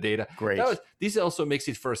the end of data. Great. This also makes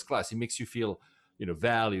it first class. It makes you feel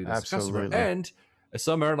valued as a customer. Absolutely. And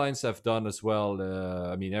some airlines have done as well.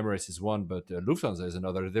 I mean, Emirates is one, but Lufthansa is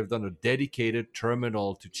another. They've done a dedicated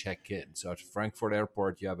terminal to check in. So at Frankfurt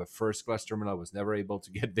Airport, you have a first-class terminal. I was never able to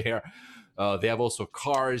get there. They have also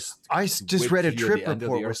cars. I just read a trip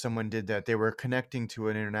report where someone did that. They were connecting to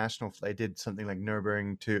an international flight. They did something like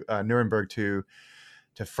Nuremberg to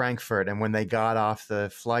Frankfurt, and when they got off the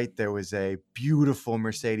flight, there was a beautiful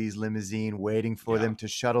Mercedes limousine waiting for them to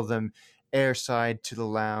shuttle them airside to the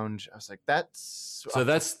lounge. I was like, that's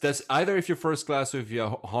either if you're first class or if you're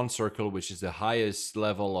Hon Circle, which is the highest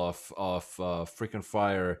level of frequent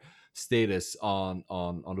flyer status on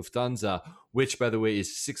Lufthansa, which by the way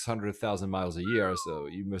is 600,000 miles a year. So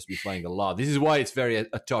you must be flying a lot. This is why it's very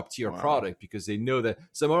a top tier product, because they know that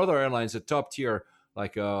some other airlines are top tier.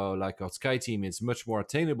 Like a SkyTeam, it's much more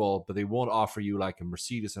attainable, but they won't offer you like a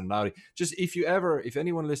Mercedes and an Audi. Just if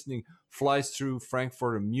anyone listening flies through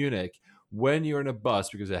Frankfurt or Munich, when you're in a bus,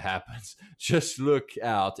 because it happens, just look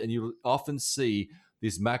out and you'll often see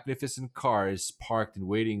these magnificent cars parked and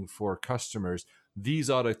waiting for customers. These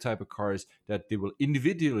are the type of cars that they will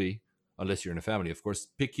individually, unless you're in a family, of course,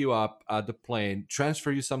 pick you up at the plane,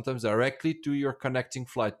 transfer you sometimes directly to your connecting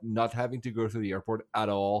flight, not having to go to the airport at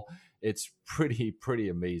all. It's pretty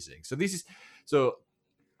amazing. So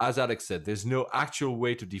as Alex said, there's no actual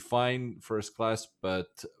way to define first class,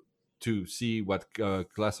 but to see what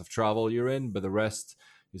class of travel you're in. But the rest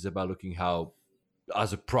is about looking how,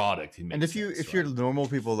 as a product, it makes and sense, if you're normal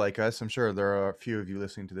people like us, I'm sure there are a few of you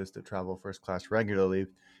listening to this that travel first class regularly.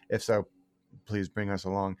 If so, please bring us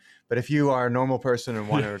along. But if you are a normal person and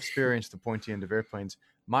want to experience the pointy end of airplanes,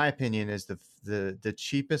 my opinion is the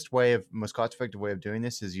cheapest way most cost effective way of doing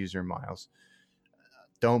this is use your miles.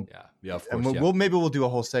 Of course, and we'll do a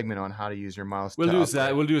whole segment on how to use your miles. We'll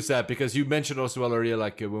do that because you mentioned also earlier,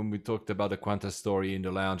 like when we talked about the Qantas story in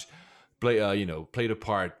the lounge, play the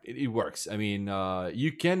part. It works. I mean,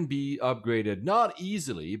 you can be upgraded, not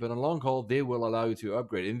easily, but on long haul they will allow you to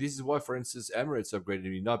upgrade. And this is why, for instance, Emirates upgraded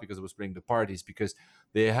me, not because I was playing the parties, because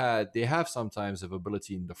they have sometimes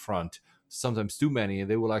availability in the front, sometimes too many, and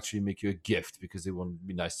they will actually make you a gift because they want to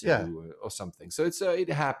be nice to you or something. So it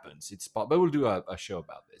happens. But we'll do a show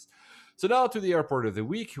about this. So now to the airport of the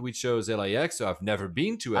week, we chose LAX. So I've never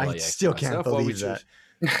been to LAX. I still can't believe that.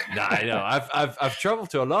 No, I know. I've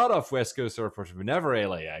traveled to a lot of West Coast airports, but never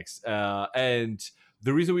LAX. And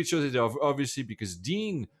the reason we chose it, obviously, because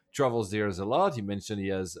Dean travels there a lot. He mentioned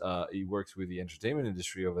he works with the entertainment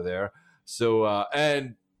industry over there. So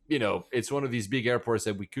and it's one of these big airports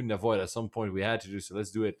that we couldn't avoid. At some point, we had to do so.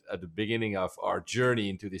 Let's do it at the beginning of our journey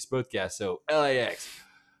into this podcast. So LAX,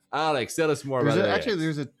 Alex, tell us more about LAX.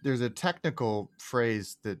 Actually, there's a technical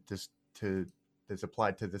phrase that's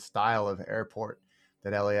applied to the style of airport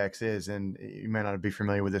that LAX is, and you may not be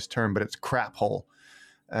familiar with this term, but it's crap hole.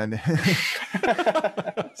 And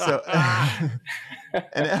so,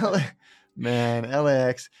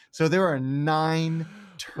 LAX. So there are 9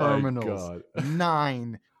 terminals,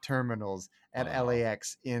 9 terminals at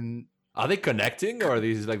LAX in. Are they connecting, or are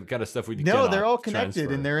these like the kind of stuff we? No, they're all connected,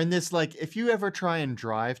 transfer? And they're in this, like, if you ever try and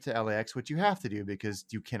drive to LAX, which you have to do because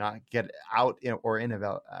you cannot get out or in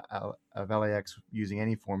of LAX using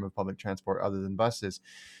any form of public transport other than buses.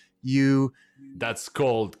 That's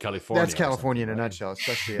called California. That's California in a nutshell,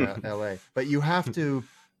 especially LA. But you have to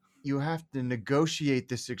negotiate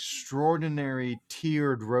this extraordinary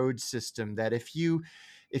tiered road system that if you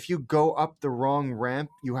go up the wrong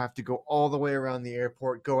ramp, you have to go all the way around the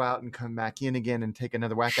airport, go out and come back in again and take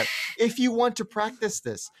another whack at. If you want to practice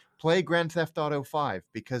this, play Grand Theft Auto 5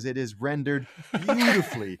 because it is rendered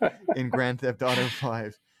beautifully in Grand Theft Auto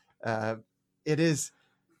 5. It is.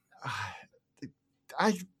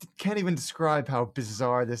 I can't even describe how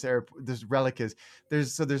bizarre this relic is.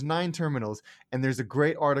 There's 9 terminals, and there's a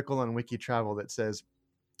great article on Wiki Travel that says,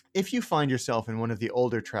 if you find yourself in one of the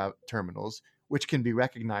older terminals, which can be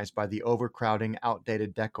recognized by the overcrowding,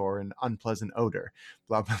 outdated decor, and unpleasant odor,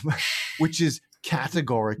 blah, blah, blah, which is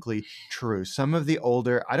categorically true. Some of the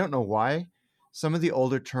older, I don't know why, some of the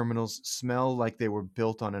older terminals smell like they were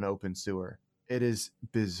built on an open sewer. It is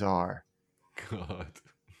bizarre. God.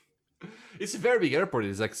 It's a very big airport.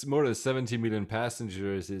 It's like more than 70 million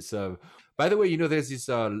passengers. It's by the way, there's this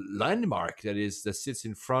landmark that sits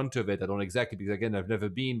in front of it. I don't know exactly because again I've never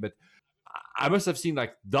been, but I must have seen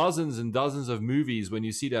like dozens and dozens of movies. When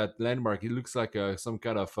you see that landmark, it looks like some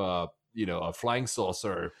kind of a flying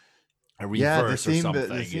saucer, a reverse or something.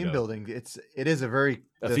 The theme building. It is a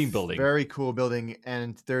theme building, very cool building,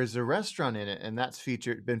 and there's a restaurant in it, and that's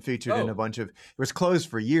been featured in a bunch of. It was closed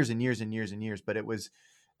for years and years and years and years, but it was.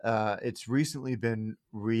 It's recently been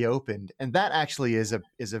reopened, and that actually is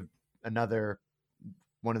another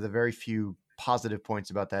one of the very few positive points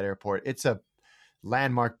about that airport. It's a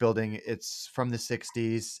landmark building. It's from the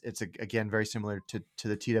 60s. It's again very similar to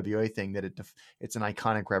the TWA thing, that it's an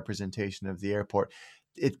iconic representation of the airport.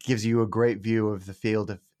 It gives you a great view of the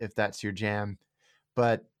field if that's your jam.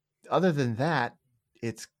 But other than that,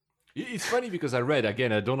 it's funny because I read,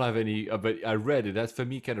 again, I don't have any, but I read it. That's for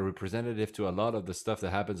me kind of representative to a lot of the stuff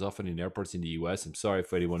that happens often in airports in the US. I'm sorry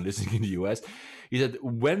for anyone listening in the US. He said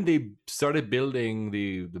when they started building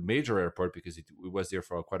the major airport, because it was there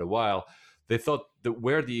for quite a while, they thought that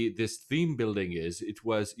where this theme building is,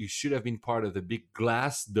 you should have been part of the big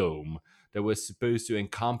glass dome that was supposed to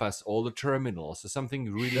encompass all the terminals. So something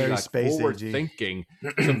really very like forward thinking,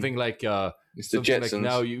 something like it's the Jetsons. Like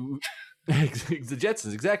now you. The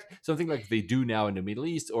Jetsons, exactly. Something like they do now in the Middle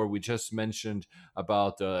East, or we just mentioned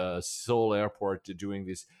about Seoul Airport doing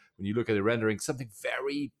this. When you look at the rendering, something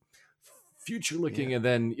very future-looking, and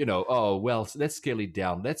then let's scale it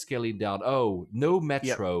down. Oh, no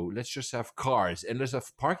metro. Let's just have cars, and let's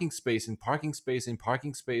have parking space, and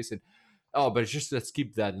but let's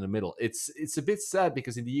keep that in the middle. It's a bit sad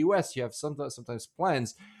because in the US you have sometimes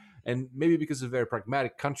plans, and maybe because it's a very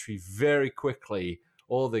pragmatic country, very quickly.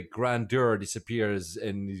 All the grandeur disappears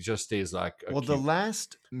and it just stays like the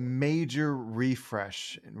last major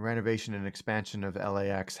refresh and renovation and expansion of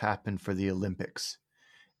LAX happened for the Olympics.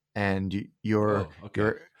 And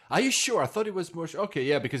are you sure? I thought it was more. Okay,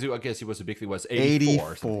 yeah, because I guess it was a big thing. It was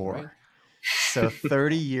 84. Right? So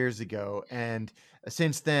 30 years ago. And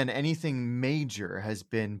since then, anything major has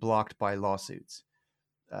been blocked by lawsuits.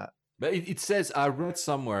 But it says, I read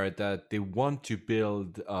somewhere that they want to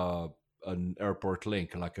build an airport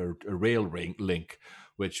link, like a rail link,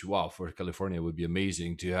 which for California would be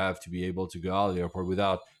amazing to be able to go out of the airport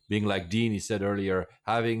without being like Dean, he said earlier,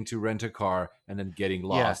 having to rent a car and then getting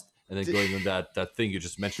lost and then going on that thing you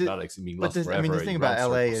just mentioned, Alex, and being lost forever. The thing about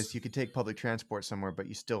LA is you could take public transport somewhere, but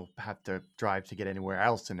you still have to drive to get anywhere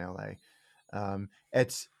else in LA.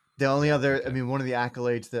 It's the only other. One of the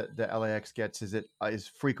accolades that the LAX gets is it is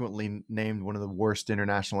frequently named one of the worst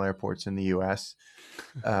international airports in the U.S.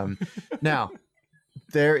 Now,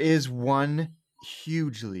 there is one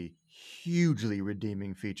hugely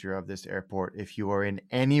redeeming feature of this airport if you are in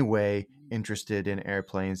any way interested in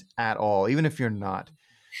airplanes at all, even if you're not.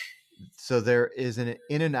 So there is an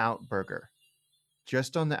In-N-Out burger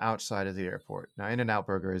just on the outside of the airport. Now, In-N-Out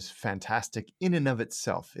Burger is fantastic in and of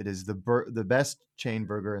itself. It is the best chain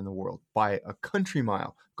burger in the world by a country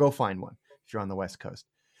mile. Go find one if you're on the West Coast.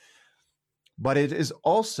 But it is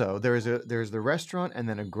also, there's the restaurant and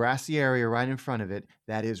then a grassy area right in front of it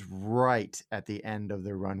that is right at the end of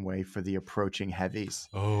the runway for the approaching heavies.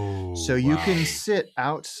 Oh, so you can sit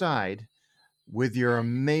outside with your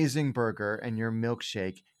amazing burger and your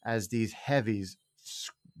milkshake as these heavies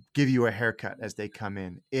give you a haircut as they come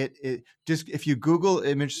in. It just, if you Google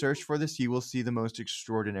image search for this, you will see the most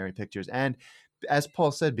extraordinary pictures. And as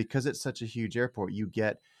Paul said, because it's such a huge airport, you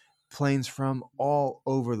get planes from all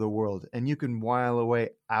over the world, and you can while away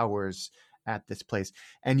hours at this place.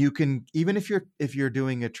 And you can, even if you're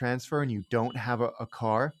doing a transfer and you don't have a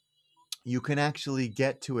car, you can actually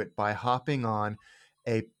get to it by hopping on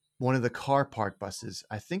one of the car park buses.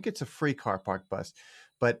 I think it's a free car park bus,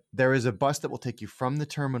 but there is a bus that will take you from the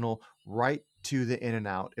terminal right to the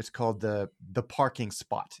In-N-Out. It's called the parking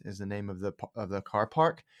spot is the name of the car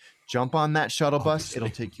park. Jump on that shuttle bus. It'll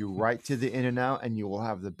take you right to the In-N-Out, and you will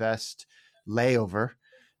have the best layover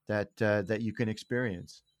that you can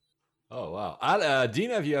experience. Oh, wow.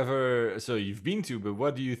 Dean, have you ever, so you've been to, but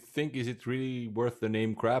what do you think? Is it really worth the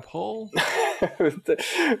name Crab Hole?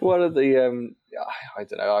 One of the, I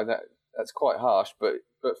don't know, that's quite harsh, but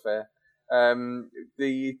fair.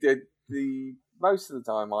 The most of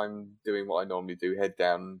the time I'm doing what I normally do, head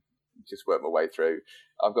down, just work my way through.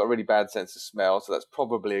 I've got a really bad sense of smell, so that's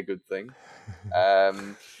probably a good thing. I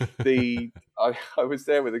was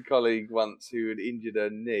there with a colleague once who had injured her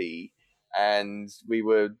knee, and we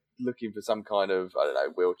were looking for some kind of, I don't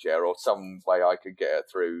know, wheelchair or some way I could get her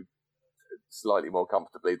through slightly more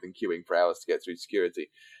comfortably than queuing for hours to get through security.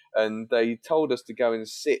 And they told us to go and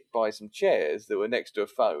sit by some chairs that were next to a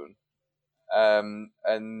phone.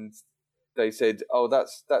 And they said, "Oh,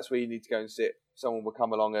 that's where you need to go and sit. Someone will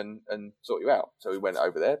come along and sort you out." So we went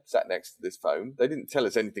over there, sat next to this phone. They didn't tell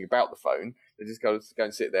us anything about the phone. They just go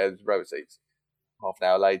and sit there, there's row of seats. Half an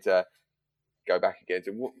hour later, go back again.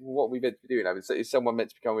 So what are we meant to be doing? Is someone meant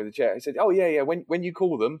to be coming with a chair? He said, "Oh yeah. When you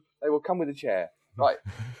call them, they will come with a chair." Right,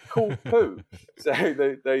 call who? So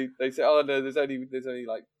they say, "Oh no, there's only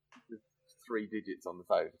like 3 digits on the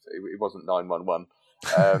phone. So it wasn't 911."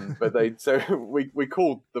 But we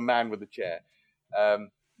called the man with the chair.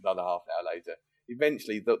 Another half an hour later,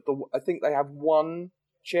 eventually, I think they have one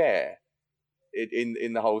chair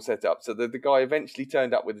in the whole setup. So the guy eventually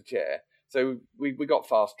turned up with a chair. So we got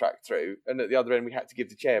fast tracked through, and at the other end we had to give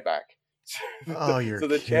the chair back. So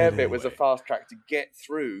the chair bit was a fast track to get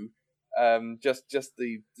through. Just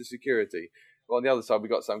the security. Well, on the other side we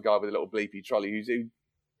got some guy with a little bleepy trolley who's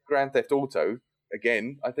Grand Theft Auto.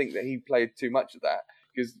 Again, I think that he played too much of that,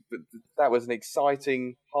 because that was an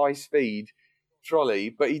exciting, high-speed trolley,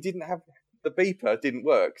 but he didn't have, the beeper didn't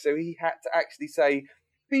work, so he had to actually say,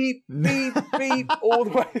 beep, beep, beep, all the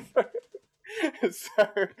way through. So,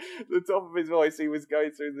 the top of his voice, he was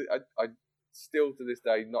going through I still, to this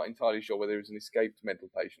day, not entirely sure whether he was an escaped mental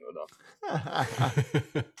patient or not.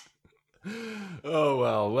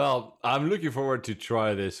 Oh, well, I'm looking forward to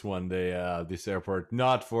try this one day, this airport,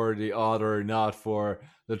 not for the order, not for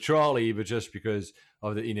the trolley, but just because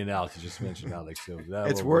of the In-N-Out you just mentioned, Alex. So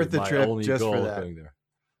it's worth the trip just for that. Going there.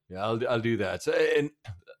 Yeah, I'll do that. So, and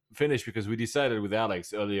finish, because we decided with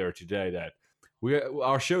Alex earlier today that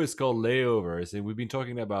our show is called Layovers, and we've been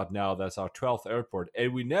talking about now that's our 12th airport,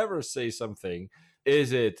 and we never say something.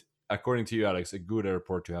 Is it, according to you, Alex, a good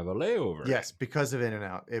airport to have a layover? Yes, because of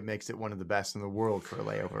In-N-Out. It makes it one of the best in the world for a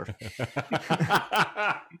layover.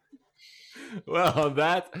 Well,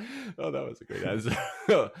 that was a great answer.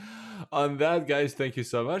 On that, guys, thank you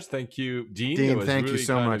so much. Thank you, Dean. Dean, thank you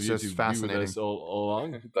so much. That's fascinating. All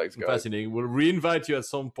along. Thanks, guys. Fascinating. We'll reinvite you at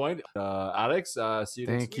some point. Alex, see you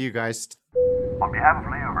next Thank you, guys. On behalf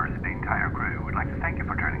of Layovers and the entire crew, we'd like to thank you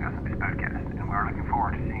for joining us on this podcast, and we're looking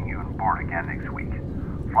forward to seeing you on board again next week.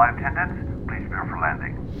 Flight attendants, please prepare for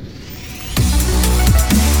landing.